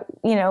something that,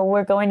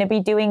 we're going to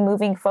be doing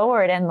moving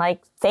forward. And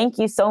thank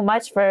you so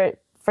much for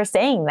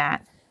saying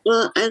that.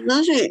 Well, I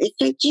love it.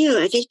 Thank you.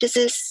 I think this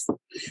is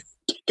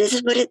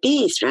what it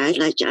means, right?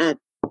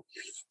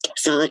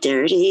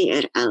 Solidarity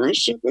and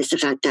allyship is the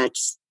fact that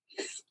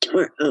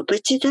we're open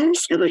to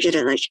this, and we're going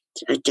to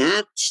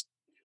adapt.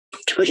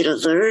 We're going to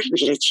learn.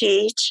 We're going to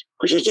change.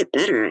 We're going to get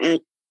better.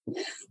 And,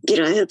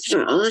 I hope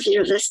for all of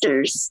your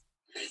listeners,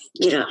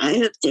 I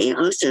hope they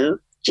also,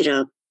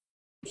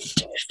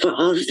 for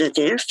all of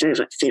their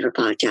favorite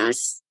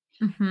podcasts,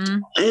 I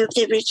hope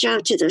they reach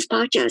out to those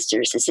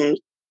podcasters and say,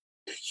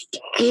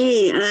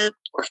 hey,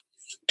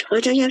 why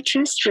don't you have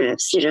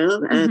transcripts?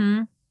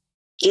 The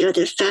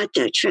fact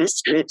that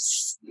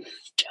transcripts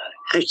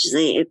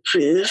actually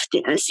improve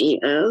the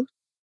SEO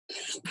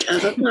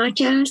of a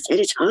podcast, and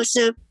it's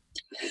also,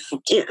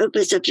 it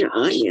opens up your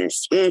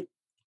audience, and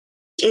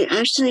it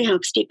actually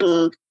helps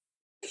people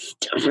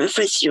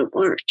reference your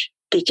work,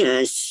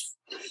 because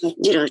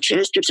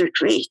transcripts are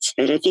great,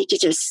 and I think it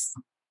just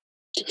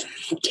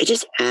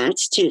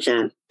adds to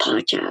the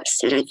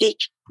podcast. And I think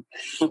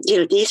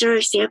these are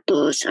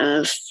examples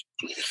of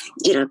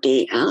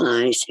being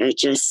allies and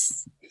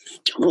just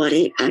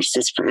wanting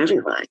access for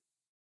everyone,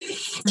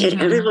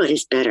 and everyone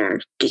is better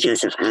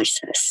because of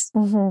access.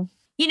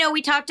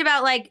 We talked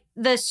about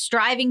the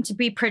striving to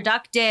be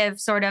productive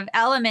sort of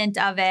element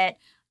of it.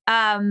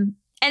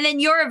 And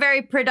then you're a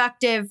very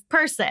productive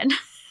person.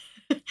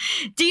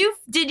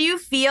 Did you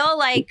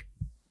feel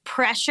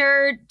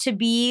pressure to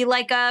be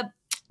a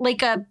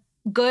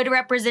good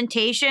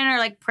representation,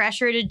 or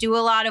pressure to do a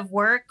lot of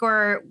work,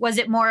 or was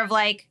it more of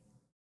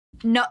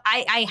no,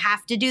 I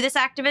have to do this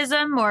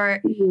activism,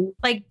 or do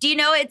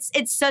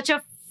it's such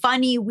a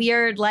funny,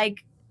 weird,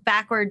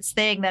 backwards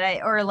thing that I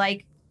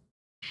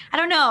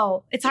don't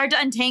know. It's hard to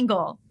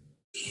untangle.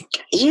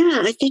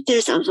 Yeah, I think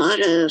there's a lot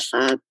of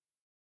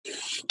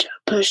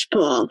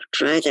push-pull,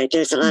 right?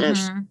 There's a lot of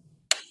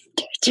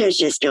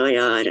tensions going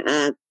on.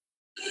 I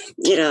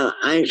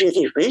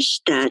really wish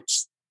that,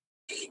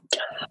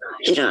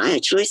 I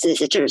had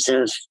choices in terms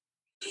of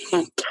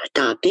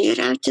not being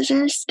an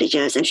activist,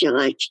 because I feel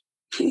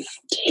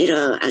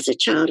as a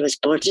child who was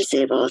born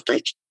disabled,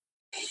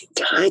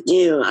 I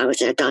knew I was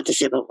in a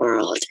non-disabled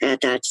world, and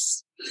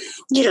that's,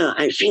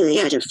 I really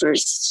had to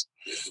first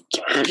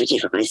advocate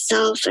for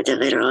myself, and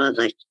then later on,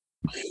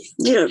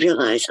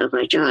 realize, oh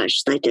my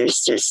gosh,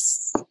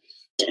 there's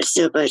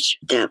so much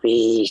that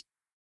we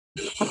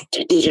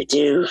need to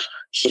do,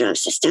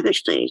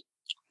 systemically.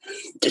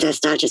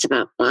 That's not just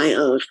about my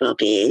own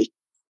well-being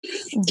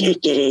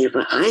and getting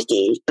what I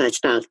need, but it's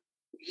about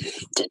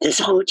this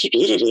whole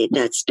community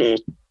that's been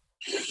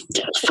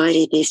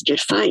fighting these good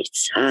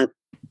fights. My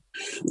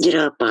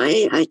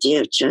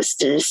idea of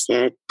justice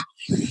and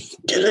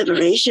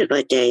deliberation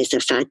one day is the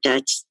fact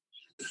that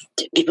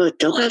people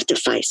don't have to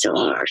fight so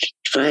hard,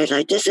 right?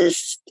 Like that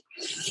is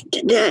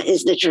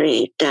the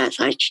dream that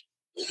like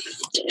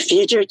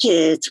future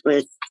kids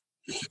with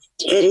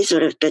any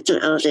sort of mental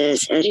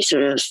illness, any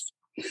sort of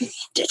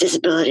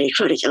disability,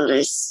 chronic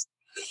illness,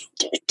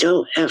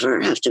 don't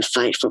ever have to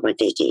fight for what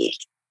they need.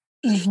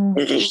 And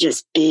they can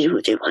just be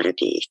who they want to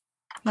be.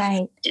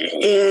 Right.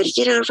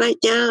 And, right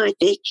now, I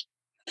think,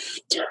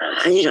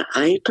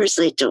 I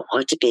personally don't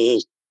want to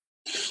be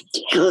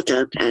held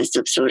up as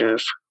some sort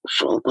of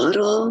role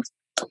model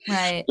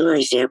or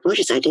example,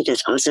 because I think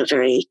that's also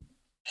very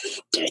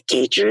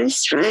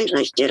dangerous, right?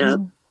 Like,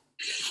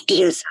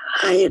 because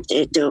I am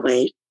in no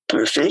way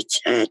perfect,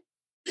 and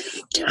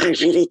I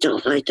really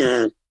don't like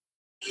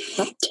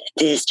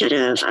this kind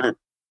of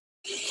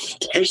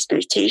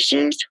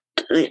expectation.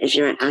 Like, if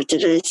you're an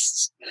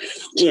activist,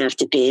 you have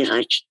to be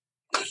like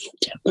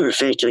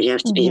perfect, or you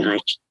have to be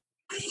like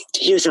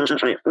use all the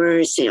right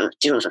words, do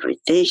all the right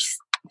things.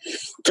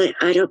 Like,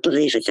 I don't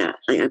believe in that.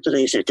 Like, I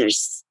believe that there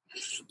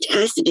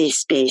has to be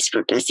space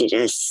for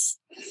messiness,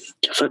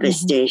 for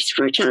mistakes,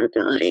 for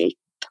accountability.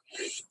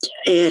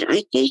 And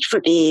I think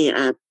for me,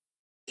 I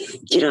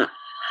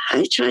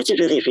try to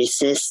really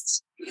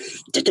resist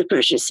the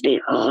pressure to be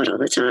on all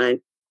the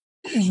time,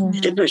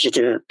 the pressure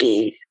to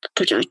be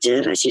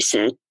productive, as you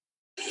said.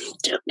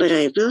 But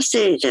I will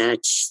say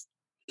that,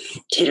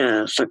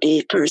 for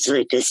me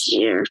personally this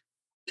year,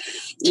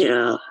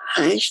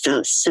 I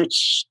felt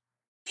such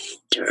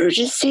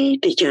urgency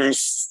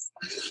because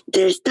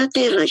there's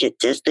nothing like a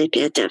deadly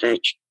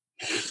pandemic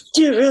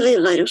to really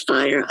light a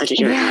fire under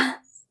your ass.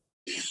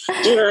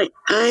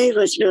 I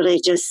was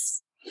really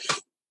just,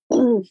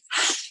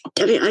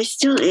 I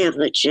still am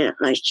legit,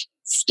 like,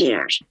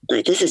 scared.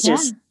 Like, this is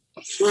just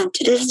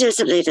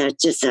something that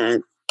just,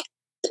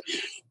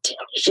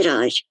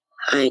 like,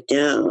 I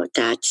know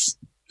that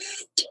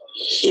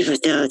even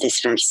though this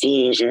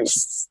vaccine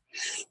is,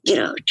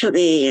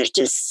 coming and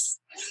just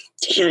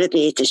going to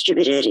be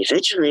distributed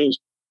eventually,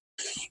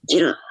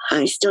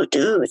 I still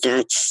know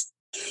that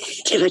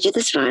if I get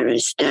this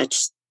virus,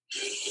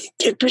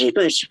 it pretty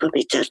much will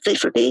be deadly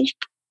for me.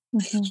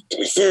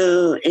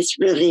 So it's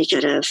really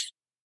kind of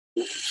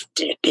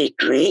been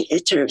great in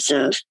terms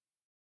of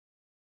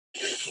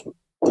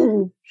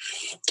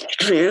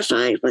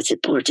clarifying what's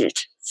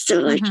important. So,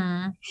 like,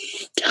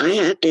 I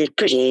have been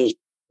pretty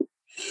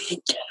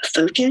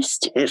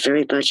focused and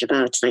very much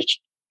about, like,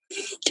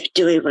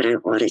 doing what I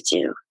want to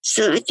do.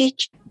 So I think,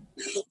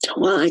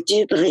 while I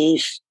do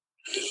believe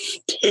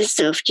in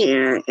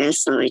self-care and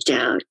slowing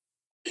down,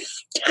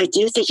 I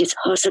do think it's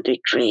also been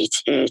great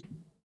and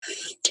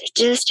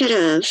just kind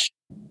of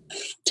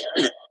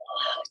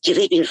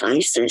giving me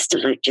license to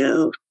let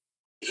go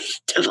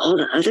of all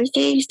the other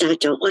things that I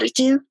don't want to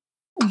do.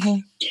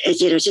 And,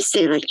 just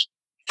say, like,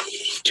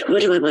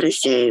 what do I want to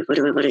say? What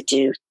do I want to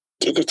do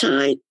in the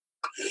time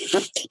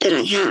that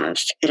I have?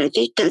 And I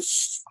think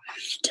that's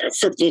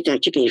something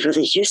that could be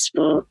really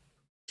useful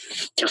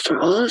for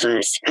all of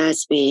us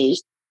as we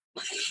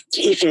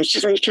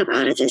eventually come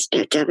out of this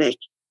pandemic.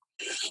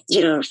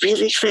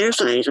 Really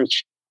clarifying, like,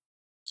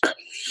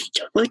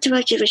 what do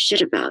I give a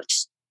shit about?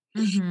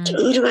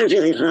 Who do I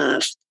really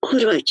love? Who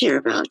do I care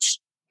about?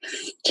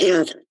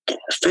 The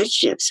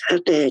friendships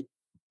have been,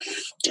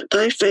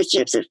 my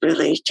friendships have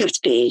really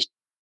kept me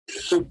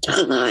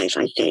alive,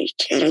 I think.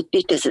 And I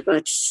think that's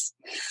what's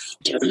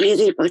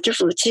really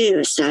wonderful too,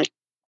 is that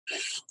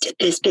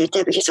this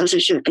pandemic has also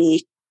shown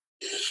me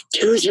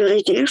who's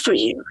really there for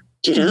you.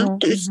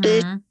 That's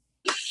been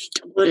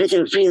one of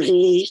the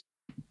really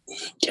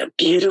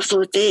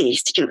beautiful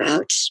things to come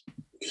out,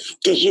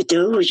 that you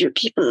know who your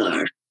people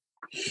are.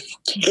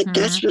 And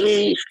that's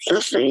really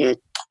lovely. And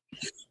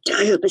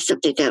I hope it's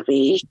something that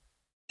we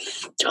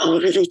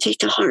all really take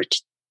to heart.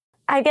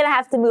 I'm going to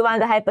have to move on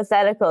to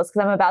hypotheticals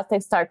because I'm about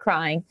to start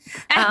crying.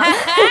 Yeah,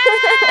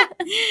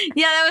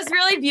 that was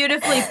really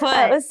beautifully put.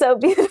 That was so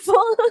beautiful.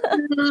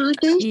 Oh,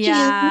 thank you.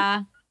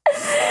 So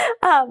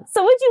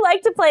would you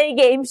like to play a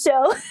game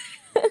show?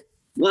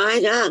 Why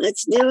not?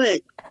 Let's do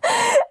it.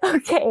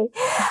 Okay.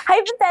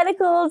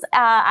 Hypotheticals.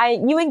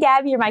 You and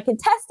Gabby are my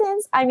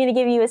contestants. I'm going to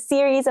give you a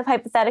series of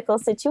hypothetical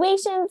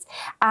situations.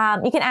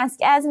 You can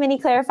ask as many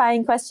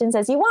clarifying questions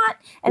as you want,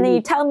 and then you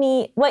tell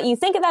me what you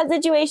think of that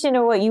situation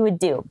or what you would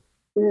do.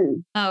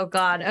 Oh,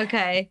 God.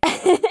 Okay.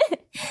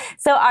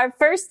 So our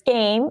first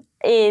game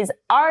is,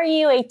 are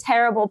you a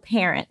terrible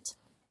parent?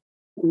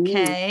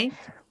 Okay.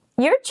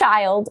 Your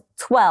child,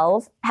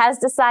 12, has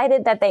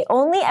decided that they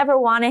only ever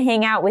want to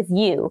hang out with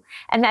you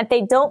and that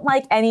they don't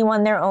like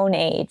anyone their own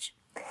age.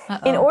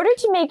 In order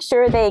to make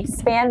sure they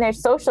expand their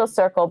social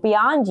circle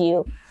beyond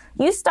you,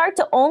 you start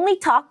to only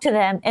talk to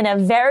them in a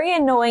very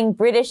annoying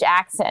British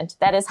accent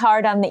that is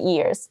hard on the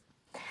ears.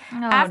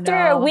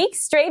 After a week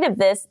straight of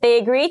this, they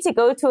agree to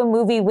go to a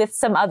movie with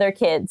some other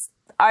kids.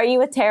 Are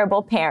you a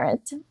terrible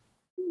parent?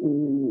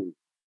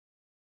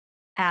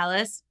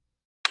 Alice?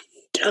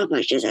 Oh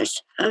my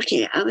goodness.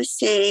 Okay, I would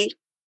say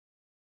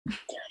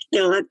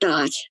no, I'm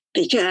not,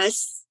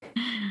 because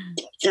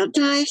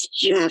sometimes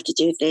you have to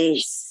do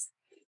things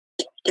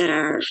that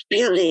are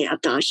really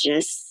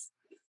obnoxious.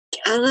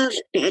 I love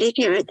any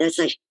parent that's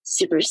like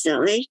super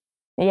silly.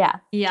 Yeah.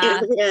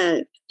 Yeah.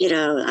 I'm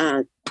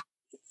gonna,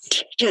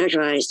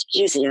 categorize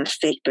using a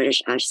fake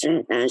British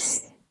accent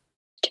as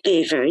to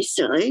be very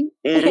silly.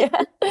 And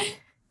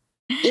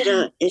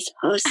it's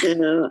also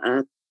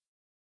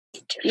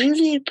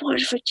really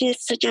important for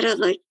kids to kind of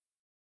like,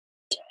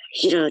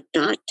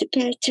 not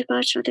depend too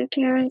much on their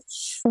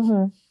parents.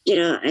 Mm-hmm.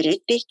 And I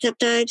think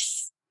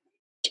sometimes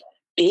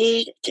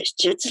be just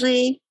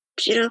gently,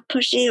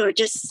 pushy or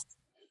just,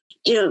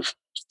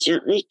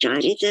 gently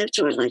guiding them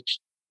toward like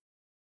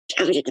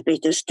having to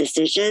make those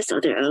decisions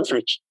on their own.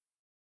 Like,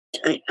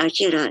 I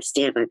cannot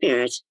stand my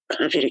parents.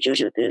 I'm going to go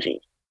to a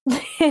movie.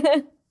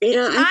 I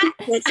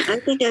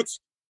think that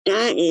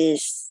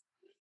is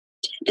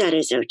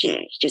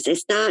okay, because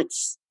it's not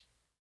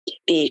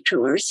being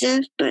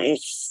coercive, but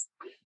it's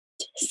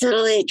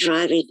subtly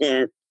driving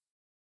them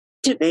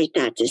to make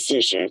that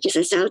decision. Because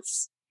it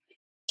sounds,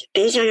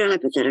 based on your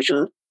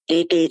hypothetical,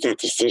 they made that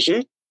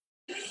decision.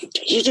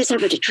 You just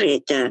have to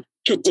create the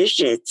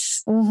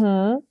conditions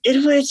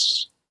in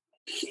which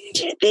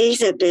things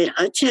have been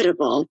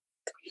untenable.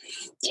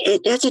 And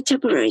that's a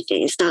temporary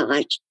thing. It's not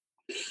like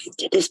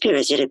this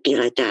parent's going to be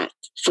like that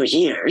for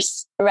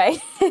years. Right.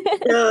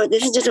 No,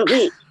 this is just a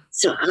week.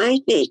 So I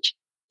think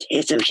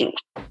it's okay.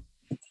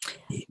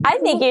 I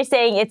think you're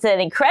saying it's an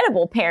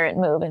incredible parent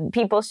move and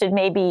people should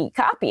maybe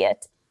copy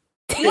it.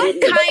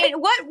 What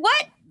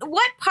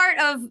part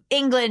of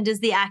England is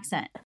the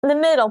accent? The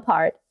middle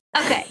part.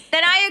 Okay,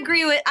 then I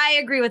agree with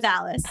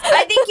Alice.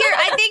 I think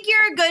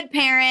you're a good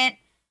parent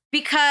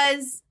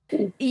because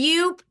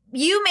you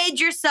made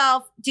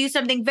yourself do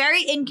something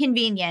very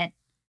inconvenient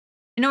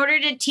in order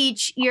to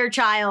teach your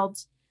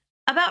child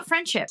about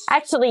friendship.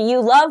 Actually, you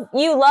love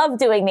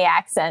doing the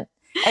accent.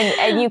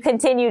 And you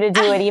continue to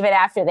do it even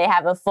after they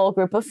have a full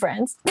group of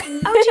friends. Oh,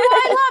 do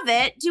I love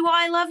it? Do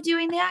I love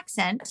doing the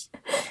accent?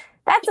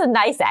 That's a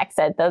nice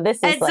accent, though. This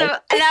is and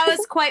that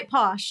was quite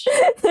posh.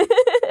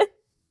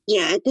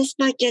 Yeah, at this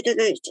point,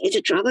 it's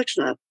a drama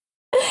club.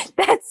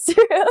 That's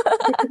true. You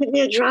can be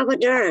a drama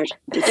nerd.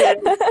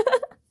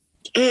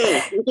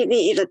 And you can be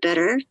even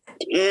better.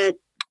 And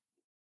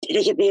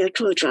you can be a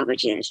cool drama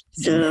kid.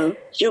 So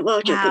you're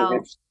welcome.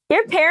 Wow.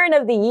 You're parent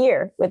of the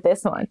year with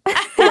this one.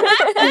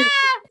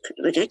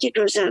 When that kid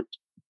grows up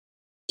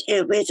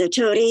and wins a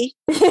Tony,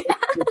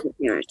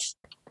 parents.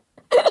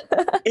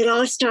 It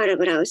all started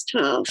when I was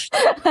 12.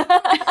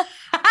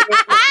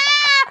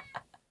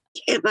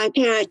 And my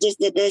parents just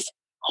did this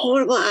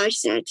horrible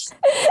accent.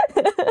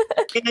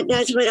 And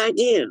that's what I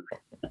do,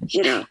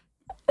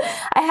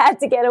 I had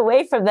to get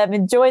away from them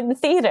and join the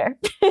theater.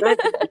 Right?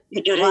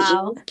 You're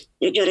Wow.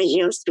 going to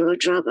Yale School of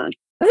Drama.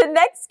 The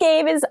next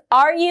game is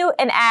Are You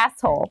an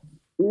Asshole?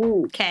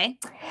 Okay.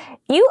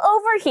 You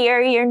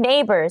overhear your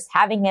neighbors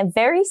having a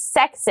very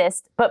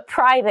sexist but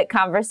private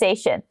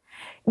conversation.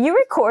 You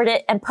record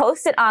it and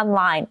post it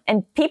online,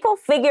 and people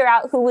figure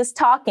out who was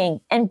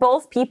talking, and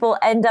both people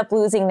end up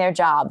losing their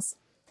jobs.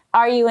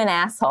 Are you an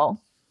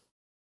asshole?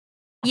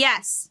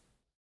 Yes.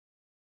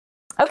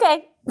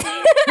 Okay.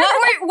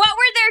 What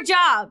were their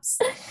jobs?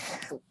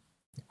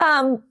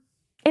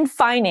 In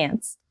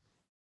finance.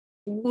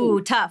 Ooh,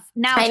 tough.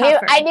 Now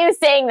I knew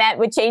saying that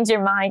would change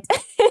your mind.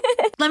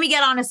 Let me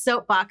get on a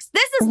soapbox.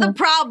 This is the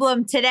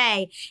problem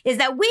today, is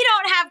that we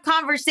don't have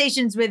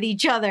conversations with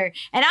each other.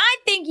 And I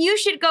think you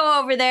should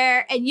go over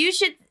there and you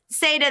should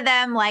say to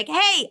them like,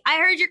 hey, I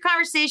heard your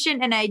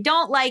conversation and I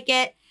don't like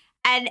it.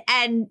 And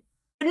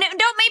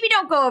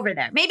don't go over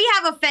there. Maybe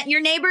have your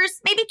neighbors,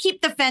 maybe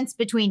keep the fence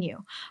between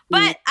you.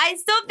 But I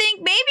still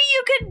think maybe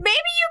you could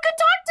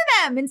talk to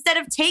them instead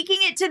of taking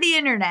it to the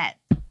internet.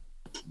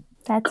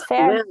 That's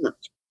fair. Well,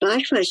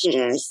 my question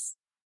is,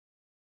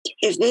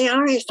 if they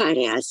are in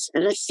finance,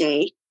 and let's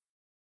say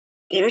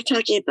they're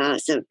talking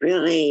about some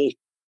really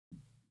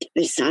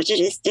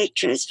misogynistic,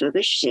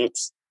 transphobic shit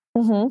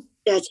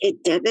that's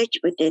endemic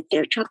within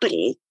their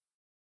company,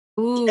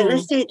 Ooh. and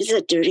let's say this is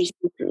a dirty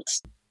secret.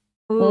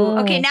 Ooh.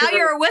 Okay, now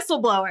you're a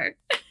whistleblower.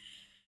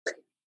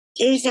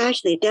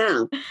 Exactly.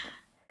 Now,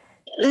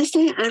 let's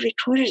say I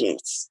recorded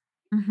it.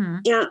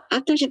 I'm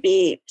not going to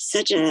be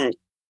such a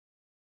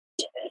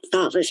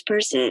thoughtless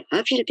person.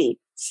 I'm going to be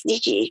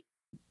sneaky.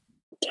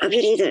 I'm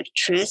going to either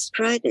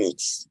transcribe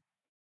it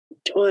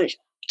or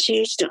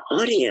change the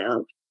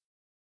audio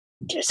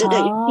so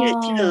that you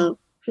can't tell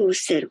who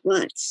said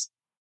what.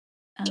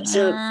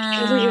 So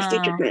cover your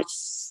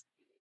fingerprints.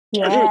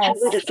 I'm going to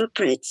cover the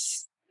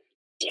footprints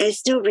and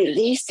still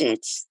release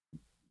it,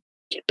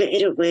 but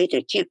in a way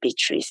that can't be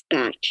traced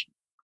back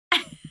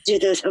to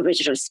those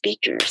original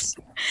speakers.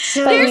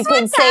 So but you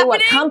can say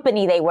what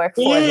company they work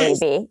for,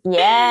 maybe.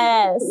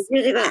 Yes. It's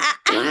really about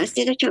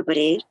blasting the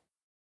company,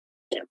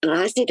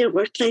 blasting the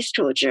workplace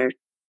culture,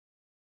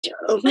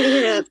 opening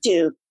it up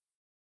to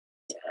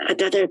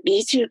another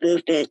Me Too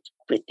movement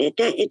within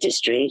that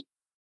industry,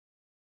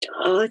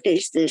 all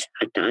things this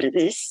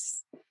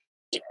anonymous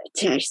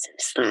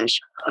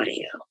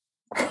text/audio.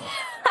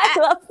 I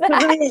love that.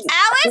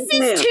 Alice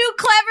is too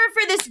clever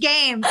for this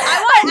game. I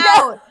want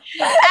out.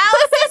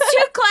 Alice is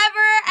too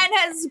clever and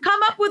has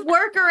come up with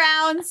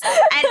workarounds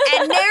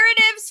and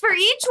narratives for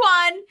each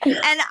one.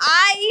 And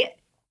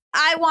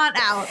I want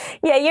out.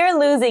 Yeah, you're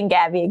losing,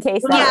 Gabby, in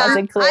case that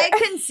wasn't clear. I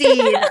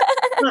concede.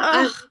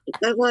 Well,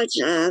 I watch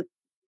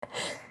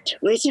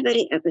way too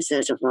many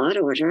episodes of Law and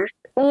Order.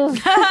 My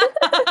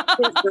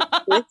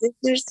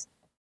sisters,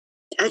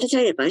 I have to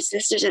tell you, my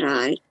sisters and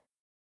I,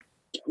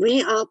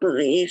 we all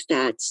believe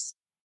that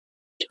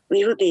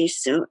we would be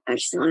so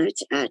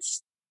excellent at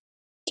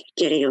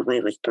getting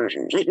away with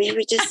murder. Like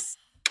we just,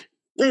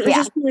 like we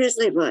just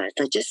seriously would.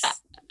 Like just.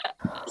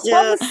 So,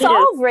 Well, the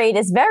solve rate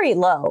is very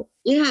low.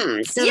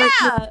 Yeah. So like,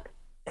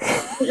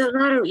 there's a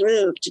lot of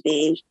room to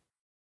be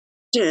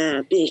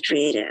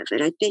creative,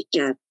 and I think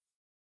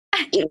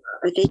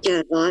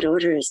Law and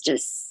Order is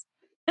just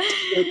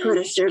kind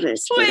of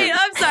service. Wait,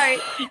 I'm sorry.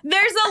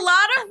 There's a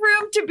lot of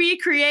room to be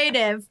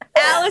creative.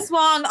 Alice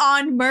Wong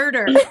on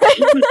murder.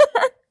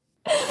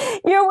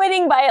 You're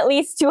winning by at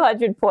least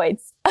 200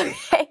 points.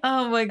 Okay.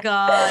 Oh my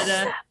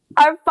God.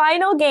 Our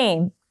final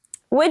game.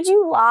 Would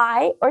you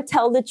lie or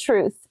tell the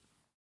truth?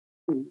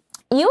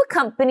 You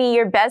accompany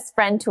your best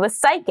friend to a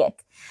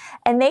psychic,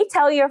 and they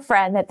tell your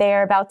friend that they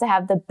are about to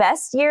have the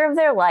best year of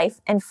their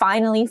life and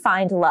finally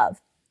find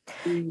love.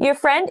 Your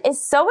friend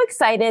is so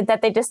excited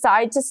that they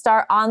decide to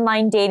start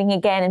online dating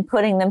again and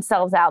putting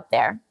themselves out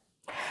there.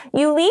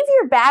 You leave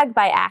your bag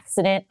by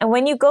accident, and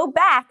when you go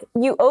back,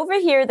 you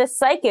overhear the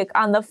psychic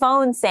on the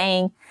phone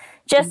saying,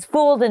 "Just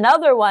fooled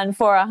another one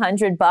for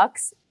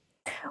 $100."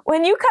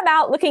 When you come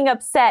out looking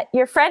upset,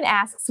 your friend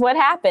asks what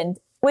happened.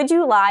 Would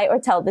you lie or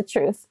tell the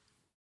truth?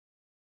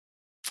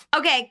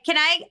 Okay,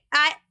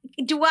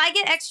 do I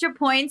get extra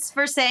points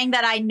for saying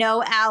that I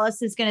know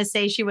Alice is going to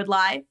say she would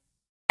lie?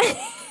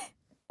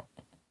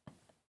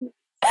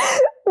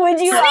 Would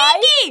you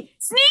lie?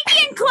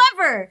 Sneaky and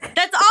clever.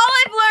 That's all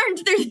I've learned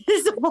through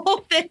this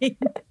whole thing.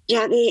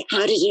 Gabby,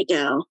 how did you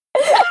know?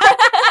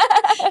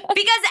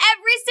 Because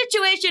every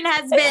situation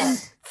has been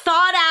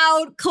thought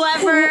out,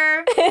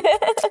 clever.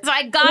 So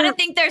I gotta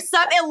think there's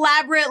some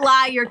elaborate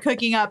lie you're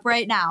cooking up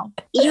right now.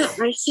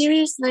 I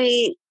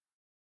seriously,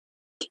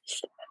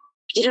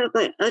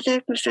 my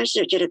other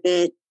professor could have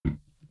been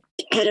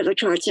head of a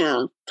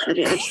cartel. I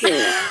mean, I'm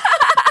serious.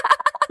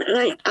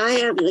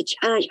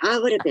 I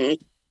would have been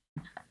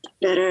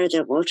better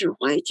than Walter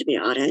White, to be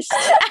honest.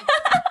 I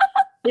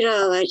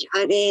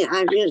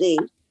really,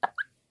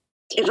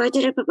 if I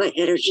didn't put my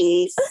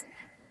energies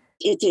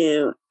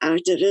into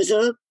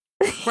activism,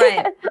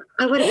 right,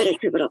 I would have been a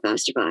criminal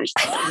mastermind.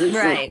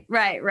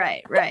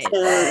 Right.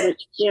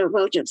 So,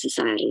 welcome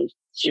society.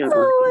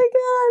 Oh my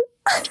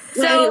God.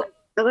 So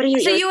you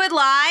you would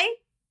lie?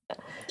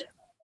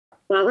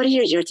 Well, I want to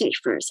hear your take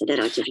first, and then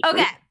I'll give you.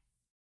 Okay.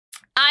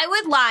 I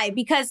would lie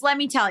because let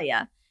me tell you,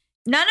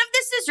 none of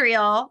this is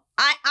real.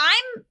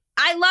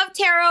 I love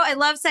tarot. I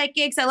love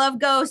psychics. I love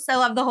ghosts. I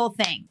love the whole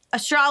thing.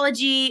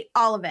 Astrology,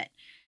 all of it.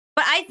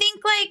 But I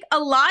think like a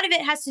lot of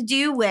it has to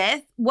do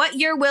with what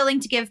you're willing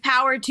to give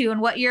power to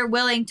and what you're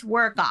willing to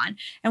work on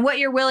and what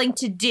you're willing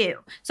to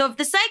do. So if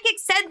the psychic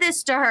said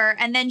this to her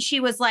and then she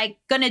was like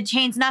going to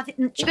change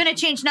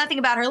nothing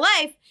about her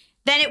life,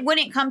 then it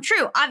wouldn't come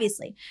true,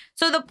 obviously.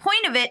 So the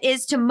point of it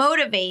is to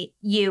motivate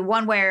you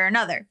one way or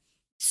another.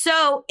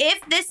 So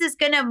if this is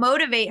going to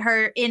motivate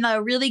her in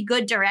a really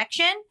good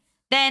direction,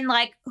 then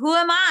like, who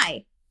am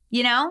I?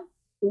 You know?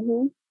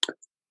 Mm-hmm.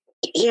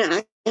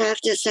 Yeah, I have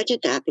to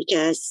second that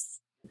because,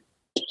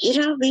 we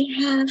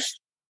have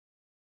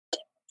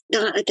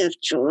not enough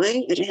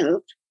joy and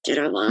hope in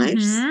our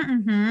lives.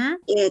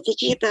 Yeah,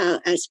 thinking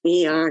about as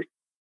we are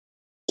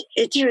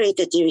entering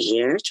the new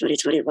year,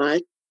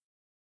 2021,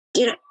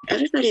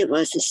 everybody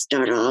wants to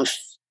start off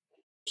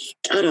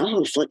on a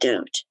hopeful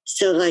note.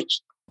 So, like,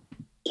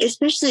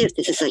 especially if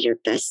this is like your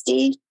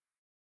bestie,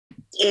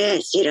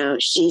 and,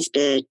 she's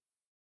been,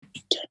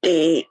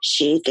 they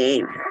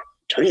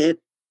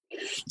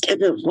have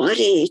been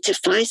wanting to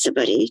find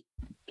somebody,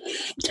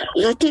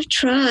 let them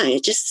try.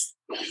 Just,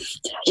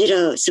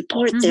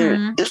 support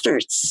their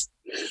efforts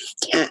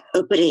at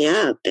opening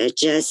up and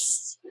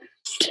just,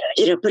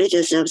 putting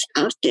themselves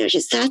out there.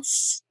 Just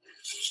that's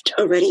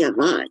already a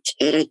lot.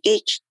 And I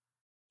think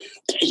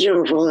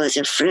your role as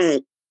a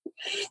friend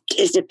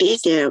is to be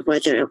there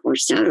whether it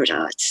works out or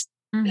not.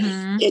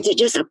 And to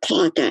just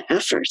applaud that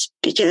effort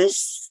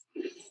because,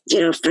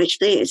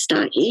 frankly, it's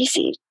not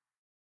easy.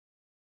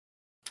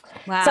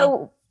 Wow.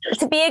 So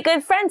to be a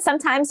good friend,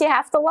 sometimes you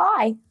have to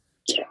lie.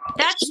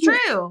 That's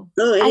true.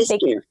 Oh, it is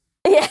true.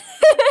 Yeah,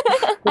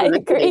 I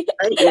agree.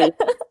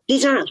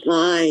 These aren't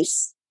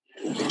lies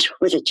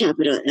with a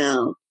capital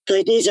L.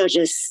 Like, these are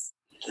just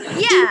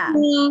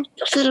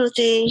little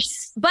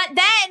things. But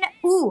then,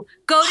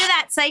 go to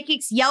that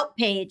psychic's Yelp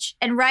page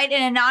and write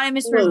an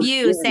anonymous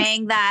review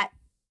saying that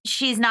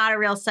she's not a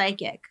real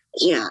psychic.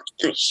 Yeah,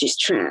 like she's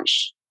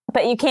trash.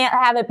 but you can't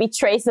have it be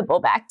traceable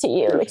back to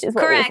you, which is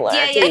what Correct. we've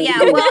learned.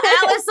 Yeah. Well,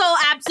 Alice will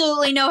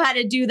absolutely know how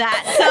to do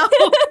that. So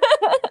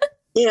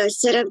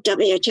Set up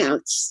dummy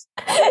accounts.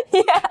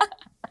 Yeah.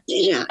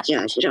 Yeah,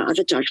 on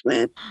the dark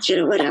web,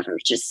 whatever.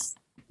 Just,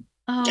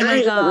 oh I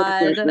my don't know what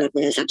the god. dark web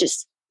is. I'm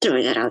just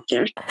throwing that out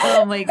there.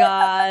 Oh my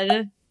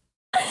god.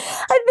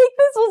 I think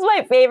this was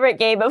my favorite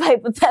game of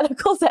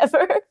hypotheticals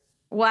ever.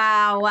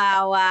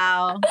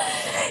 Wow.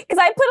 Because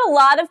I put a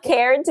lot of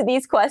care into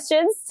these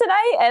questions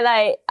tonight, and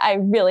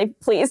I'm really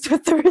pleased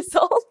with the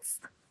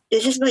results.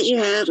 This is what you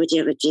have when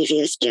you have a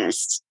devious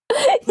guest.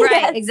 Right,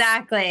 Yes.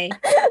 exactly.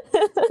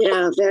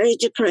 Very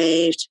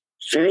depraved,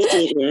 very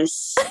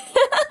devious.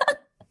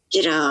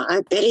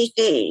 Many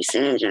things.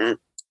 And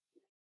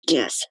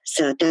yes,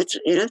 so that's,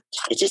 it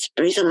just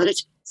brings a lot of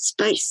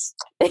spice.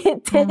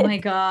 It Oh did. my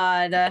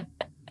god.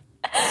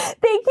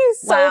 Thank you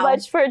so Wow.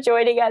 much for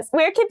joining us.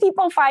 Where can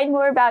people find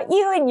more about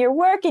you and your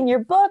work and your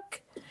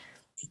book?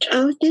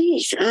 Oh,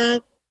 thanks.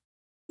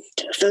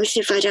 Folks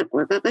can find out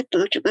more about my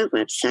book at my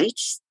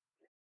website,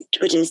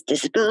 which is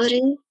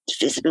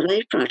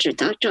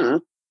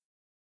disabilityvisibilityproject.com.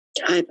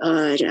 I'm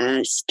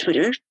on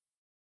Twitter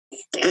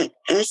at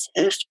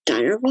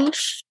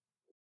SFDirewolf,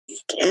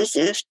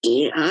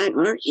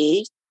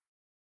 SFDIREWOLF.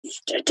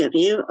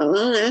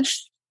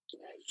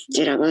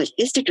 And I'm on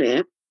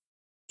Instagram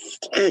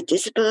at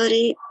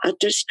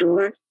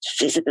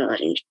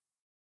disability_visibility.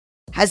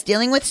 Has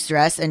dealing with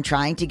stress and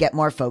trying to get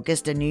more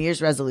focused a New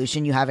Year's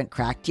resolution you haven't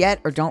cracked yet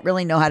or don't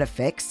really know how to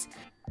fix?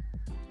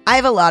 I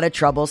have a lot of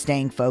trouble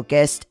staying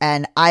focused,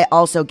 and I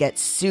also get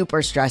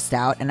super stressed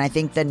out, and I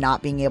think the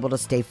not being able to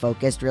stay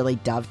focused really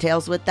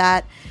dovetails with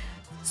that.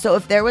 So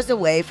if there was a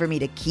way for me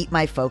to keep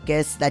my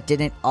focus that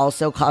didn't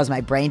also cause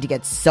my brain to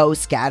get so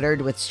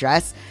scattered with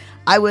stress,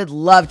 I would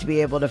love to be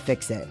able to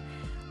fix it.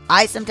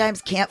 I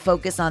sometimes can't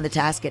focus on the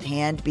task at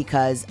hand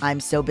because I'm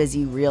so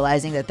busy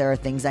realizing that there are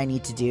things I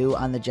need to do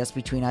on the Just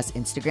Between Us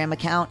Instagram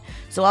account.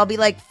 So I'll be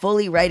like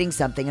fully writing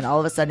something and all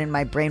of a sudden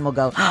my brain will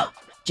go,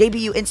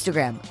 JBU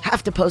Instagram,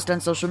 have to post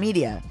on social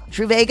media.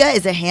 Truvaga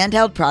is a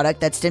handheld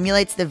product that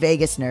stimulates the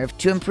vagus nerve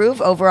to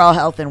improve overall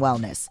health and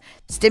wellness.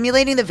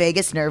 Stimulating the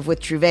vagus nerve with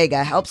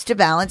Truvaga helps to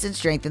balance and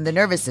strengthen the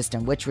nervous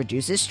system, which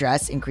reduces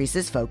stress,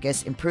 increases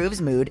focus,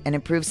 improves mood, and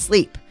improves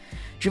sleep.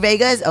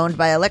 Truvaga is owned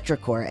by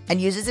electroCore and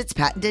uses its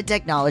patented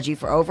technology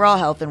for overall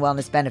health and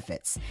wellness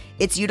benefits.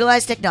 Its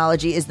utilized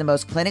technology is the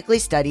most clinically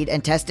studied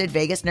and tested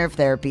vagus nerve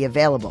therapy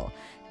available.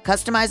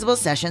 Customizable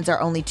sessions are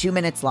only 2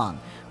 minutes long.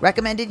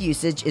 Recommended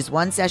usage is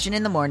 1 session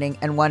in the morning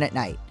and 1 at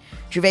night.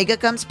 Truvaga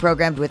comes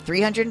programmed with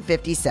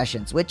 350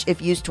 sessions, which,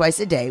 if used twice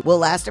a day, will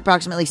last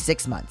approximately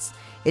 6 months.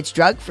 It's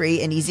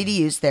drug-free and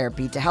easy-to-use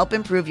therapy to help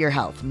improve your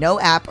health. No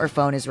app or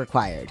phone is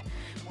required.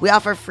 We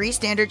offer free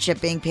standard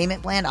shipping,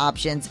 payment plan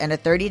options, and a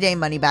 30-day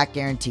money-back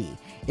guarantee.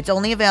 It's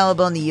only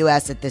available in the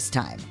U.S. at this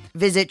time.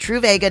 Visit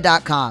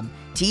Truvaga.com,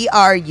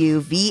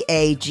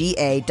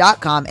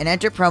 Truvaga.com, and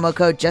enter promo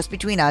code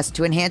JustBetweenUs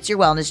to enhance your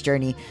wellness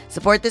journey,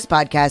 support this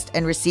podcast,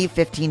 and receive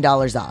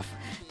 $15 off.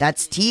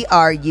 That's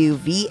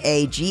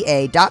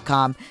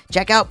Truvaga.com.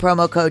 Check out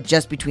promo code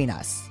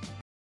JustBetweenUs.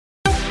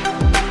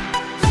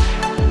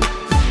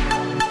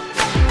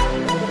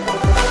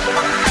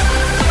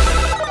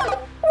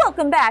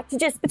 Welcome back to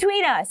Just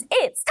Between Us.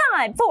 It's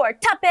time for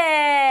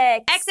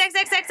topics.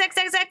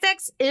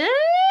 XXXXXXX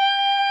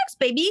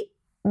baby.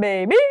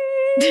 Baby.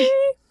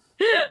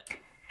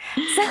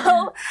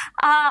 So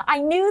I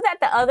knew that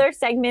the other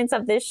segments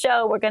of this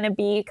show were going to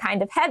be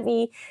kind of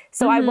heavy.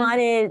 So I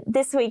wanted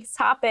this week's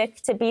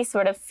topic to be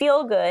sort of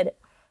feel good.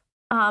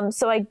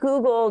 So I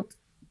Googled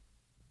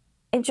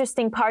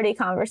interesting party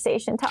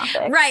conversation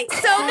topics. Right.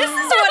 So this is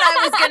what I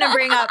was going to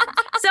bring up.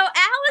 So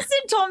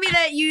Allison told me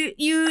that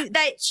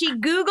that she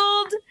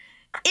Googled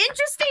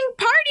interesting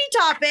party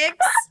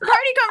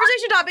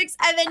conversation topics,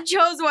 and then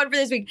chose one for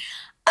this week.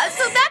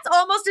 So that's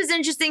almost as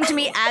interesting to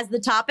me as the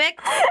topic.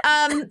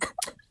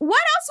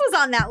 What else was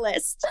on that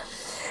list?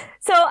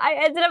 So I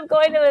ended up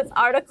going to this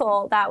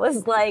article that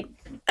was like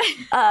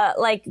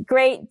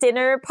great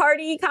dinner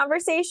party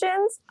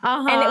conversations.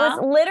 And it was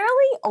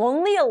literally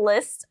only a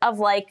list of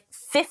like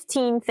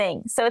 15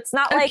 things. So it's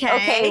not like,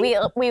 okay,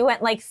 we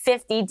went like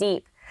 50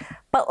 deep.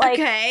 But like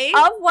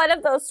of one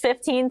of those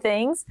 15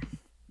 things,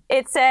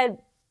 it said,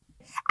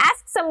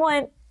 ask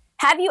someone,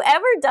 have you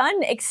ever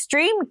done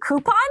extreme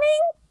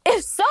couponing?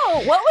 If so,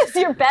 what was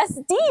your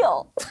best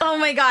deal? Oh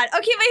my God.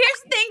 Okay, but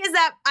here's the thing is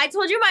that I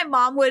told you my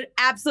mom would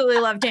absolutely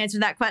love to answer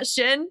that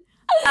question.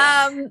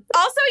 Also,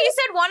 you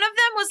said one of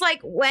them was like,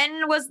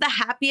 when was the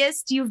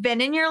happiest you've been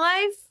in your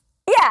life?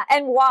 Yeah,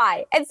 and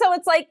why? And so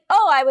it's like,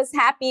 oh, I was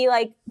happy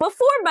like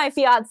before my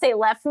fiance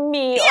left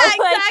me. Yeah, or,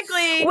 like,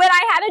 exactly. When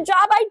I had a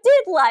job I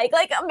did like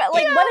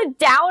what a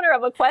downer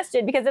of a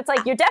question, because it's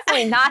like, you're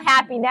definitely not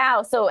happy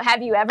now. So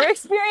have you ever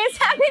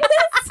experienced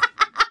happiness?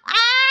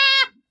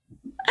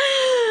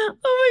 Oh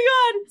my God.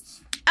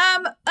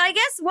 I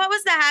guess what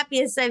was the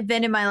happiest I've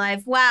been in my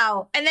life?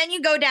 Wow. And then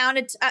you go down,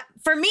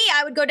 for me,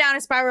 I would go down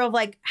a spiral of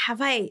like,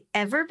 have I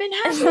ever been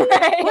happy?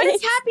 Right. What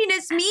does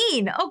happiness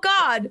mean? Oh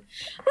God.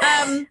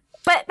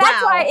 But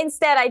that's Wow. why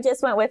instead I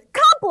just went with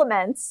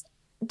compliments.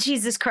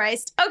 Jesus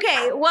Christ.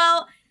 Okay,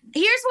 well,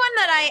 here's one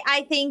that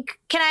I think,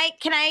 can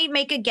I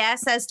make a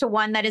guess as to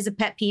one that is a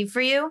pet peeve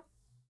for you?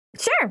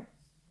 Sure.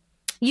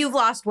 You've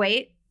lost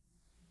weight.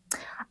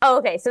 Oh,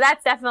 okay, so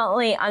that's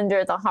definitely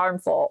under the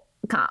harmful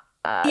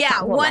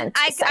Yeah, one. compliment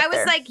I was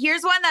sector. like,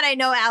 here's one that I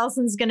know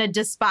Allison's gonna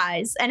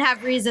despise and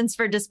have reasons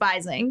for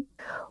despising.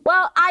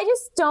 Well, I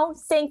just don't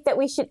think that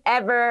we should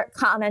ever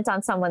comment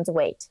on someone's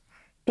weight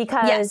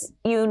because Yes.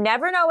 you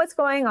never know what's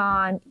going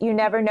on. You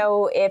never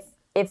know if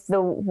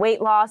the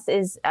weight loss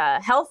is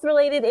a health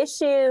related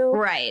issue.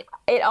 Right.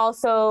 It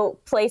also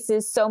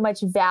places so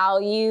much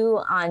value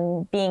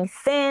on being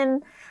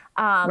thin.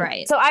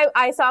 Right. So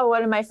I saw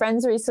one of my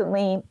friends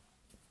recently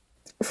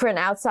for an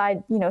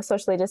outside,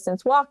 socially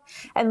distanced walk.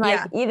 And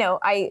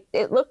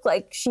it looked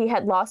like she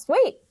had lost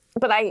weight,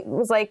 but I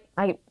was like,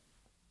 I'm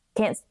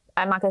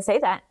not going to say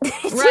that. You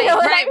Right, know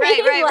what right, I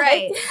mean?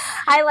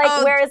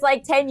 right. Whereas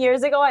 10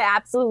 years ago, I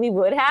absolutely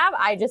would have,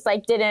 I just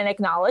didn't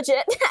acknowledge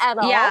it at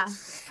all. Yeah.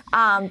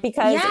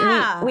 Because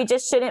Yeah. we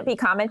just shouldn't be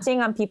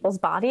commenting on people's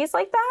bodies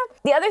like that.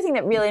 The other thing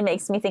that really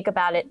makes me think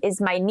about it is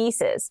my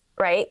nieces,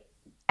 right?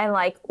 And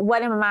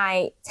what am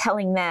I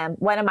telling them?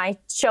 What am I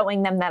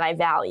showing them that I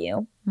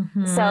value?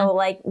 Mm-hmm.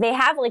 So they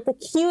have the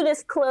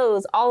cutest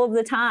clothes all of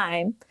the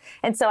time.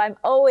 And so I'm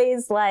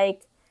always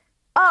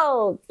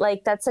oh,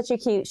 that's such a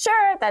cute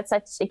shirt. That's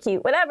such a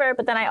cute whatever.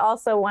 But then I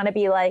also want to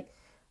be oh,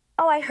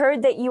 I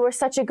heard that you were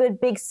such a good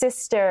big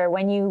sister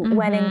when you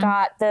went and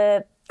got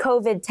the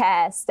COVID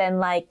test,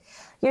 and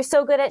you're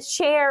so good at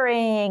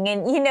sharing,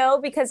 and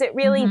because it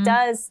really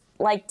does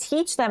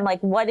teach them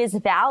what is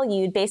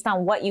valued based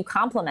on what you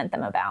compliment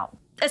them about.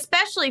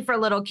 Especially for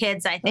little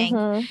kids, I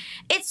think.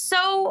 It's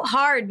so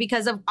hard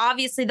because of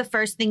obviously the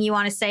first thing you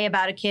want to say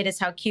about a kid is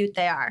how cute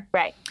they are.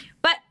 Right.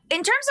 But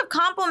in terms of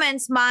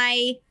compliments,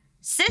 my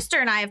sister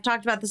and I have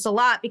talked about this a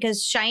lot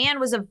because Cheyenne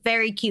was a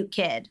very cute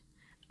kid.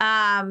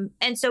 And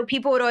so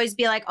people would always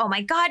be like, oh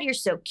my God, you're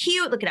so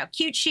cute. Look at how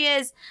cute she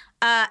is.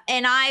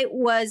 And I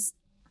was,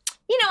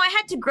 I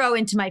had to grow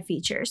into my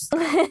features.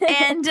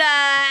 and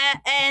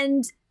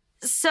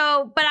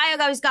so, but I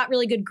always got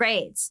really good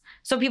grades.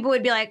 So people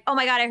would be like, oh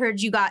my God, I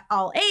heard you got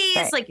all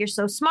A's. Right. You're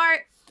so smart.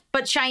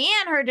 But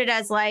Cheyenne heard it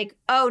as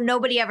oh,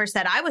 nobody ever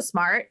said I was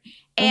smart.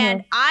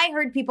 And I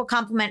heard people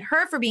compliment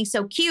her for being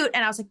so cute.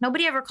 And I was like,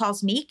 nobody ever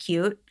calls me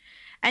cute.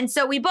 And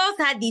so we both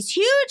had these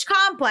huge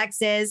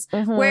complexes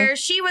where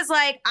she was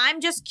like,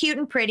 I'm just cute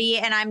and pretty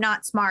and I'm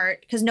not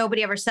smart because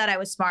nobody ever said I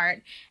was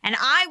smart. And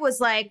I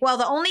was like, well,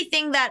 the only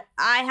thing that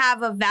I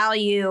have of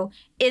value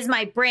is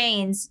my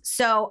brains.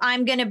 So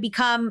I'm going to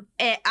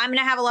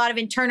have a lot of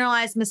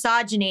internalized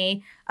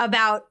misogyny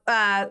about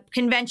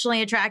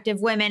conventionally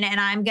attractive women.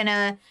 And I'm going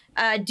to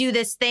do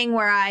this thing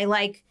where I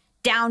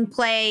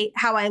downplay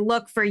how I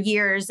look for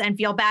years and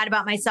feel bad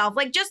about myself.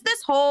 Just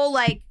this whole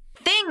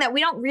thing that we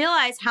don't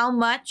realize how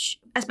much,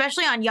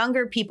 especially on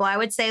younger people, I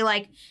would say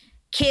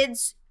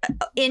kids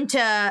into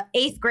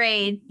 8th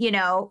grade,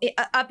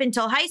 up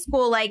until high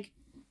school,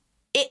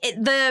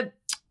 it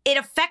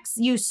affects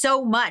you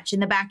so much in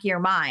the back of your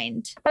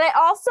mind. But I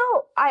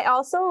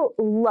also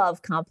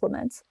love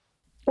compliments.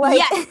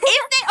 Yes.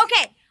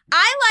 Okay.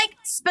 I like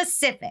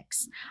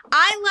specifics.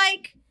 I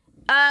like,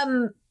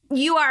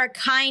 you are a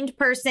kind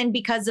person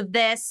because of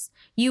this.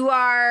 You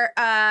are,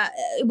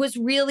 was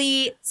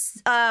really,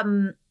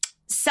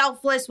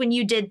 selfless when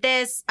you did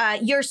this.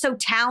 You're so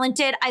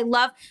talented. I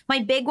love my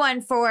big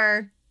one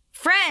for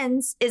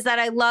friends is that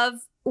I love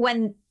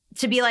when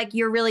to be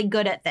you're really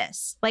good at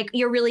this.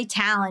 You're really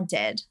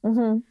talented.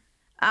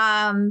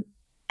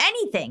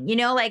 Anything,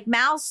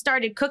 Mal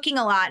started cooking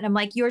a lot and I'm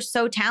like, you're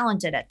so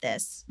talented at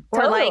this.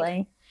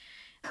 Totally.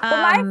 Well,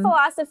 my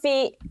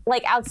philosophy,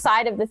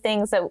 outside of the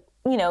things that,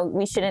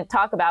 we shouldn't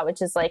talk about,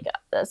 which is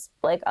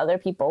other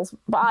people's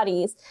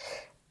bodies,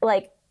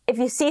 if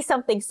you see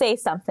something, say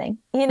something,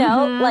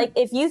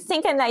 if you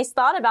think a nice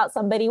thought about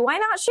somebody, why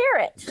not share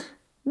it?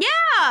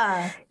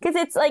 Yeah. Because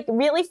it's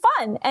really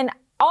fun. And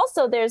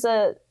also there's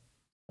a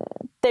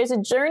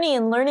journey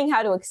in learning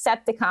how to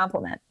accept a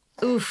compliment.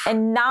 Oof.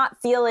 And not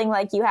feeling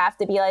you have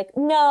to be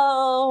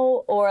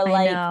no,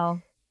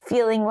 or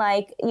feeling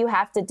you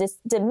have to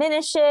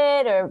diminish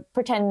it or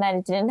pretend that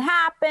it didn't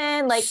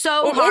happen.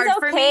 So it hard is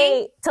for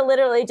okay me to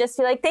literally just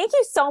be thank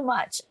you so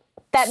much.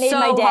 That made so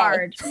my day.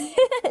 Hard.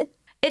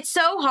 It's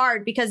so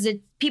hard because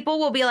people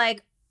will be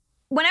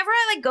whenever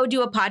I go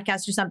do a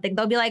podcast or something,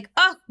 they'll be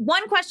oh,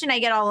 one question I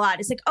get a lot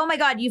is oh my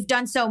God, you've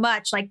done so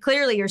much.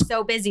 Clearly you're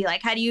so busy.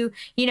 How do you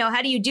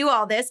do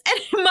all this? And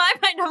in my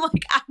mind,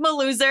 I'm I'm a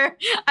loser.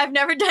 I've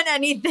never done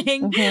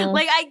anything.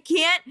 I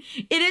can't,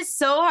 it is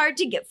so hard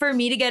for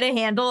me to get a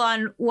handle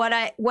on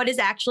what is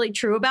actually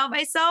true about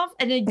myself.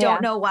 And I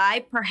don't know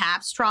why,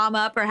 perhaps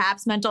trauma,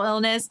 perhaps mental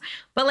illness.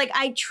 But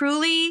I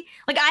truly,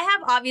 I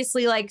have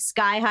obviously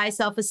sky high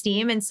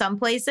self-esteem in some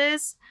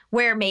places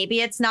where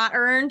maybe it's not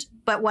earned,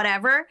 but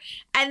whatever.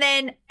 And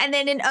then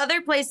in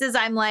other places,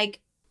 I'm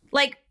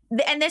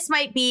and this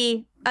might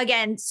be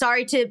again,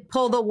 sorry to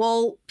pull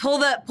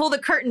the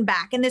curtain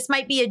back, and this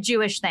might be a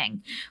Jewish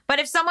thing, but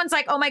if someone's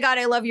like, "Oh my God,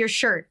 I love your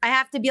shirt," I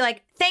have to be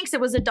like, "Thanks, it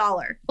was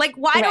 $1." Like,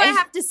 why do I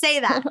have to say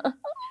that?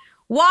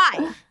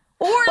 Why?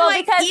 Or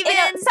like, because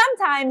even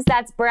sometimes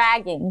that's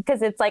bragging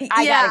because it's like,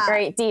 I got a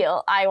great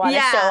deal. I want to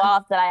show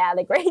off that I had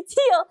a great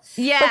deal.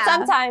 Yeah. But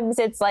sometimes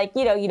it's like,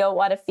 you don't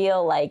want to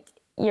feel like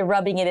you're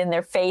rubbing it in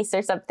their face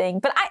or something.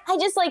 But I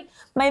just like,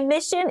 my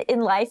mission in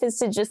life is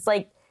to just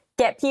like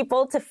get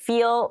people to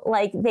feel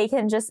like they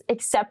can just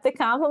accept the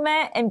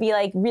compliment and be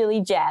like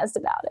really jazzed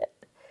about it.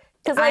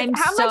 Because like,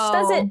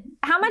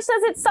 how much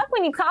does it suck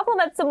when you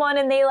compliment someone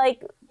and they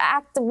like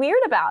act weird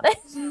about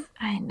it?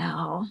 I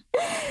know.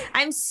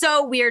 I'm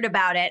so weird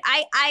about it.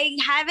 I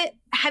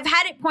have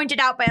had it pointed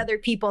out by other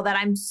people that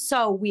I'm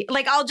so weird.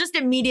 Like, I'll just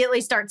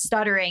immediately start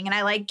stuttering and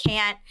I like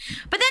can't.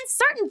 But then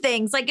certain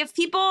things, like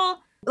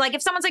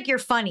if someone's like, "You're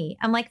funny,"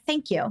 I'm like,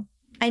 "Thank you.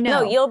 I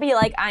know." No, you'll be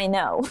like, "I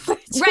know."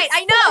 Right,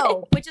 I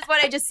know, which is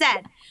what I just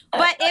said.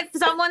 But if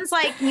someone's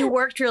like, "You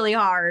worked really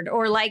hard,"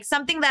 or like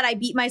something that I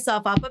beat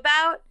myself up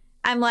about,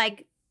 I'm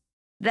like,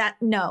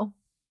 no.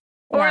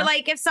 Yeah. Or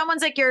like if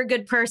someone's like, "You're a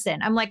good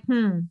person," I'm like,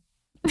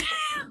 like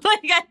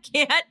I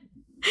can't.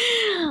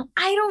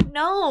 I don't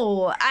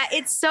know.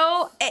 It's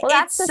so. Well,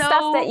 that's the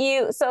stuff that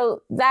you.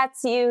 So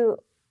that's you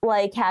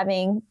like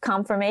having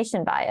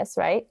confirmation bias,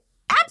 right?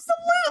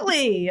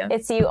 Absolutely.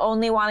 It's you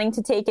only wanting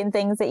to take in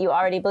things that you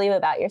already believe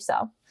about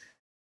yourself.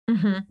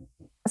 Mm-hmm.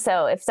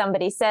 So if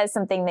somebody says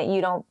something that you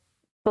don't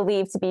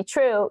believe to be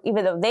true,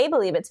 even though they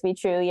believe it to be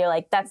true, you're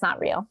like, that's not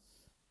real.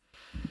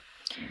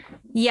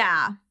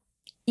 Yeah.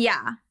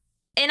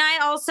 And I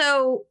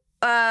also,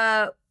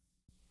 I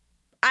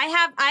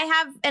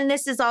have, and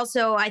this is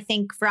also, I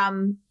think,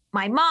 from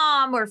my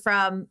mom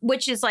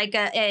which is like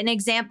an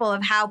example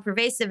of how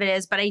pervasive it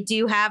is. But I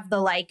do have the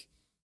like,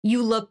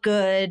 "You look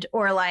good,"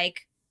 or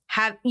like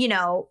have,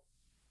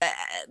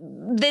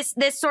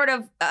 this sort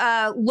of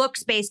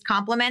looks-based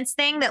compliments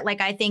thing that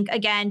like, I think,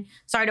 again,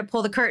 sorry to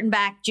pull the curtain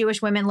back,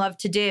 Jewish women love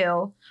to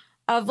do.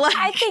 Of like,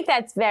 I think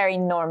that's very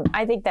normal.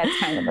 I think that's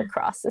kind of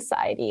across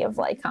society of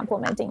like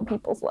complimenting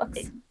people's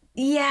looks.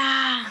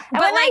 Yeah. And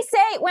when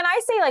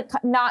I say like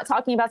not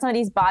talking about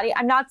somebody's body,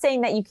 I'm not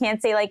saying that you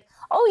can't say like,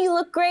 "Oh, you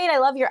look great. I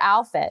love your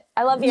outfit.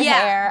 I love your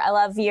hair. I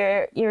love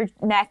your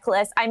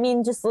necklace." I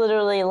mean, just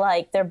literally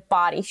like their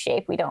body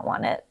shape. We don't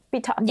want to be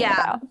talking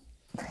about.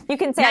 You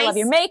can say, "I love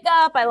your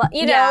makeup. I love,"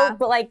 know,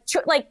 but like,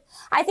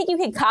 I think you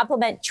can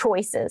compliment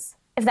choices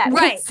if that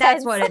makes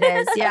sense. That's what it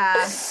is.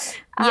 Yeah.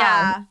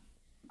 Yeah.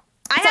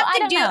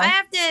 I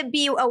have to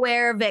be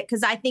aware of it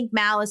because I think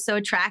Mal is so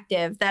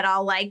attractive that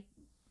I'll like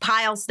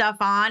pile stuff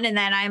on and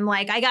then I'm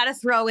like, I got to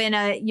throw in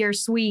 "you're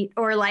sweet"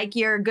 or like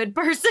 "you're a good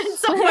person"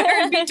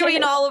 somewhere in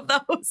between all of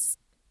those.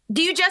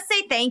 Do you just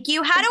say thank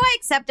you? How do I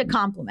accept a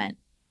compliment?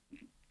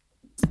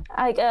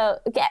 I go,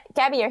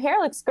 "Gabby, your hair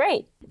looks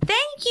great."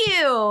 Thank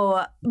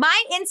you.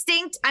 My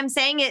instinct, I'm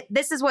saying it,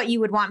 this is what you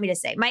would want me to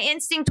say. My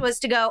instinct was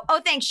to go, "Oh,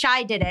 thanks,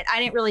 Shy did it. I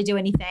didn't really do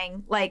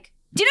anything." Like,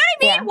 do you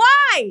know what I mean?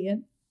 Why?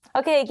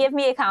 Okay, give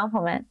me a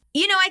compliment.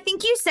 I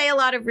think you say a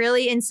lot of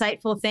really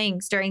insightful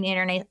things during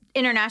the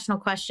international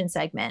question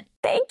segment.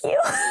 Thank you.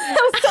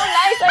 That was so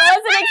nice. I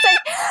wasn't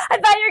expecting. I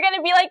thought you were going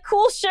to be like,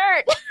 "Cool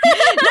shirt."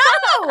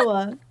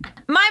 No.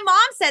 My mom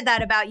said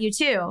that about you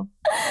too.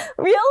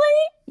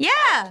 Really?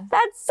 Yeah.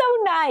 That's so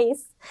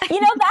nice.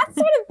 That's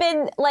sort of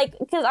been like,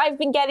 because I've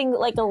been getting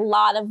like a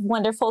lot of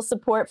wonderful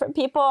support from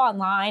people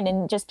online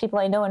and just people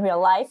I know in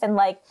real life. And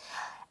like,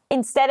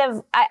 instead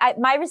of,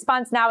 my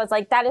response now is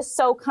like, "That is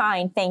so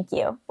kind. Thank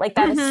you." Like,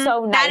 that is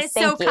so nice. That is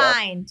so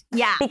kind.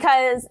 Yeah.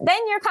 Because then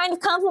you're kind of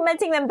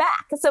complimenting them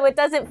back. So it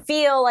doesn't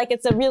feel like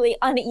it's a really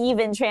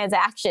uneven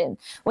transaction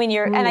when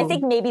you're, and I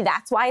think maybe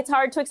that's why it's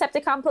hard to accept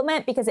a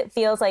compliment, because it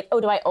feels like, "Oh,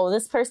 do I owe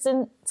this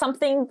person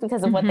something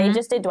because of what they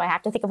just did? Do I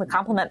have to think of a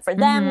compliment for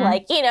them?"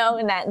 Like,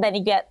 and then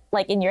you get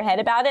like in your head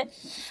about it.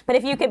 But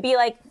if you could be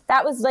like,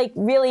 "That was like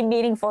really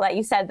meaningful that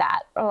you said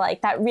that," or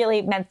like, that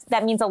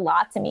means a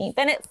lot to me,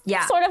 then it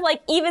sort of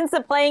like evens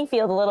the playing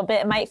field a little bit.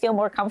 It might feel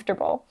more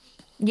comfortable.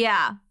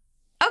 Yeah.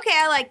 Okay,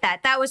 I like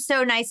that. That was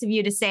so nice of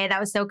you to say.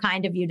 That was so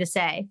kind of you to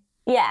say.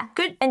 Yeah.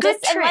 Good. And good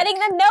just and letting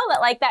them know that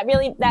like that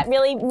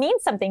really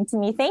means something to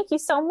me. Thank you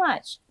so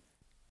much.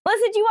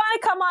 Melissa, do you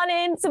want to come on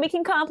in so we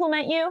can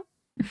compliment you?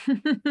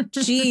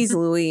 Jeez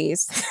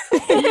Louise.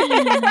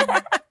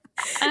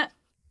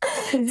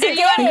 Are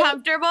you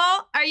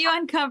uncomfortable? Are you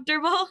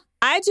uncomfortable?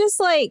 I just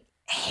like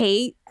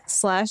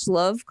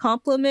hate/love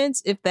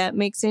compliments, if that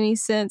makes any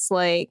sense.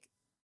 Like,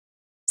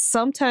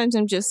 sometimes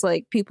I'm just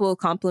like, people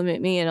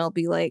compliment me and I'll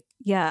be like,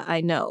 "Yeah,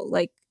 I know."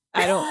 Like,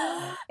 I don't,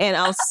 and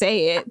I'll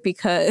say it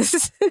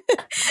because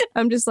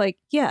I'm just like,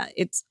 "Yeah,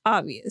 it's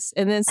obvious."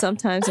 And then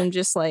sometimes I'm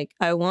just like,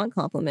 I want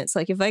compliments.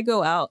 Like, if I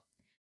go out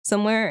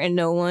somewhere and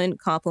no one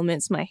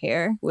compliments my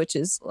hair, which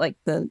is like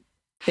the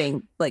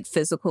thing, like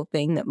physical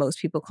thing that most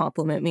people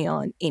compliment me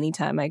on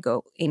anytime I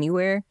go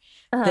anywhere,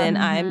 then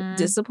I'm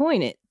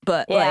disappointed.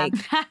 But like,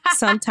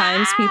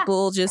 sometimes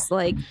people just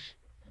like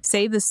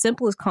say the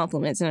simplest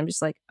compliments, and I'm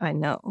just like, I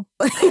know.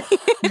 Like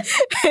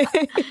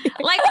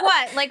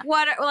what? Like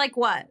what? Like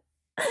what?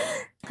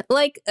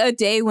 Like a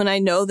day when I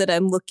know that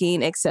I'm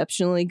looking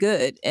exceptionally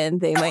good,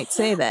 and they might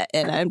say that,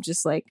 and I'm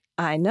just like,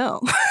 I know.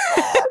 But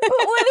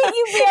wouldn't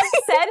you be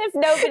upset if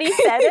nobody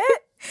said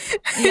it?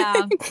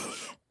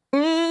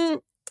 Yeah.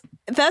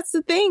 That's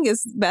the thing,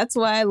 is that's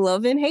why I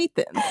love and hate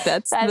them.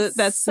 That's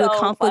so the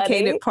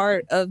complicated funny.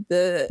 part of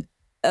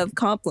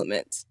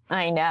compliments.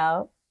 I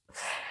know.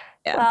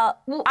 Yeah.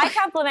 Well, I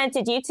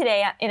complimented you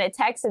today in a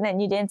text, and then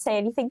you didn't say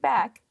anything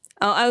back.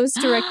 Oh, I was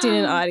directing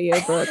an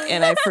audiobook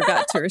and I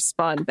forgot to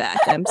respond back.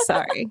 I'm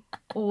sorry.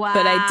 Wow.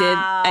 But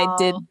I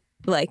did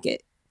like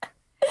it.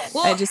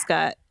 Well, I just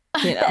got,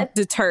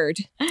 deterred.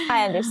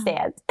 I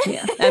understand.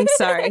 Yeah. I'm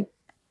sorry.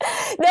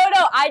 No,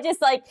 I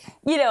just like,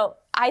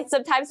 I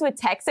sometimes with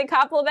texts and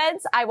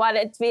compliments, I want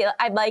it to be,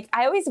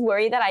 I always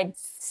worry that I'm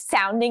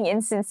sounding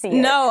insincere.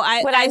 No,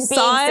 when I I'm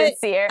saw being it.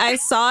 sincere. I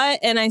saw it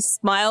and I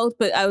smiled,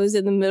 but I was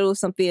in the middle of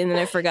something and then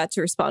I forgot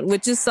to respond,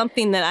 which is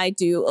something that I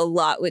do a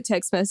lot with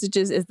text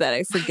messages, is that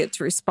I forget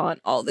to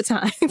respond all the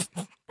time.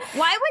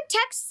 why would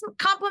text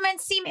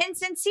compliments seem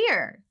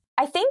insincere?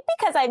 I think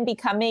because I'm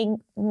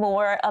becoming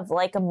more of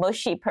like a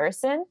mushy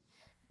person,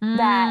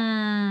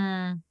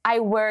 that I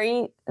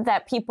worry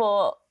that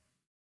people,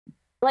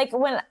 like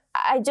when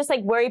I just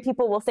like worry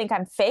people will think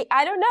I'm fake.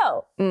 I don't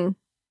know.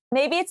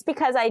 Maybe it's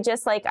because I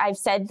just like, I've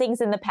said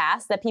things in the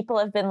past that people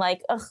have been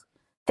like, ugh,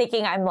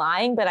 thinking I'm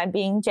lying, but I'm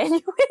being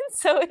genuine.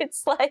 So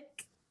it's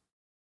like,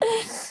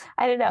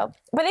 I don't know.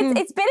 But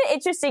it's been an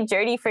interesting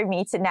journey for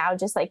me to now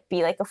just like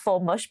be like a full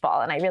mush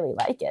ball, and I really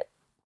like it.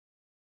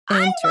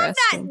 I love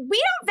that. We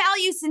don't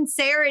value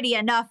sincerity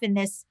enough in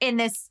this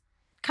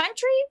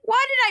country. What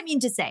did I mean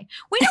to say?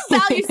 We don't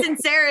value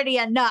sincerity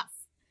enough.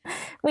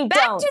 We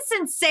Back don't. to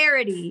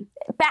sincerity.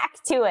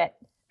 Back to it.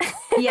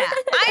 Yeah.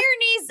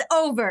 Irony's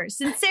over.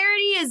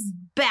 Sincerity is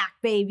back,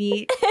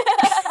 baby.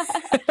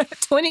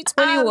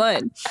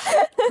 2021.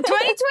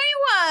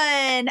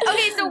 2021.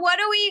 Okay, so what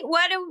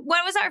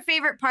was our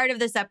favorite part of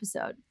this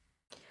episode?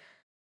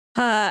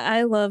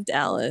 I loved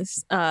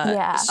Alice.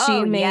 Yeah.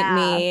 She made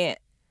me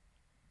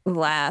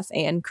laugh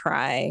and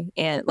cry,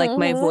 and like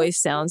my voice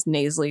sounds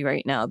nasally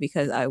right now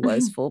because I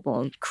was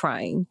full-blown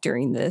crying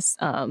during this.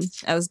 I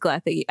was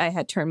glad that I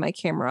had turned my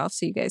camera off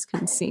so you guys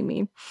couldn't see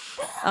me.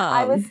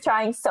 I was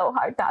trying so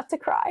hard not to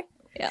cry.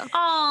 Yeah.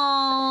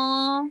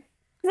 Aww.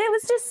 It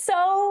was just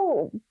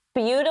so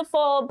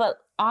beautiful,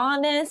 but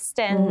honest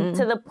and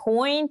to the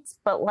point,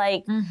 but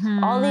like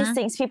all these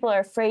things people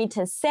are afraid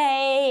to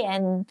say.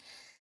 And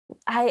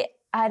I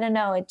don't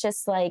know. It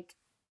just like,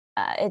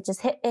 it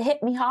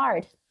hit me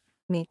hard.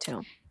 Me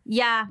too.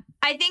 Yeah.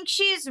 I think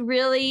she's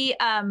really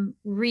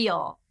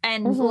real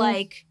and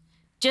like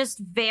just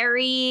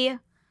very,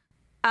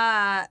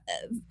 a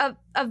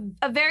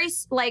very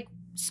like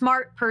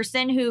smart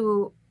person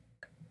who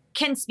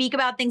can speak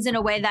about things in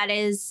a way that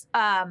is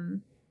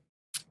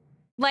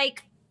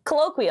like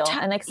colloquial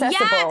and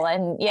accessible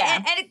and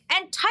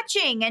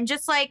touching and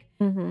just like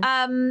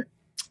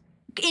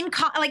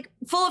like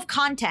full of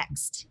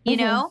context, you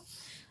know?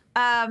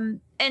 And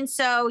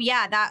so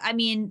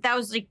that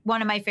was like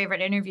one of my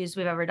favorite interviews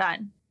we've ever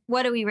done.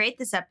 What do we rate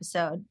this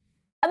episode?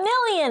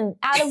 1,000,000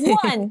 out of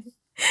 1.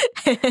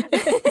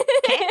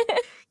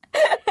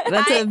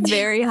 That's a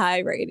very high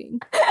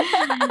rating.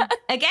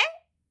 Okay.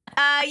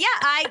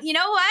 You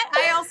know what?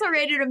 I also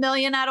rated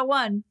 1,000,000 out of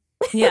 1.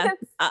 Yeah.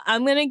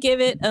 I'm going to give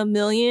it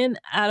 1,000,000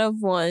 out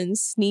of 1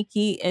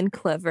 sneaky and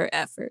clever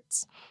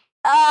efforts.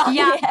 Oh,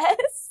 Yeah.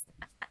 yes.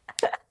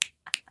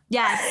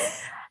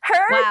 Yes.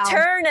 Her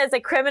turn as a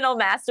criminal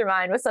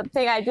mastermind was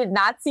something I did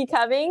not see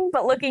coming,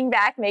 but looking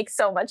back makes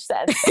so much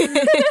sense.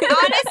 Honestly,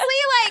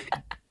 like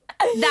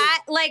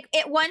that, like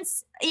it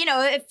once,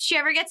 if she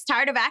ever gets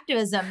tired of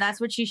activism, that's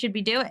what she should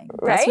be doing.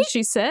 Right? That's what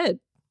she said.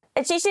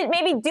 And she should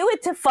maybe do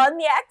it to fund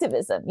the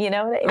activism,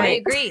 I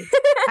agree.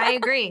 I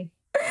agree.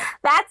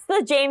 That's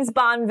the James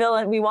Bond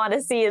villain we want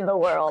to see in the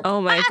world.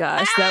 Oh my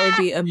gosh, that would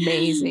be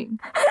amazing.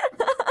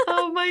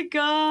 Oh my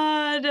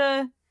God.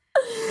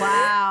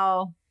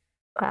 Wow.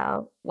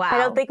 Wow. Wow. I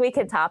don't think we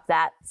can top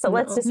that. So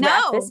let's just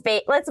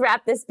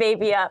wrap this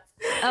baby up.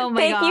 Oh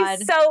my God. Thank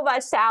you so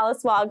much to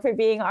Alice Wong for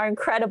being our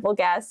incredible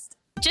guest.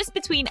 Just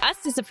Between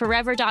Us is a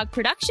Forever Dog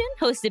production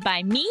hosted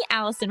by me,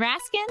 Allison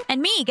Raskin,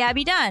 And me,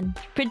 Gabby Dunn.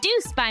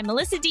 produced by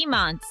Melissa D.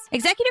 Montz.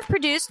 Executive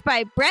produced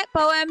by Brett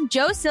Boehm,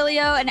 Joe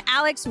Cilio, and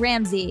Alex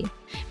Ramsey.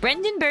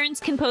 Brendan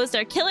Burns composed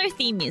our killer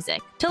theme music.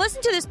 To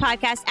listen to this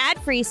podcast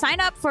ad-free, sign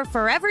up for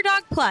Forever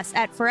Dog Plus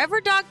at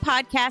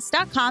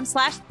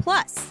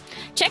foreverdogpodcast.com/plus.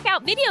 Check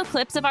out video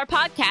clips of our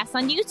podcast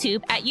on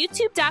YouTube at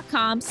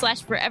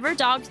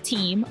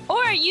youtube.com/foreverdogteam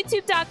or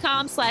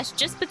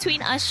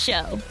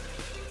youtube.com/justbetweenusshow.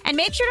 And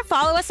make sure to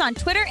follow us on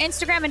Twitter,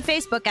 Instagram, and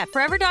Facebook at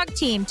Forever Dog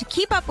Team to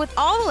keep up with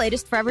all the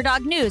latest Forever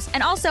Dog news.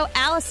 And also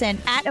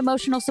Allison at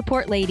Emotional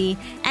Support Lady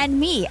and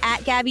me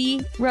at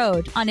Gabby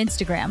Road on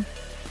Instagram.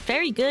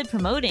 Very good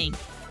promoting.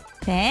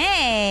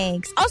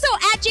 Thanks. Also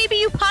at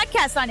JBU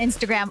Podcast on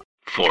Instagram.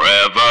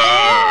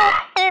 Forever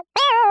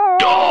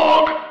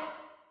Dog.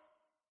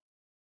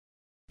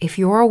 If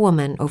you're a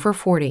woman over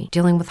 40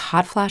 dealing with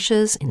hot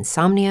flashes,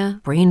 insomnia,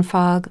 brain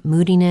fog,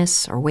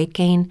 moodiness, or weight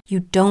gain,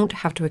 you don't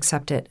have to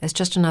accept it as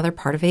just another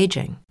part of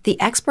aging.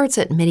 The experts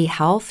at MIDI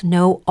Health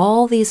know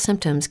all these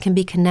symptoms can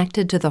be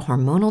connected to the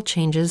hormonal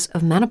changes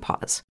of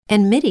menopause.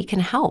 And MIDI can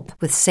help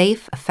with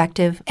safe,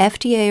 effective,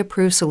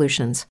 FDA-approved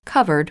solutions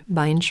covered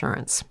by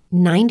insurance.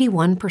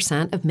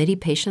 91% of MIDI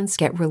patients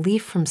get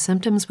relief from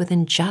symptoms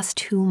within just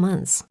 2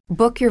 months.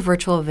 Book your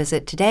virtual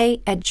visit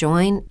today at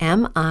joinmidi.com.